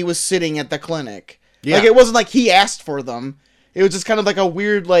clinic, and he was sitting at the clinic. Yeah. Like it wasn't like he asked for them. It was just kind of like a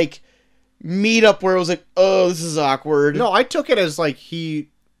weird like meetup where it was like, oh, this is awkward. No, I took it as like he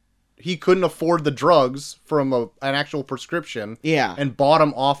couldn't afford the drugs from an actual prescription. Yeah. And bought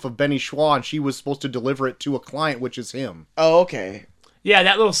them off of Benny Schwa, and she was supposed to deliver it to a client, which is him. Oh, okay. Yeah,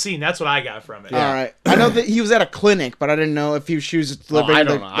 that little scene, that's what I got from it. All right. I know that he was at a clinic, but I didn't know if she was delivering I the,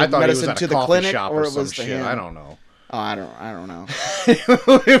 don't know. I the thought he was medicine at to a the coffee clinic shop or or it some was to shit. him. I don't know. Oh, I don't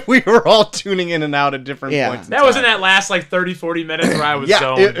know. We were all tuning in and out at different Yeah. points. in That was in time. that last like 30, 40 minutes where I was Yeah,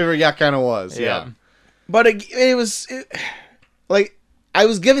 zoned. yeah, kind of was. Yeah. But it was like I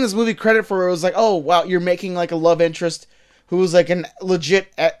was giving this movie credit for. It was like, oh wow, you're making like a love interest who was like an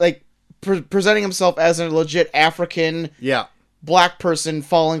legit like presenting himself as a legit African Yeah. black person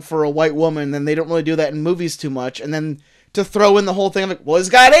falling for a white woman. Then they don't really do that in movies too much. And then to throw in the whole thing of like, well, he's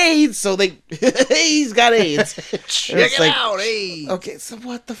got AIDS, so he's got AIDS. Check it out, hey. Okay, so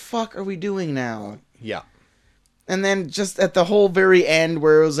what the fuck are we doing now? Yeah. And then just at the whole very end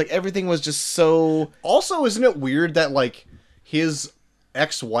where it was like everything was just so... Also, isn't it weird that, like, his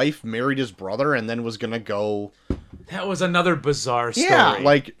ex-wife married his brother and then was gonna go, That was another bizarre story. Yeah,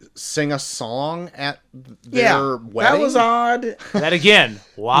 like, sing a song at their wedding? that was odd. That again,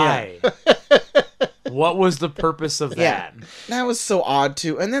 why? What was the purpose of that? That was so odd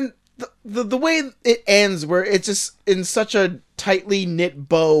too. And then the way it ends, where it's just in such a tightly knit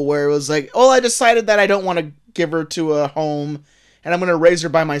bow, where it was like, oh, I decided that I don't want to give her to a home, and I'm gonna raise her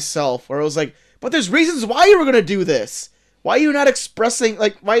by myself. Where it was like, but there's reasons why you were gonna do this. Why are you not expressing,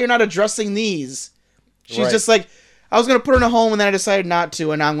 like, why you're not addressing these? She's Right. just like, I was gonna put her in a home, and then I decided not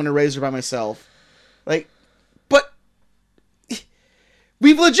to, and now I'm gonna raise her by myself. Like, but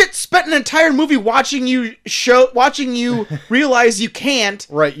we've legit spent an entire movie watching you realize you can't.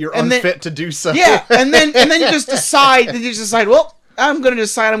 Right, you're And then- unfit to do so. Yeah, and then you just decide, well, I'm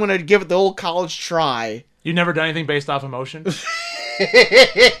gonna give it the old college try. You've never done anything based off emotion?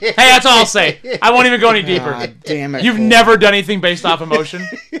 Hey, that's all I'll say. I won't even go any deeper. God damn it! You've Cole. never done anything based off emotion?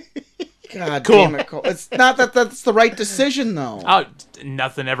 God Cool. damn it, Cole. It's not that that's the right decision though. Oh,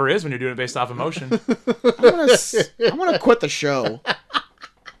 nothing ever is when you're doing it based off emotion. I'm gonna quit the show.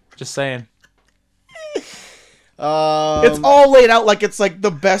 Just saying. It's all laid out like it's like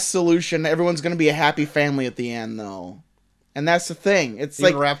the best solution. Everyone's gonna be a happy family at the end though, and that's the thing. It's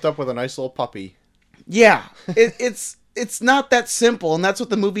Even like, wrapped up with a nice little puppy. yeah, it's not that simple, and that's what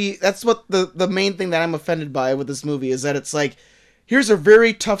the movie. That's what the main thing that I'm offended by with this movie is that it's like, here's a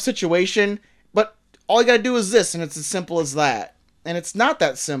very tough situation, but all you gotta do is this, and it's as simple as that. And it's not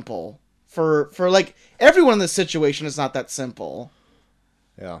that simple for like everyone in this situation. It's not that simple.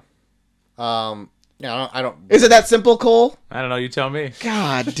 Yeah. Yeah, I don't. Is it that simple, Cole? I don't know. You tell me.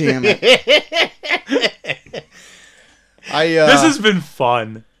 God damn it! This has been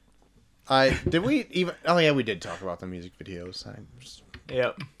fun. Did we even? Oh yeah, we did talk about the music videos.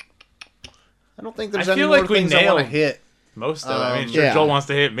 Yep. I don't think there's I any feel more like we things I want to nailed- hit. Most of it. I mean, sure, yeah. Joel wants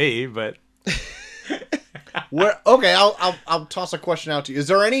to hit me, but Okay, I'll toss a question out to you. Is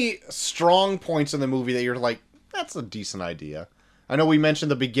there any strong points in the movie that you're like, that's a decent idea? I know we mentioned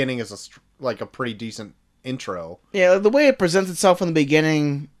the beginning as a pretty decent intro. Yeah, the way it presents itself in the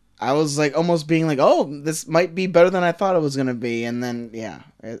beginning, I was like almost being like, "Oh, this might be better than I thought it was gonna be," and then yeah,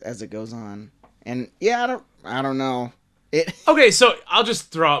 as it goes on, and yeah, I don't know. It okay. So I'll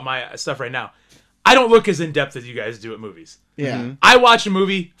just throw out my stuff right now. I don't look as in depth as you guys do at movies. yeah. I watch a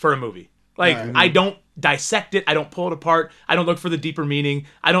movie for a movie. Like, Right. I don't dissect it. I don't pull it apart. I don't look for the deeper meaning.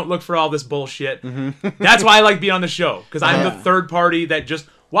 I don't look for all this bullshit. That's why I like being on the show. Because I'm the Yeah. third party that just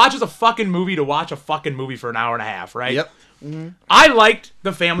watches a fucking movie to watch a fucking movie for an hour and a half, right? Yep. I liked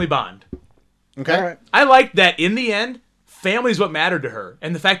the family bond. Okay. All right. I liked that in the end, family is what mattered to her.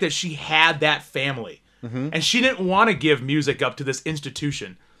 And the fact that she had that family. And she didn't want to give music up to this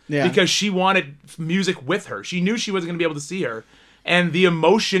institution. Yeah. Because she wanted music with her. She knew she wasn't going to be able to see her. And the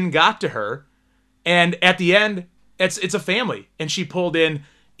emotion got to her. And at the end, it's a family. And she pulled in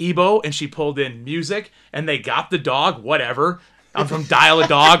Ebo and she pulled in music. And they got the dog, whatever. I'm from Dial a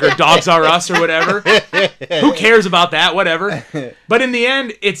Dog or Dogs R Us or whatever. Who cares about that? Whatever. But in the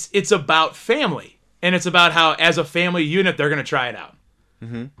end, it's about family. And it's about how, as a family unit, they're going to try it out.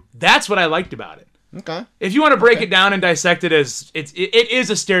 That's what I liked about it. Okay. If you want to break it down and dissect it as it is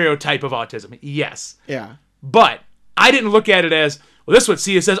a stereotype of autism, yes. Yeah. But I didn't look at it as, well, this is what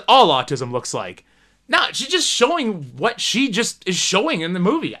Sia says all autism looks like. No, she's just showing what she just is showing in the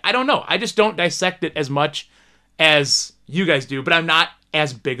movie. I don't know. I just don't dissect it as much as you guys do, but I'm not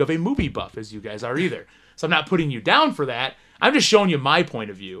as big of a movie buff as you guys are either. So I'm not putting you down for that. I'm just showing you my point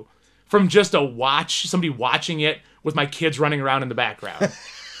of view from just somebody watching it with my kids running around in the background.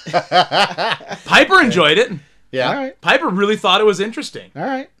 Piper enjoyed it. Yeah. All right. Piper really thought it was interesting. All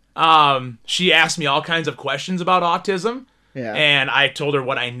right. She asked me all kinds of questions about autism. Yeah. And I told her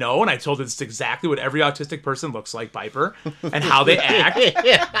what I know, and I told her it's exactly what every autistic person looks like, Piper, and how they act.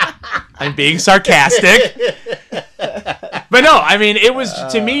 I'm being sarcastic. But no, I mean, it was,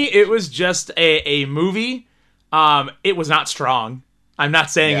 to me, it was just a movie. It was not strong. I'm not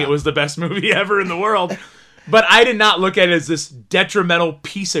saying Yeah. it was the best movie ever in the world. But I did not look at it as this detrimental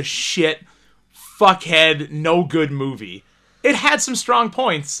piece of shit, fuckhead, no good movie. It had some strong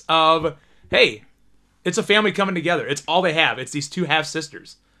points of, hey, it's a family coming together. It's all they have. It's these two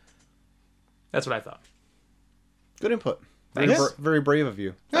half-sisters. That's what I thought. Good input. Thanks. Very brave of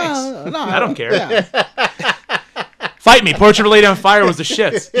you. Thanks. No, I don't care. Yeah. Fight me. Portrait of a Lady on Fire was the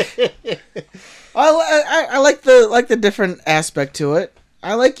shits. I like the different aspect to it.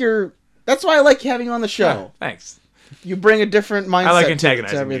 I like your. That's why I like having you on the show. Thanks. You bring a different mindset. I like to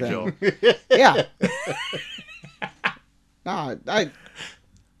antagonizing you, everything. Joel. Yeah. No,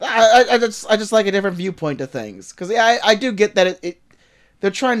 I just like a different viewpoint to things because I do get that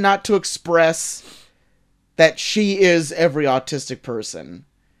they're trying not to express that she is every autistic person,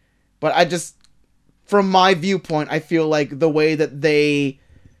 but I just, from my viewpoint, I feel like the way that they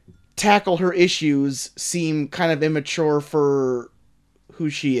tackle her issues seem kind of immature for who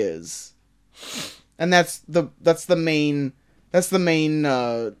she is, and that's the main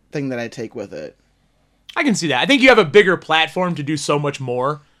thing that I take with it. I can see that. I think you have a bigger platform to do so much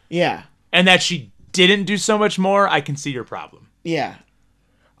more, Yeah, and that she didn't do so much more, I can see your problem. yeah.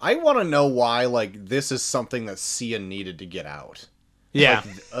 I want to know why, like, this is something that Sia needed to get out. Yeah.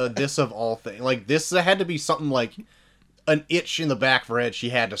 Like, this of all things. Like, this had to be something like an itch in the back of her head she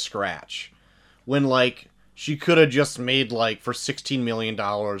had to scratch. When, like, she could have just made, like, for $16 million,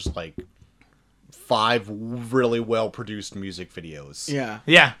 like, 5 really well-produced music videos. Yeah.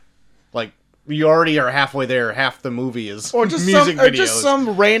 Yeah. Like, you already are halfway there. Half the movie is Or just music some, videos. or just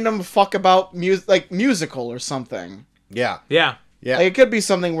some random fuck about musical or something. Yeah. Yeah. Yeah. Like, it could be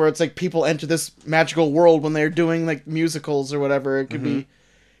something where it's like people enter this magical world when they're doing like musicals or whatever. It could be.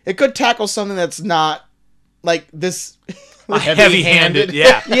 It could tackle something that's not like this. Heavy-handed.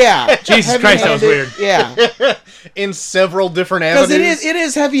 Yeah. Yeah. Jesus Christ, that was weird. Yeah. In several different Because avenues. it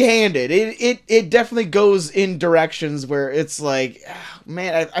is heavy-handed. It definitely goes in directions where it's like,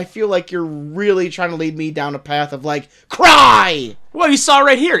 man, I feel like you're really trying to lead me down a path of like, cry! Well, you saw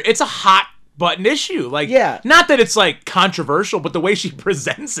right here. It's a hot button issue. Like, Yeah. not that it's like controversial, but the way she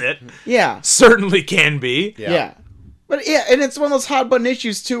presents it Yeah. certainly can be. Yeah. But yeah, and it's one of those hot button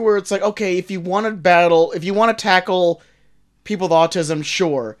issues too where it's like, okay, if you want to tackle people with autism,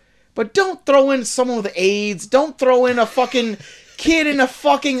 sure. But don't throw in someone with AIDS. Don't throw in a fucking kid in a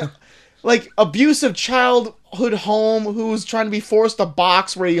fucking like abusive childhood home who's trying to be forced to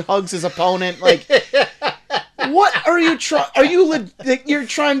box where he hugs his opponent. Like, what are you trying? Are you like, you're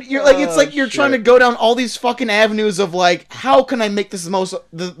trying? You're like, it's like you're trying to go down all these fucking avenues of like, how can I make this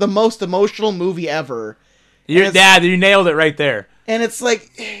the most emotional movie ever? You it's- you nailed it right there. And it's like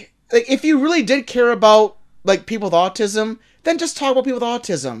if you really did care about like people with autism, then just talk about people with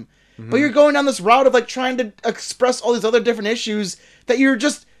autism. But you're going down this route of like trying to express all these other different issues that you're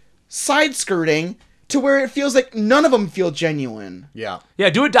just side skirting to where it feels like none of them feel genuine. Yeah. Yeah,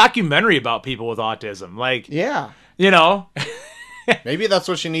 do a documentary about people with autism. Like, Yeah. you know, Maybe that's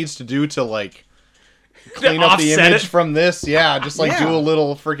what she needs to do to, like, clean up the offset image it. from this. Yeah, just, like, Yeah. do a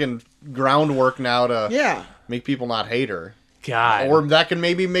little freaking groundwork now to Yeah. make people not hate her. God. Or that can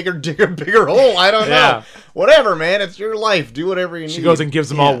maybe make her dig a bigger hole. I don't know. Yeah. Whatever, man. It's your life. Do whatever you need. She goes and gives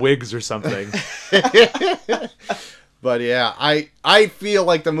them all wigs or something. But yeah, I feel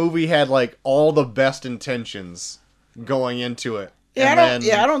like the movie had like all the best intentions going into it. Yeah, And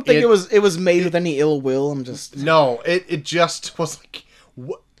I don't think it was made with any ill will. I'm just No, it just was like,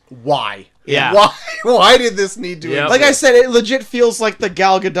 why? Yeah. Why did this need to? Yep. like I said, it legit feels like the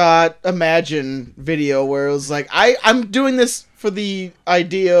Gal Gadot Imagine video where it was like I'm doing this for the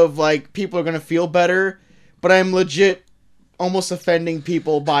idea of like people are gonna feel better, but I'm legit almost offending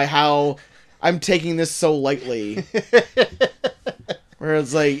people by how I'm taking this so lightly. Where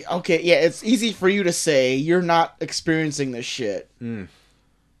it's like, okay, yeah, it's easy for you to say you're not experiencing this shit.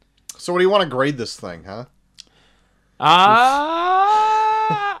 So what do you want to grade this thing, huh?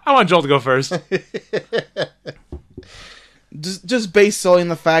 I want Joel to go first. Just based solely on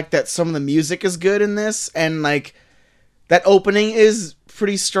the fact that some of the music is good in this and like that opening is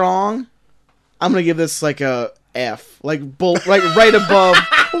pretty strong, I'm gonna give this like a F, like right above,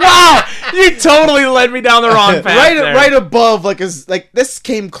 Wow, you totally led me down the wrong path. there. right above like this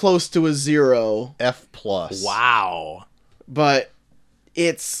came close to a 0, F+. Wow. but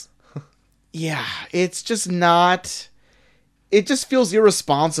it's just not. It just feels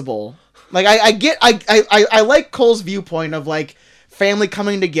irresponsible. Like I like Cole's viewpoint of like family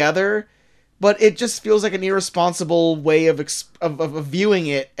coming together, but it just feels like an irresponsible way of viewing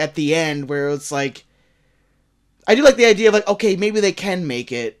it at the end, where it's like, I do like the idea of like, okay, maybe they can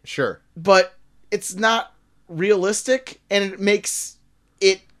make it, Sure. but it's not realistic, and it makes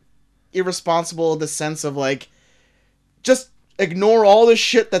it irresponsible in the sense of like, just ignore all the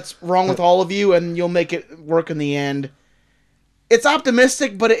shit that's wrong with all of you and you'll make it work in the end. It's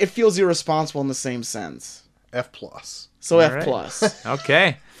optimistic, but it feels irresponsible in the same sense. F plus. So All F right. plus.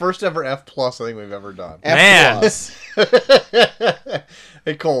 Okay. First ever F plus I think we've ever done. F Man. plus.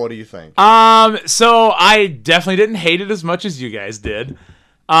 Hey Cole, what do you think? So I definitely didn't hate it as much as you guys did.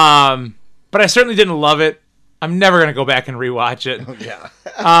 But I certainly didn't love it. I'm never gonna go back and rewatch it. Yeah.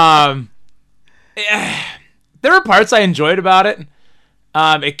 There were parts I enjoyed about it.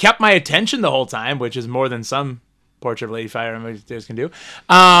 It kept my attention the whole time, which is more than some Portrait of Lady Fire movies can do.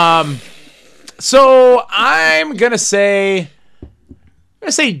 So I'm gonna say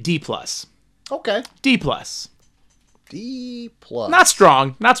D plus. Okay. D plus. D plus. Not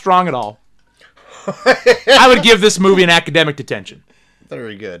strong. Not strong at all. I would give this movie an academic detention.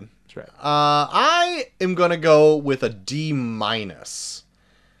 Very good. That's right. I am gonna go with a D minus.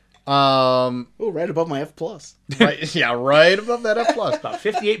 Ooh, right above my F plus. Right, yeah, right above that F plus. About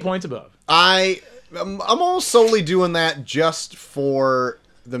 58 points above. I'm almost solely doing that just for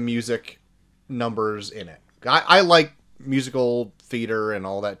the music numbers in it. I like musical theater and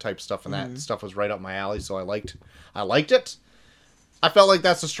all that type stuff, and that stuff was right up my alley, so I liked it. I felt like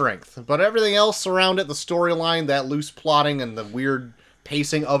that's a strength. But everything else around it, the storyline, that loose plotting, and the weird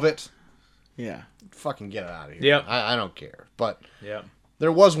pacing of it, Yeah. fucking get it out of here. Yep. I don't care. But Yeah.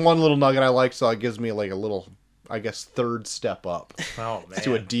 there was one little nugget I liked, so it gives me like a little, I guess, third step up Oh man.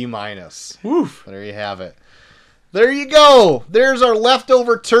 to a D minus. Woof. There you have it. There you go. There's our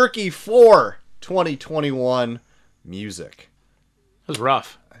leftover turkey for 2021 music. It was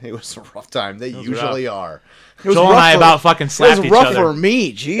rough. It was a rough time. They was usually are. It was Joel and rough I for- about fucking It slapped was each rough other. for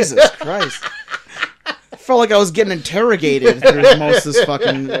me. Jesus Christ. I felt like I was getting interrogated through most of this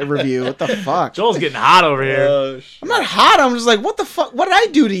fucking review. What the fuck? Joel's getting hot over here. I'm not hot. I'm just like, what the fuck? What did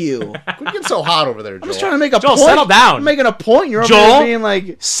I do to you? I'm Quit getting so hot over there, Joel. just trying to make a Joel, point. settle down. I'm making a point. You're over Joel? there being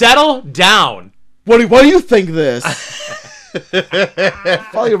like, Settle down. what do you think this? I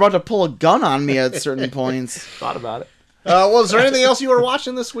thought you were about to pull a gun on me at certain points. Thought about it. Well, is there anything else you were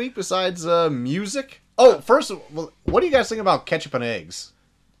watching this week besides music? Oh, first, what do you guys think about ketchup and eggs?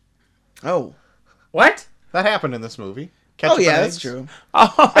 Oh. What? That happened in this movie. Oh Ketchup yeah, and that's eggs. true.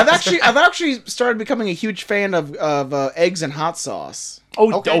 Oh, I've actually started becoming a huge fan of eggs and hot sauce.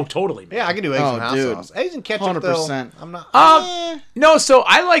 Okay. Totally. Man. Yeah, I can do eggs Oh, and hot dude. sauce. Eggs and ketchup, 100%. though. I'm not. No, so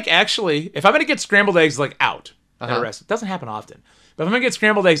I like actually, if I'm gonna get scrambled eggs like out at Uh-huh. a restaurant, it doesn't happen often. But if I'm gonna get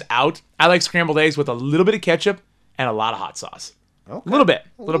scrambled eggs out, I like scrambled eggs with a little bit of ketchup and a lot of hot sauce. Okay. A little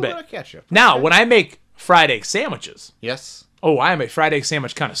bit. of ketchup. Now, when I make fried egg sandwiches, Yes. oh, I am a fried egg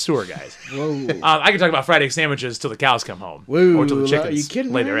sandwich connoisseur, guys. Whoa. I can talk about fried egg sandwiches till the cows come home, Whoa, or till the are chickens you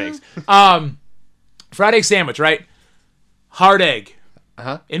kidding lay me their right eggs. Fried egg sandwich, right? Hard egg,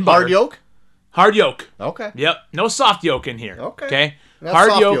 Uh-huh. In butter. Hard yolk? hard yolk. Okay. Yep, no soft yolk in here. Okay. Okay. Not Hard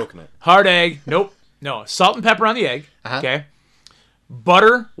soft yolk, yolk in it. hard egg. Nope. No salt and pepper on the egg. Uh-huh. Okay.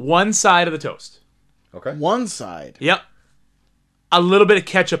 Butter one side of the toast. Okay. One side. Yep. A little bit of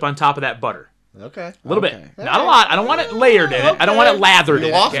ketchup on top of that butter. Okay. A little Okay. bit. Not a lot. I don't want it layered in it. I don't want it lathered You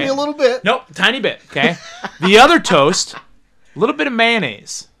in lost it. Okay? me a little bit. Nope. Tiny bit. Okay. The other toast, a little bit of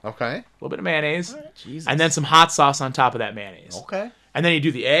mayonnaise. Okay. A little bit of mayonnaise. Jesus. And then some hot sauce on top of that mayonnaise. Okay. And then you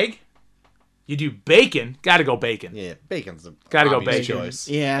do the egg. You do bacon. Gotta go bacon. Yeah, bacon's the Gotta go obvious bacon. choice.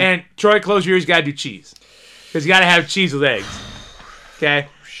 Yeah. And Troy, close your ears. You gotta do cheese. Because you gotta have cheese with eggs. Okay?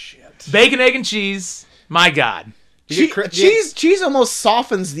 Shit. Bacon, egg, and cheese. My God. You get Cheese almost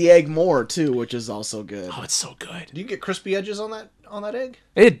softens the egg more too, which is also good. Oh, it's so good. Do you get crispy edges on that egg?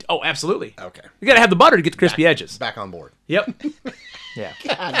 Oh, absolutely. Okay. You gotta have the butter to get the crispy edges. Back on board. Yep. Yeah.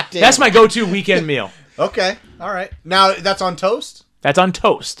 God damn. That's my go-to weekend meal. Okay. All right. Now that's on toast? That's on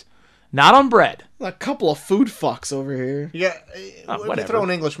toast, not on bread. a couple of food fucks over here. Yeah. What if you whatever. throw an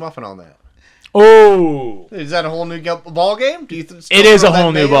English muffin on that? Oh, Is that a whole new ball game? Do you it is a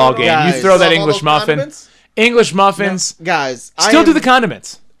whole new ball game. Guys, You throw that all English those muffin, condiments? English muffins. Guys, Still do the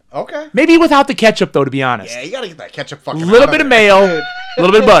condiments. Okay. Maybe without the ketchup, though. To be honest, Yeah, you gotta get that ketchup a fucking. little out bit of there. mayo, a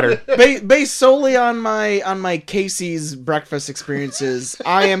little bit of butter. based solely on my Casey's breakfast experiences.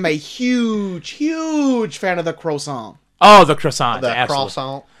 I am a huge fan of the croissant. Oh, the croissant. The Absolutely.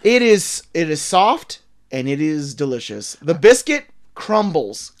 croissant. It is soft and it is delicious. The biscuit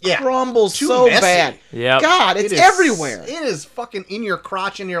crumbles. Yeah. Crumbles Too so messy. bad. Yep. God, it's It is- everywhere. It is fucking in your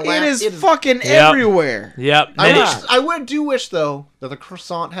crotch, in your lap. It is fucking Yep. everywhere. Yep. I, Then wish, I do wish though that the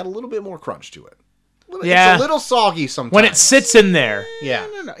croissant had a little bit more crunch to it. Yeah. It's a little soggy sometimes. when it sits in there, yeah,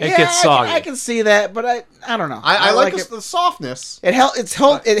 No. It gets soggy. I can see that, but I don't know. I like it. the softness. It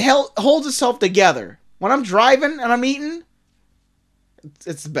holds itself together. When I'm driving and I'm eating,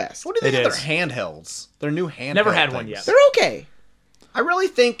 it's the best. What do you It think of is. their handhelds? Their new handheld Never had one things? yet. They're okay. I really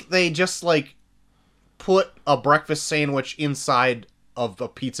think they just like put a breakfast sandwich inside of a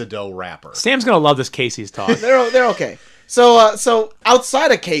pizza dough wrapper. Sam's gonna love this Casey's talk. They're okay. So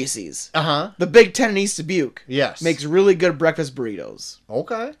outside of Casey's, Uh-huh. the Big Ten in East Dubuque Yes. makes really good breakfast burritos.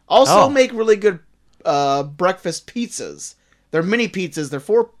 Okay. Also Oh. make really good breakfast pizzas. They're mini pizzas.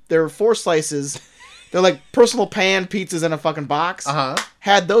 They're four slices. They're like personal pan pizzas in a fucking box. Uh-huh.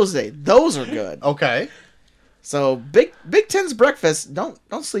 Had those today. Those are good. Okay. So Big Ten's breakfast. Don't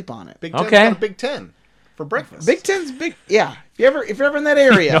sleep on it. Big Ten's Okay. got a Big Ten for breakfast. Big Ten's big. Yeah. If you're ever in that You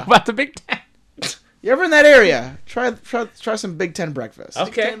know area, about the Big Ten? you're ever in that area, try some Big Ten breakfast.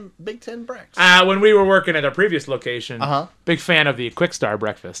 Okay. Big Ten breakfast. When we were working at our previous location, Uh-huh. big fan of the Quick Star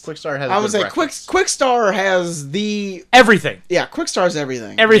breakfast. Quick Start has. I good would say breakfast. Quick Star has the Everything. Quick Star's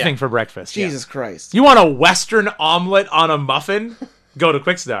everything. Everything for breakfast. Jesus Christ. You want a Western omelet on a muffin? Go to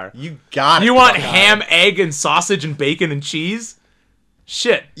Quick Star. You got it. You want Buckeye. ham, egg, and sausage and bacon and cheese?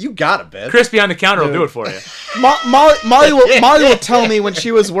 Shit. You got it, bitch. Chris behind the counter will do it for you. Molly will tell me when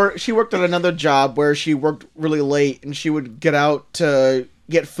she worked at another job where she worked really late and she would get out to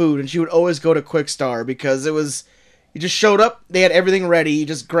get food and she would always go to Quick Star because it was you just showed up, they had everything ready, you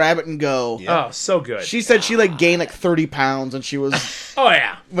just grab it and go. Yeah. Oh, so good. She said she gained 30 pounds and she was Oh,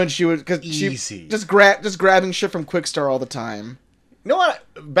 yeah. when she was because she Easy. just grabbing shit from Quick Star all the time. You know what?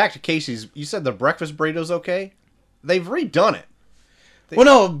 Back to Casey's. You said the breakfast burrito's okay. They've redone it.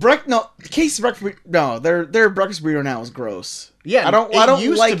 Well, Casey's breakfast their breakfast burrito now is gross. Yeah, I don't It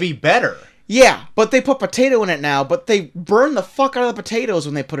used like to be better. Yeah, but they put potato in it now, but they burn the fuck out of the potatoes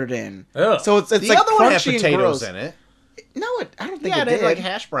when they put it in. Ugh. So it's The like other one had crunchy and potatoes gross. in it. No, I don't think Yeah, it it had did. like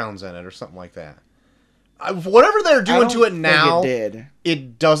hash browns in it or something like that. Whatever they're I doing don't to it think now, it did.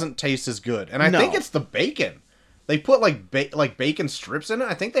 it doesn't taste as good. And I No. think it's the bacon. They put like bacon strips in it.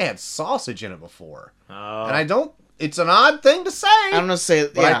 I think they had sausage in it before. Oh. And I don't. It's an odd thing to say. I don't know. Say,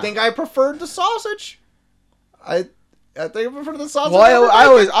 but yeah. I think I preferred the sausage. I think I prefer the sausage. Well, over I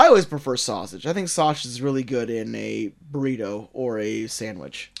bacon. always prefer sausage. I think sausage is really good in a burrito or a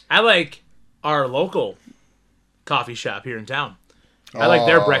sandwich. I like our local coffee shop here in town. I like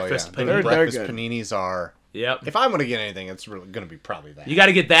their Oh, breakfast yeah. panini. They're Breakfast good. paninis are. Yep. If I'm gonna get anything, it's really gonna be probably that. You got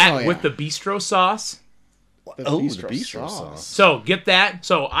to get that Oh, yeah. with the bistro sauce. The Oh, bistro the bistro sauce. sauce. So get that.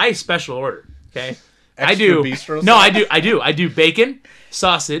 So I special order. Okay. I Extra do. bistro No, sauce? I do bacon,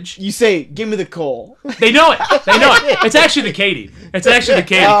 sausage. You say, "Give me the coal." They know it. They know it. It's actually the Katie. It's actually the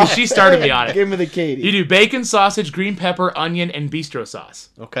Katie because she started me on it. Give me the Katie. You do bacon, sausage, green pepper, onion, and bistro sauce.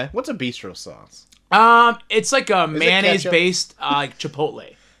 Okay. What's a bistro sauce? It's like a mayonnaise ketchup? based like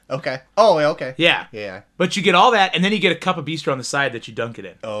Chipotle. Okay. Oh, yeah, okay. Yeah. Yeah. But you get all that, and then you get a cup of bistro on the side that you dunk it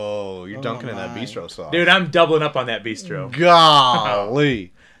in. Oh, you're dunking in that my. bistro sauce. Dude, I'm doubling up on that bistro.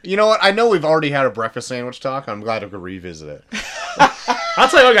 Golly. You know what? I know we've already had a breakfast sandwich talk. I'm glad I could revisit it. I'll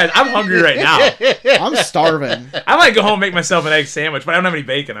tell you what, guys, I'm hungry right now. I'm starving. I might go home and make myself an egg sandwich, but I don't have any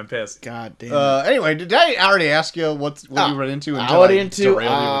bacon. I'm pissed. God damn. Anyway, did I already ask you what you were into until what I into, derailed you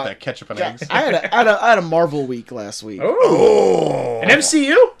uh, with that ketchup and eggs? I had a Marvel week last week. Oh. An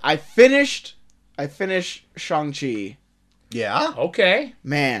MCU? I finished Shang-Chi. Yeah. Okay.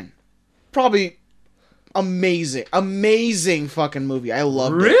 Man, probably amazing fucking movie. I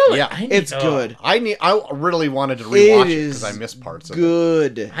loved it. Really? Yeah. I need- It's oh, good. I really wanted to rewatch it is because I missed parts of it.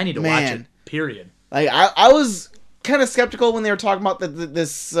 Good. I need to Man. watch it. Period. Like I was kind of skeptical when they were talking about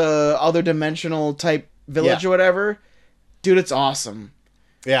this other dimensional type village Yeah. or whatever. Dude, it's awesome.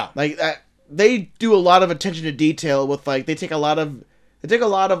 Yeah. Like they do a lot of attention to detail with like they take a lot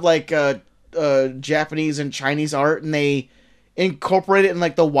of like Japanese and Chinese art and they incorporate it in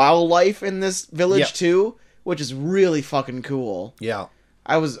like the wildlife in this village Yep. too, which is really fucking cool. Yeah.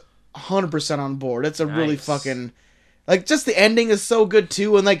 I was 100% on board. It's a really Nice. fucking like just the ending is so good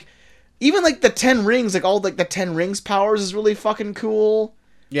too, and like even like the 10 rings, like all like the 10 rings powers is really fucking cool.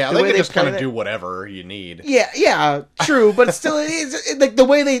 Yeah, The they way can they just kind play of it. do whatever you need. Yeah, true, but still, like the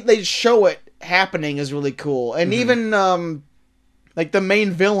way they show it happening is really cool, and even like the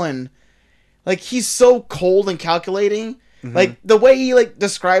main villain, like he's so cold and calculating. Like the way he like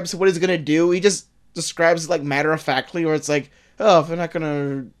describes what he's gonna do, he just describes it like matter of factly, where it's like, oh, if they're not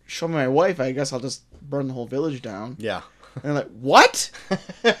gonna show me my wife, I guess I'll just burn the whole village down. Yeah. And they're like, what?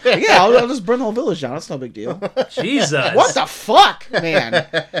 Yeah, I'll just burn the whole village down. That's no big deal. Jesus. What the fuck, man?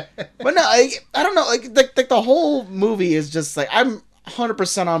 But no, I don't know. Like the whole movie is just like I'm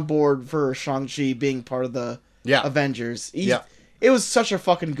 100% on board for Shang-Chi being part of the Yeah. Avengers. Yeah. It was such a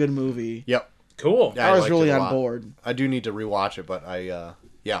fucking good movie. Yep. Cool. Yeah, I was liked really it a on lot. board. I do need to rewatch it, but I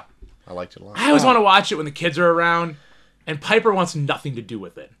liked it a lot. I always want to watch it when the kids are around and Piper wants nothing to do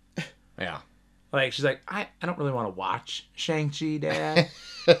with it. Yeah. Like, she's like, I don't really want to watch Shang-Chi, Dad.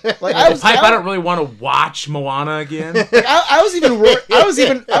 Like I don't really want to watch Moana again. I was even worried.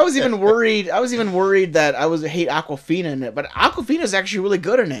 I was even worried that I was hate Aquafina in it, but Aquafina's actually really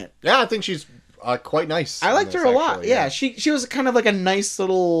good in it. Yeah, I think she's quite nice. I liked in her this, a lot. actually, Yeah, she was kind of like a nice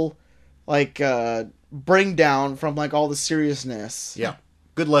little like bring down from like all the seriousness. Yeah.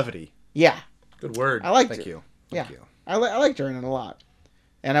 Good levity. Yeah, Good word. I liked Thank it. you. Yeah, Thank you. I liked her in it a lot.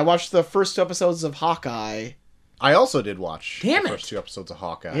 And I watched the first 2 episodes of Hawkeye. I also did watch Damn the it. first 2 episodes of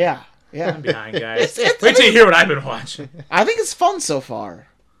Hawkeye. Yeah, yeah. I'm behind, guys. It's- Wait till you hear what I've been watching. I think it's fun so far.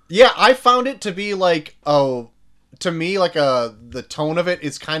 Yeah, I found it to be like, to me, like the tone of it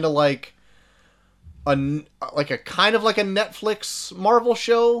is kind of like a kind of like a Netflix Marvel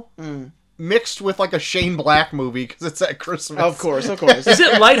show mixed with like a Shane Black movie because it's at Christmas. Of course, of course. Is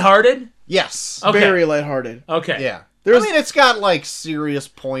it lighthearted? Yes. Okay. Very lighthearted. Okay. Yeah. There's- I mean, it's got like serious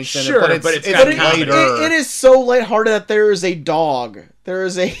points Sure, in it, but it's it's got later. comedy. It is so lighthearted that there is a dog. There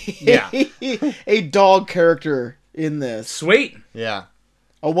is a a dog character in this. Sweet. Yeah.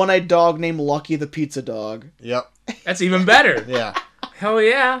 A one-eyed dog named Lucky the Pizza Dog. Yep. That's even better. Yeah. Hell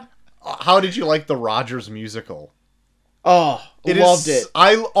yeah. How did you like the Rogers musical? Oh, loved it.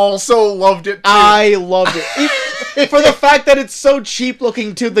 I also loved it too. I loved it. For the fact that it's so cheap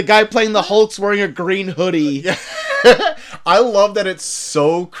looking too. The guy playing the Hulk's wearing a green hoodie. I love that it's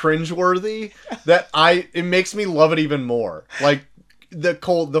so cringeworthy that it makes me love it even more. Like the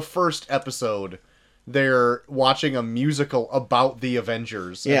first episode, they're watching a musical about the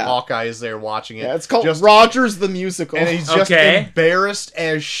Avengers, and Yeah. Hawkeye is there watching it. Yeah, it's called just, Rogers the Musical. and he's just Okay. embarrassed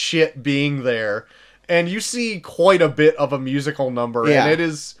as shit being there. And you see quite a bit of a musical number, Yeah. and it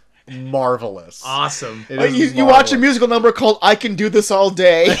is marvelous. Awesome. It is You watch a marvelous. musical number called I Can Do This All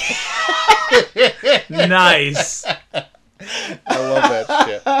Day. Nice. I love that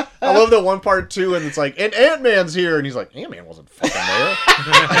shit. I love that one part too, and it's like, and Ant-Man's here, and he's like, Ant-Man wasn't fucking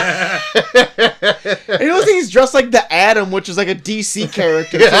there. And you know, he's dressed like the Atom, which is like a DC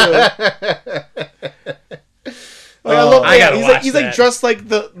character too. Like, I love I that. gotta He's watch like that. dressed like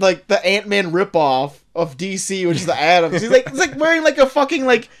the Ant-Man ripoff of DC, which is the Atom. He's like wearing like a fucking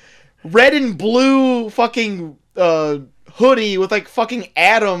like red and blue fucking hoodie with like fucking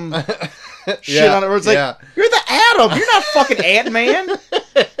Atom shit Yeah, on it. Where it's like, yeah. you're the Atom. You're not fucking Ant-Man.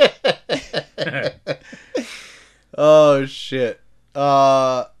 Oh shit.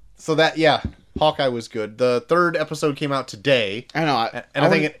 So that Hawkeye was good. The 3rd episode came out today, I know. and I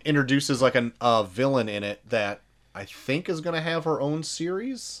think it introduces like a villain in it that I think is gonna have her own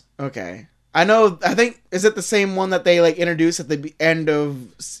series. Okay. I know. I think is it the same one that they like introduced at the end of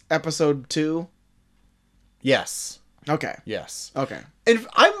episode 2? Yes. Okay. Yes. Okay. And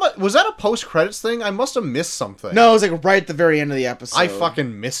was that a post credits thing? I must have missed something. No, it was like right at the very end of the episode. I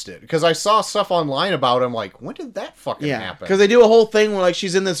fucking missed it because I saw stuff online about him. Like, when did that fucking Yeah, happen? because they do a whole thing where like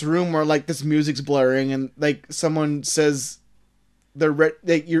she's in this room where like this music's blaring and like someone says they're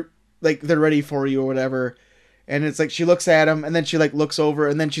they're ready for you or whatever, and it's like she looks at him and then she like looks over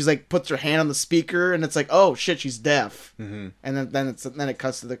and then she's like puts her hand on the speaker and it's like, oh shit, she's deaf. Mm-hmm. And then it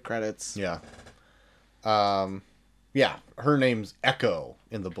cuts to the credits. Yeah. Yeah, her name's Echo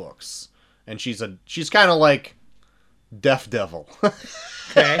in the books, and she's kind of like Deaf Devil.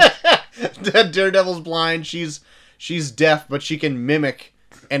 Okay. Daredevil's blind. She's deaf, but she can mimic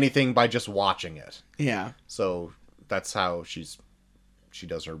anything by just watching it. Yeah. So that's how she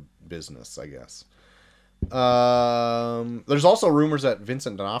does her business, I guess. There's also rumors that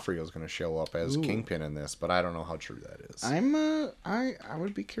Vincent D'Onofrio is going to show up as Kingpin in this, but I don't know how true that is. I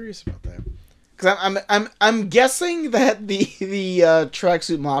would be curious about that. Because I'm guessing that the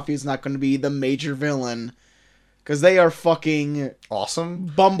Tracksuit Mafia is not going to be the major villain, because they are fucking Awesome.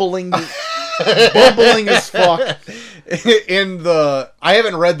 bumbling as fuck. I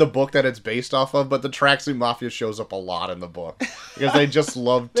haven't read the book that it's based off of, but the Tracksuit Mafia shows up a lot in the book because they just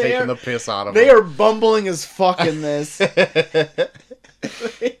love taking the piss out of They it. are bumbling as fuck in this. They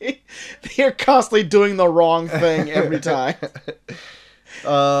are constantly doing the wrong thing every time.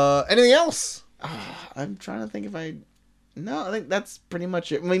 Anything else? I'm trying to think if No, I think that's pretty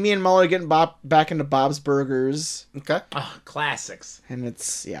much it. I mean, me and Mullen are getting back into Bob's Burgers, Okay. Oh, classics. and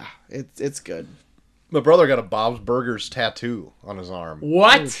it's good. My brother got a Bob's Burgers tattoo on his arm.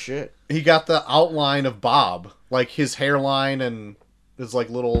 What? Oh shit! He got the outline of Bob, like his hairline and his like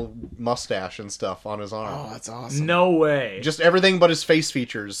little mustache and stuff on his arm. Oh, that's awesome. No way. Just everything but his face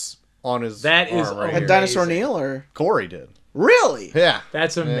features on his That is arm right amazing. here. And Dinosaur Neil, or Corey did. really? Yeah.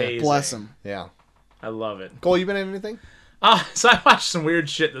 That's amazing. Bless him. Yeah. I love it. Cole, you been in anything? So I watched some weird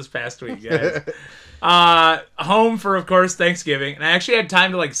shit this past week, guys. Home for, of course, Thanksgiving. And I actually had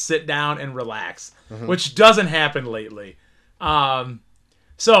time to, like, sit down and relax, which doesn't happen lately.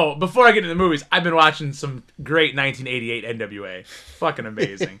 So, before I get into the movies, I've been watching some great 1988 NWA. Fucking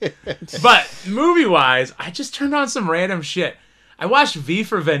amazing. But, movie-wise, I just turned on some random shit. I watched V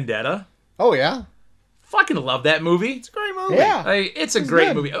for Vendetta. Oh, yeah? Fucking love that movie. It's a great movie. Yeah. Like, it's a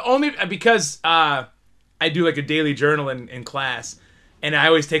great movie. Only because I do, like, a daily journal in class. And I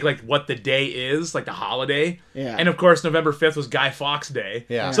always take, like, what the day is, like the holiday. Yeah. And, of course, November 5th was Guy Fawkes Day.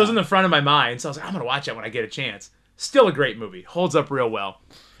 Yeah. So it was in the front of my mind. So I was like, I'm going to watch that when I get a chance. Still a great movie. Holds up real well.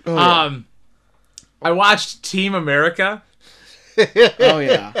 Oh, yeah. I watched Team America, Oh,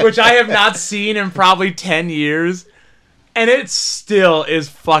 yeah. which I have not seen in probably 10 years. And it still is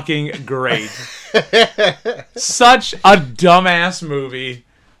fucking great. Such a dumbass movie.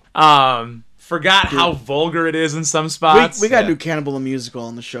 Forgot how vulgar it is in some spots. We gotta do Cannibal the Musical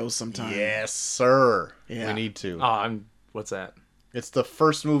on the show sometime. Yes, sir. Yeah. We need to. What's that? It's the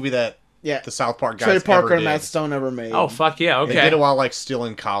first movie that Yeah. the South Park guys Trey Parker ever and did. Matt Stone ever made. Oh, fuck yeah, They okay. did it while like still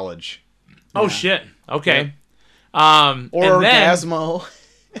in college. Oh, shit. Okay. Or and then, Orgasmo.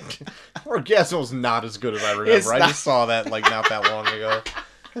 Orgasmo's not as good as I It's remember. I not. just saw that like not that long ago.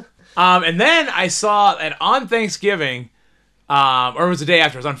 and then I saw that on Thanksgiving, or it was the day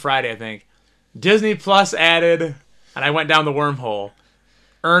after, it was on Friday, I think, Disney Plus added, and I went down the wormhole,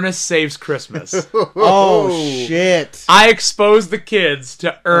 Ernest Saves Christmas. Oh, shit. I exposed the kids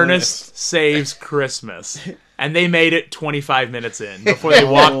to Ernest Saves Christmas. And they made it 25 minutes in before they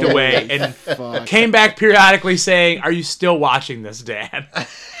walked away and Fuck. came back periodically saying, "Are you still watching this, Dad?"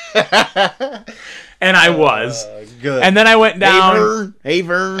 And I was. Good. And then I went Hey, down. Vern. Hey,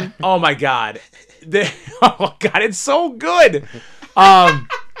 Vern. Oh my god. Oh god, it's so good. I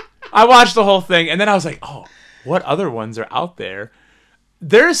watched the whole thing and then I was like, "Oh, what other ones are out there?"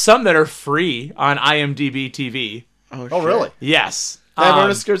 There's some that are free on IMDb TV. Oh, oh, really? Yes. They have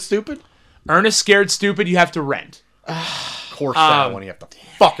Ernest Scared Stupid? Ernest Scared Stupid you have to rent. Of course, that one you have to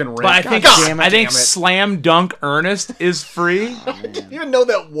fucking rent. But I think God damn it. I think damn it. Slam Dunk Ernest is free. I didn't even know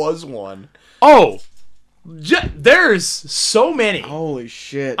that was one. Oh, there's so many. Holy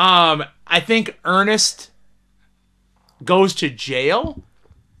shit. I think Ernest Goes to Jail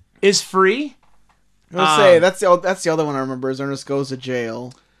is free. I was say that's the other one I remember is Ernest Goes to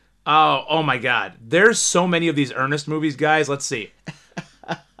Jail. Oh my God. There's so many of these Ernest movies, guys. Let's see.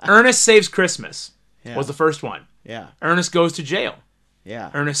 Ernest Saves Christmas was the first one. Yeah. Ernest Goes to Jail.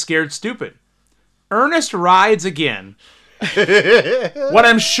 Yeah. Ernest Scared Stupid. Ernest Rides Again. What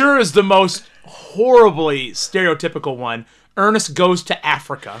I'm sure is the most horribly stereotypical one. Ernest Goes to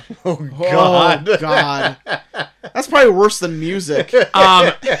Africa. God. Oh, God. That's probably worse than music.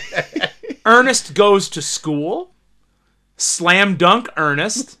 Ernest Goes to School. Slam Dunk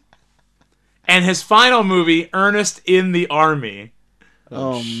Ernest. And his final movie, Ernest in the Army.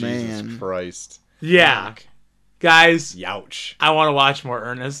 Oh, Jesus man. Christ. Yeah. Guys, Youch. I want to watch more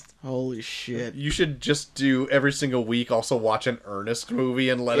Ernest. Holy shit. You should just do every single week also watch an Ernest movie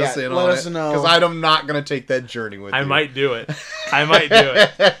and let us Yeah, in let on us it. know. Because I'm not going to take that journey with you. I might do it. I might do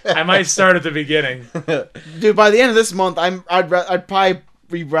it. I might start at the beginning. Dude, by the end of this month, I'd probably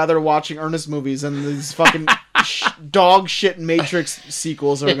be rather watching Ernest movies than these fucking dog shit Matrix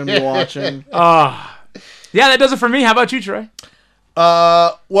sequels we're gonna be watching. Yeah, that does it for me. How about you, Troy?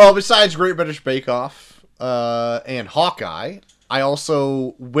 Well, besides Great British Bake Off and Hawkeye, I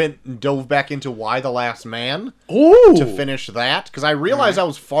also went and dove back into Why the Last Man Ooh. to finish that because I realized I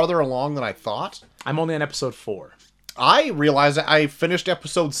was farther along than I thought. I'm only on episode 4. I realized that I finished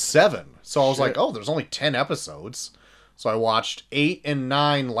episode 7, so I was like, "Oh, there's only 10 episodes." So I watched 8 and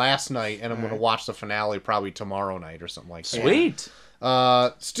 9 last night, and I'm going to watch the finale probably tomorrow night or something like that. Sweet.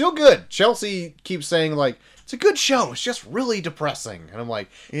 Still good. Chelsea keeps saying like it's a good show. It's just really depressing, and I'm like,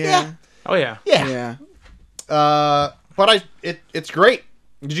 Yeah. Oh, yeah. yeah. Yeah. But it's great.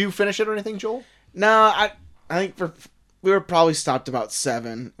 Did you finish it or anything, Joel? No, I think we were probably stopped about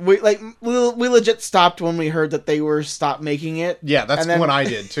 7. We legit stopped when we heard that they were stopped making it. Yeah, that's And then- when I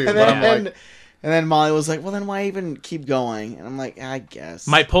did too. And But then, I'm like, and then Molly was like, "Well, then why even keep going?" And I'm like, "I guess."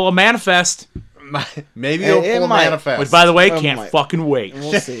 Might pull a manifest, maybe it'll It pull a might. manifest. which, by the way, Oh, can't my- fucking wait.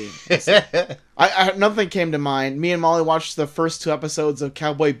 We'll see. Nothing came to mind. Me and Molly watched the first 2 episodes of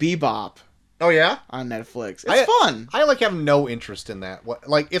Cowboy Bebop oh yeah, on Netflix. It's fun. I like have no interest in that. What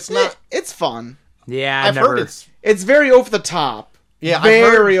like it's not. It's fun. Yeah, I've never. heard it's. It's very over the top. Yeah,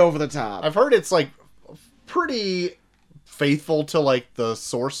 very over the top. I've heard it's like pretty faithful to like the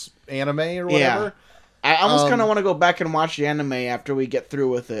source anime or whatever. I almost kind of want to go back and watch the anime after we get through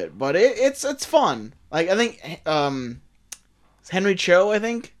with it, but it's fun. Like I think Henry Cho, I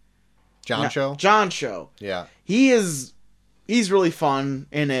think John Cho? John Cho. Yeah. He's really fun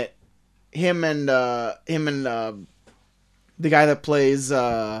in it. Him and the guy that plays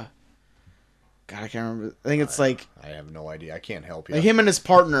God, I can't remember. I think it's like I have no idea. I can't help you. him and his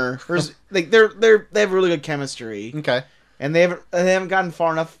partner. Like they have really good chemistry, Okay. and they haven't gotten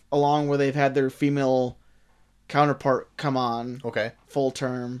far enough along where they've had their female counterpart come on Okay. full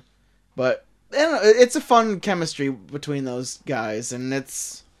term. But I don't know, it's a fun chemistry between those guys, and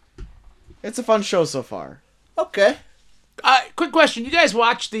it's a fun show so far. Okay. Quick question: you guys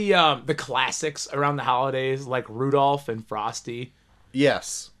watch the classics around the holidays, like Rudolph and Frosty?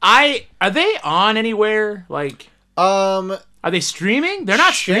 Yes. Are they on anywhere? Like, Um. are they streaming? They're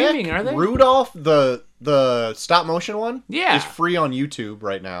not check streaming, are they? Rudolph, the stop motion one, Yeah. is free on YouTube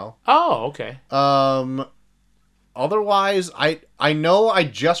right now. Oh, okay. Otherwise, I know I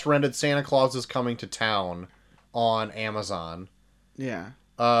just rented Santa Claus is Coming to Town on Amazon. Yeah.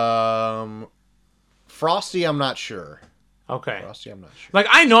 Frosty, I'm not sure. Okay. Frosty, I'm not sure. Like,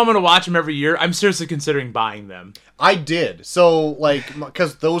 I know I'm gonna watch them every year. I'm seriously considering buying them. I did. So, like,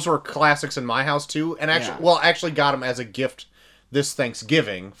 because those were classics in my house, too. And actually, Yeah. well, I actually got them as a gift this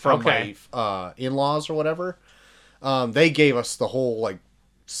Thanksgiving from Okay. my in-laws or whatever. They gave us the whole, like,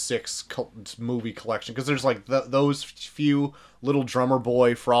 6 movie collection. Because there's, like, those few, Little Drummer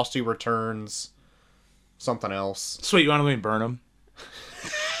Boy, Frosty Returns, something else. Sweet, you want to let me burn them?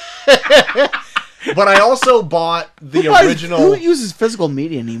 But I also bought the original... Who uses physical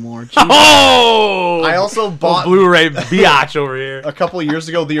media anymore? Oh! I also bought... Blu-ray biatch over here. a couple of years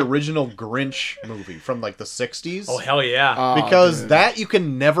ago, the original Grinch movie from, like, the 60s. Oh, hell yeah. Because dude. that you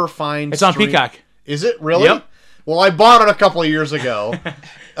can never find. It's on Peacock. Is it really? Yep. Well, I bought it a couple of years ago.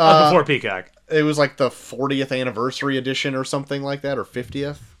 Before Peacock. It was like the 40th anniversary edition or something like that, or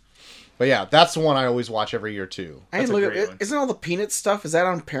 50th. But yeah, that's the one I always watch every year too. I didn't a look great at one. Isn't all the Peanuts stuff? Is that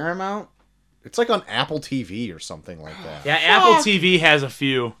on Paramount? It's like on Apple TV or something like that. Yeah, Apple TV has a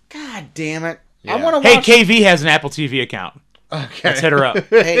few. God damn it! Yeah. I want to Hey, watch. KV has an Apple TV account. Okay. Let's hit her up.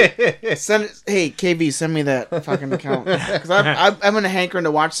 Hey, KV, send me that fucking account because I'm gonna hankering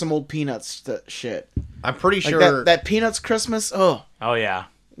to watch some old Peanuts shit. I'm pretty Like sure that Peanuts Christmas. Oh, Oh, yeah.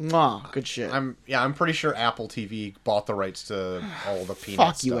 good shit. I'm pretty sure Apple TV bought the rights to all the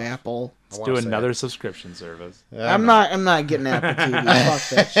Peanuts. Fuck you, stuff. Apple. I Let's wanna do say another it. subscription service. I'm not getting Apple TV. Fuck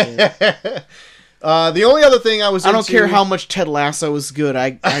that shit. The only other thing I was I don't into- care how much Ted Lasso is good.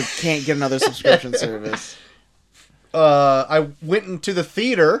 I can't get another subscription service. I went into the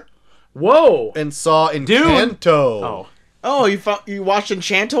theater Whoa! and saw Dude. Encanto. Oh. Oh, you watched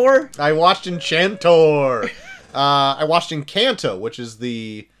Enchantor? I watched Enchantor. I watched Encanto, which is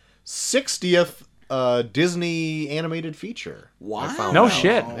the 60th Disney animated feature. Wow. I found No out.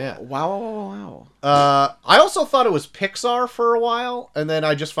 shit. Yeah. Wow. I also thought it was Pixar for a while, and then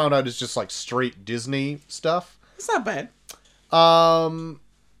I just found out it's just like straight Disney stuff. It's not bad.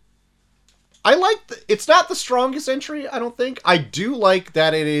 I like it's not the strongest entry, I don't think. I do like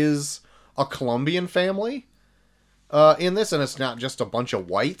that it is a Colombian family in this, and it's not just a bunch of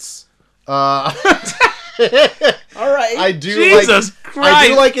whites. All right. I do Jesus like I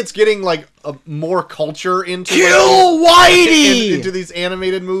do Christ. like it's getting like a more culture into Kill Whitey! into these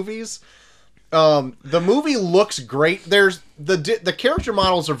animated movies. The movie looks great. There's the character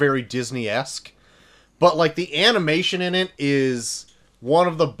models are very Disney-esque, but like the animation in it is one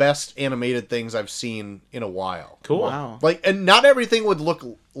of the best animated things I've seen in a while. Cool. Wow. Like, and not everything would look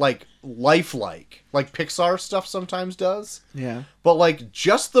like lifelike, like Pixar stuff sometimes does. Yeah. But like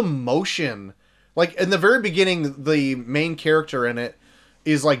just the motion, like in the very beginning, the main character in it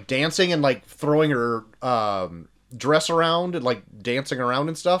is like dancing and like throwing her dress around and like dancing around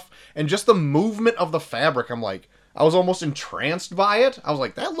and stuff, and just the movement of the fabric. I'm like, I was almost entranced by it. I was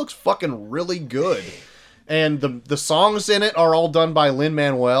like, that looks fucking really good. And the songs in it are all done by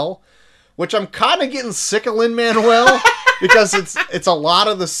Lin-Manuel, which I'm kind of getting sick of Lin-Manuel because it's a lot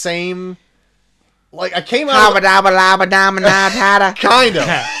of the same. Like I came out of, kind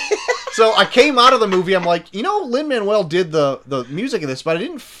of. So I came out of the movie. I'm like, Lin-Manuel did the music of this, but I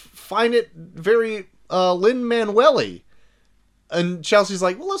didn't find it very Lin-Manuel-y. And Chelsea's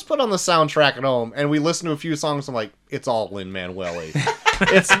like, well, let's put on the soundtrack at home. And we listened to a few songs. I'm like, it's all Lin-Manuel-y.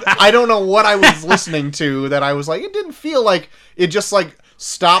 I don't know what I was listening to that I was like, it didn't feel like it just like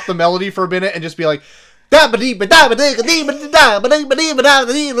stopped the melody for a minute and just be like, but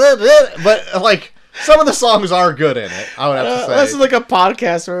like some of the songs are good in it, I would have to say. This is like a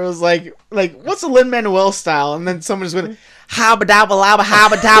podcast where it was like what's a Lin-Manuel style? And then someone just went, habba dabba labba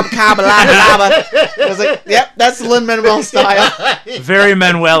habba dabba kabba labba labba. I was like, yep, that's the Lin-Manuel style. Very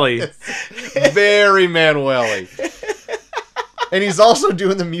Manueli. Very Manuel-y. And he's also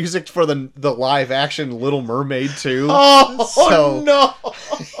doing the music for the live action Little Mermaid too. Oh no!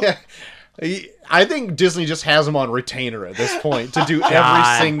 Yeah, I think Disney just has him on retainer at this point to do every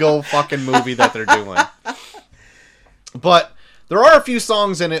God. single fucking movie that they're doing. But there are a few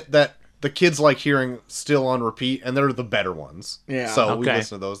songs in it that the kids like hearing still on repeat, and they're the better ones. Yeah. So we Okay.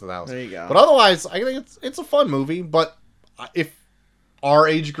 listen to those in the house. There you go. But otherwise, I think it's a fun movie. But if our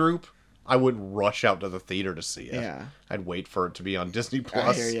age group, I wouldn't rush out to the theater to see it. Yeah. I'd wait for it to be on Disney I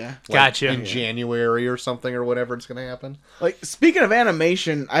Plus. hear ya. like, Gotcha. In January or something or whatever it's gonna happen. Like, speaking of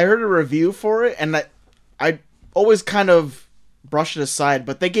animation, I heard a review for it, and I always kind of brush it aside,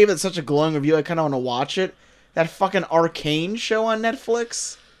 but they gave it such a glowing review, I kind of want to watch it. That fucking Arcane show on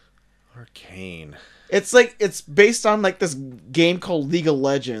Netflix. Arcane. It's based on, like, this game called League of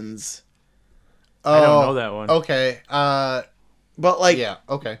Legends. I don't know that one. Okay. But, like, Yeah.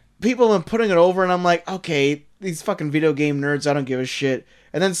 Okay. people have been putting it over, and I'm like, okay, these fucking video game nerds, I don't give a shit.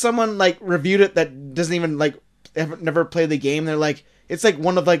 And then someone, like, reviewed it that doesn't even, like, never played the game. They're like, it's, like,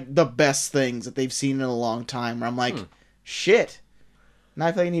 one of, like, the best things that they've seen in a long time. Where I'm like, shit. Now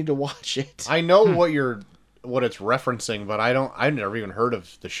I feel like I need to watch it. I know what it's referencing, but I've never even heard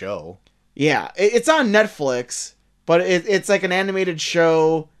of the show. Yeah, it's on Netflix, but it's, like, an animated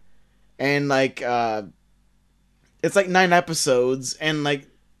show, and, like, it's, like, 9 episodes, and, like,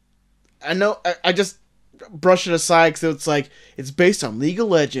 I know, I just brush it aside because it's like, it's based on League of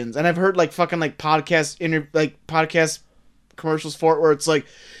Legends, and I've heard, like, fucking, like, podcast commercials for it where it's like,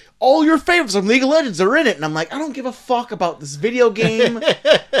 all your favorites from League of Legends are in it, and I'm like, I don't give a fuck about this video game.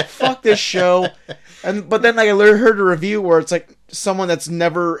 Fuck this show. But then, like, I heard a review where it's like someone that's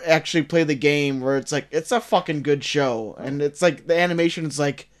never actually played the game, where it's like, it's a fucking good show, and it's like the animation is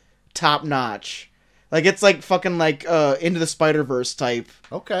like top notch. Like, it's like fucking like Into the Spider-Verse type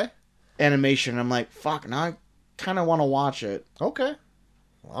Okay. animation. I'm like, fuck, now I kind of want to watch it. Okay.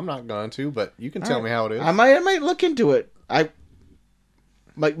 Well, I'm not going to, but you can tell me how it is. I might look into it.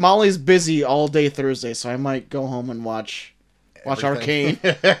 Like, Molly's busy all day Thursday, so I might go home and watch Arcane.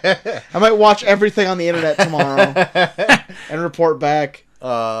 I might watch everything on the internet tomorrow and report back.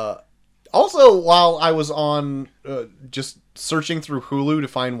 Also, while I was on just searching through Hulu to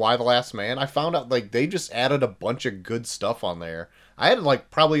find Why the Last Man, I found out like they just added a bunch of good stuff on there. I had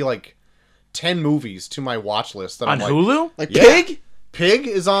like probably like 10 movies to my watch list that On I'm like, Hulu? Like, Yeah. Pig? Pig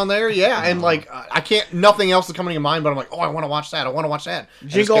is on there, yeah, and like I can't. Nothing else is coming to mind, but I'm like, oh, I want to watch that. I want to watch that. I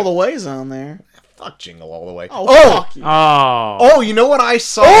just Jingle All kept- the Way's on there. Fuck Jingle All the Way. Oh, fuck you. Oh. You know what I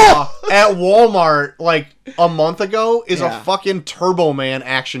saw at Walmart like a month ago is Yeah. a fucking Turbo Man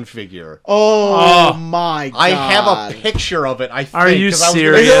action figure. Oh my god. I have a picture of it. I think. Are you 'cause I was gonna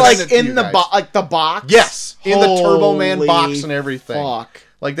serious? Is it send like it to you in the guys. like the box? Yes, in the Turbo Man box Holy and everything. Fuck,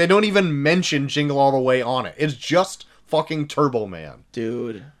 Like they don't even mention Jingle All the Way on it. It's just fucking Turbo Man.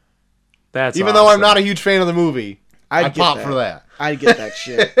 dude. That's Even though I'm awesome. not a huge fan of the movie, I'd I'd get pop that. for that. I'd get that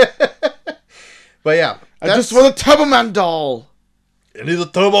shit. But yeah, I just want a Turbo Man doll. It is a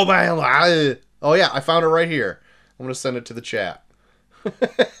Turbo Man. Oh yeah, I found it right here. I'm gonna send it to the chat.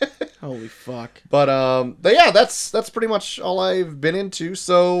 Holy fuck. But yeah, that's pretty much all I've been into.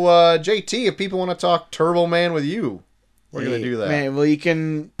 So JT, if people want to talk Turbo Man with you, we're gonna do that. Man, well, you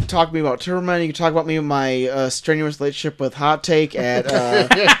can talk to me about Turbo Man. You can talk about me and my strenuous relationship with Hot Take at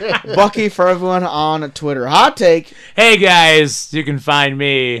Bucky for everyone on Twitter. Hot Take. Hey guys, you can find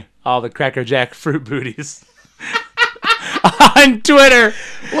me, all the Cracker Jack fruit booties, on Twitter.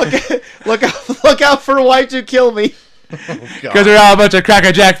 Look out for Y2 Kill Me. Because we're all a bunch of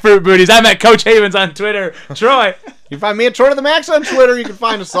Cracker Jack fruit booties. I'm at Coach Havens on Twitter. Troy. You can find me at Troy to the Max on Twitter. You can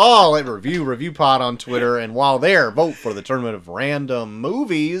find us all at Review Pod on Twitter. And while there, vote for the Tournament of Random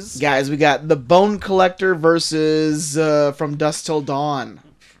Movies. Guys, we got The Bone Collector versus From Dusk Till Dawn.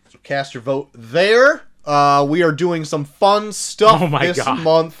 So cast your vote there. We are doing some fun stuff Oh my this God.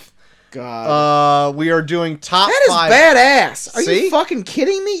 month. God. We are doing top That is 5. badass. Are See? you fucking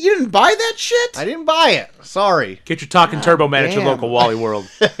kidding me? You didn't buy that shit? I didn't buy it. Sorry. Get your talking Turbo Man at your damn. local Wally World.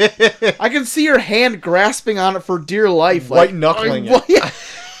 I can see your hand grasping on it for dear life. White knuckling it. Yeah.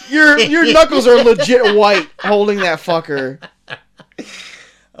 Your knuckles are legit white holding that fucker.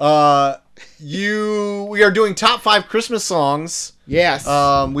 We are doing top 5 Christmas songs. Yes.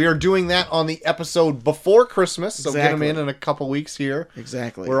 We are doing that on the episode before Christmas, so get them Exactly. in a couple weeks here.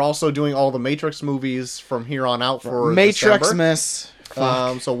 exactly. We're also doing all the Matrix movies from here on out for Matrix December. Miss.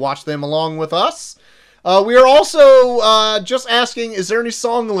 So watch them along with us. We are also just asking, is there any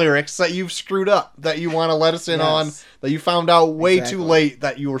song lyrics that you've screwed up that you want to let us in Yes. on, that you found out way Exactly. too late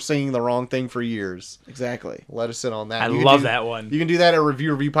that you were singing the wrong thing for years? Exactly. Let us in on that. I You can love do- that one. You can do that at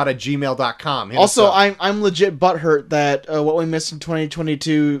reviewpod@gmail.com. Hit us Also, up. I'm legit butthurt that what we missed in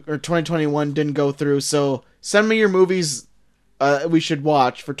 2022 or 2021 didn't go through. So send me your movies we should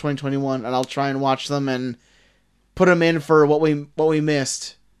watch for 2021, and I'll try and watch them and put them in for what we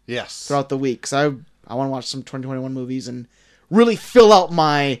missed Yes. throughout the week. So I want to watch some 2021 movies and really fill out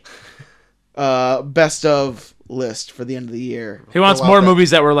my best of list for the end of the year. He wants Fill out more that- movies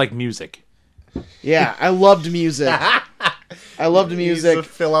that were like music. Yeah, I loved music. I loved He needs music. to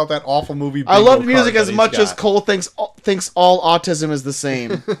fill out that awful movie. I bingo loved music card that as he's much as got. Cole thinks all autism is the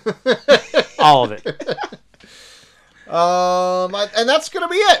same. All of it. And that's gonna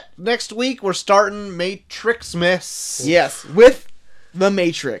be it. Next week we're starting Matrixmas. Yes, with The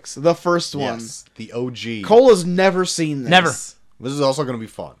Matrix, the first one. Yes, the OG. Cole has never seen this. Never. This is also gonna be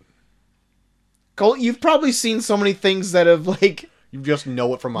fun. Cole, you've probably seen so many things that have like You just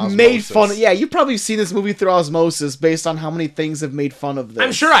know it from osmosis. made fun. Yeah, you've probably seen this movie through osmosis based on how many things have made fun of this.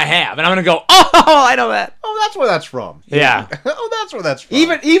 I'm sure I have, and I'm gonna go. Oh, I know that. Oh, that's where that's from. Yeah. Oh, that's where that's from.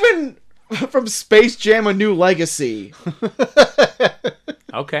 Even from Space Jam: A New Legacy,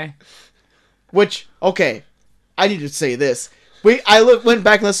 Okay. which okay, I need to say this. Went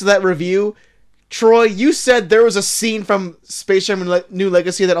back and listened to that review. Troy, you said there was a scene from Space Jam: New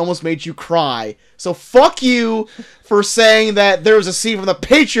Legacy that almost made you cry. So fuck you for saying that there was a scene from The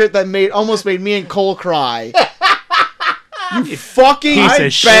Patriot that almost made me and Cole cry. You fucking Piece of I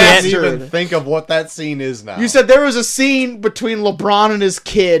shit. can't bastard. even think of what that scene is now. You said there was a scene between LeBron and his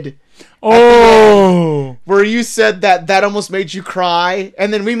kid Oh. where you said that almost made you cry,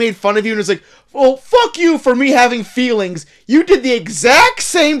 and then we made fun of you, and it's like, well, fuck you for me having feelings. You did the exact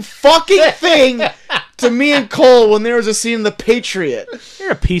same fucking thing to me and Cole when there was a scene in The Patriot.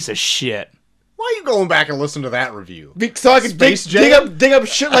 You're a piece of shit. why are you going back and listen to that review? So I could Space dig Jam? up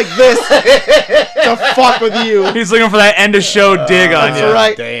shit like this to fuck with you. He's looking for that end of show dig on That's you.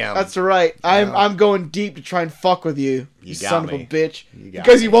 right. damn. That's right. I'm going deep to try and fuck with you. You got son me. of a bitch. got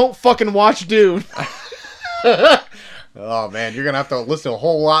Because me. you won't fucking watch Dune. Oh man, you're gonna have to listen to a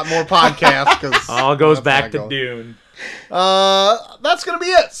whole lot more podcasts because All goes back to Dune. That's gonna be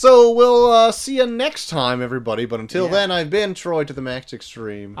it. So we'll see you next time, everybody. But until Yeah. then, I've been Troy to the Max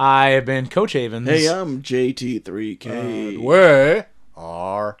Extreme. I have been Coach Havens. Hey, I'm JT3K. We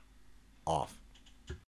are off.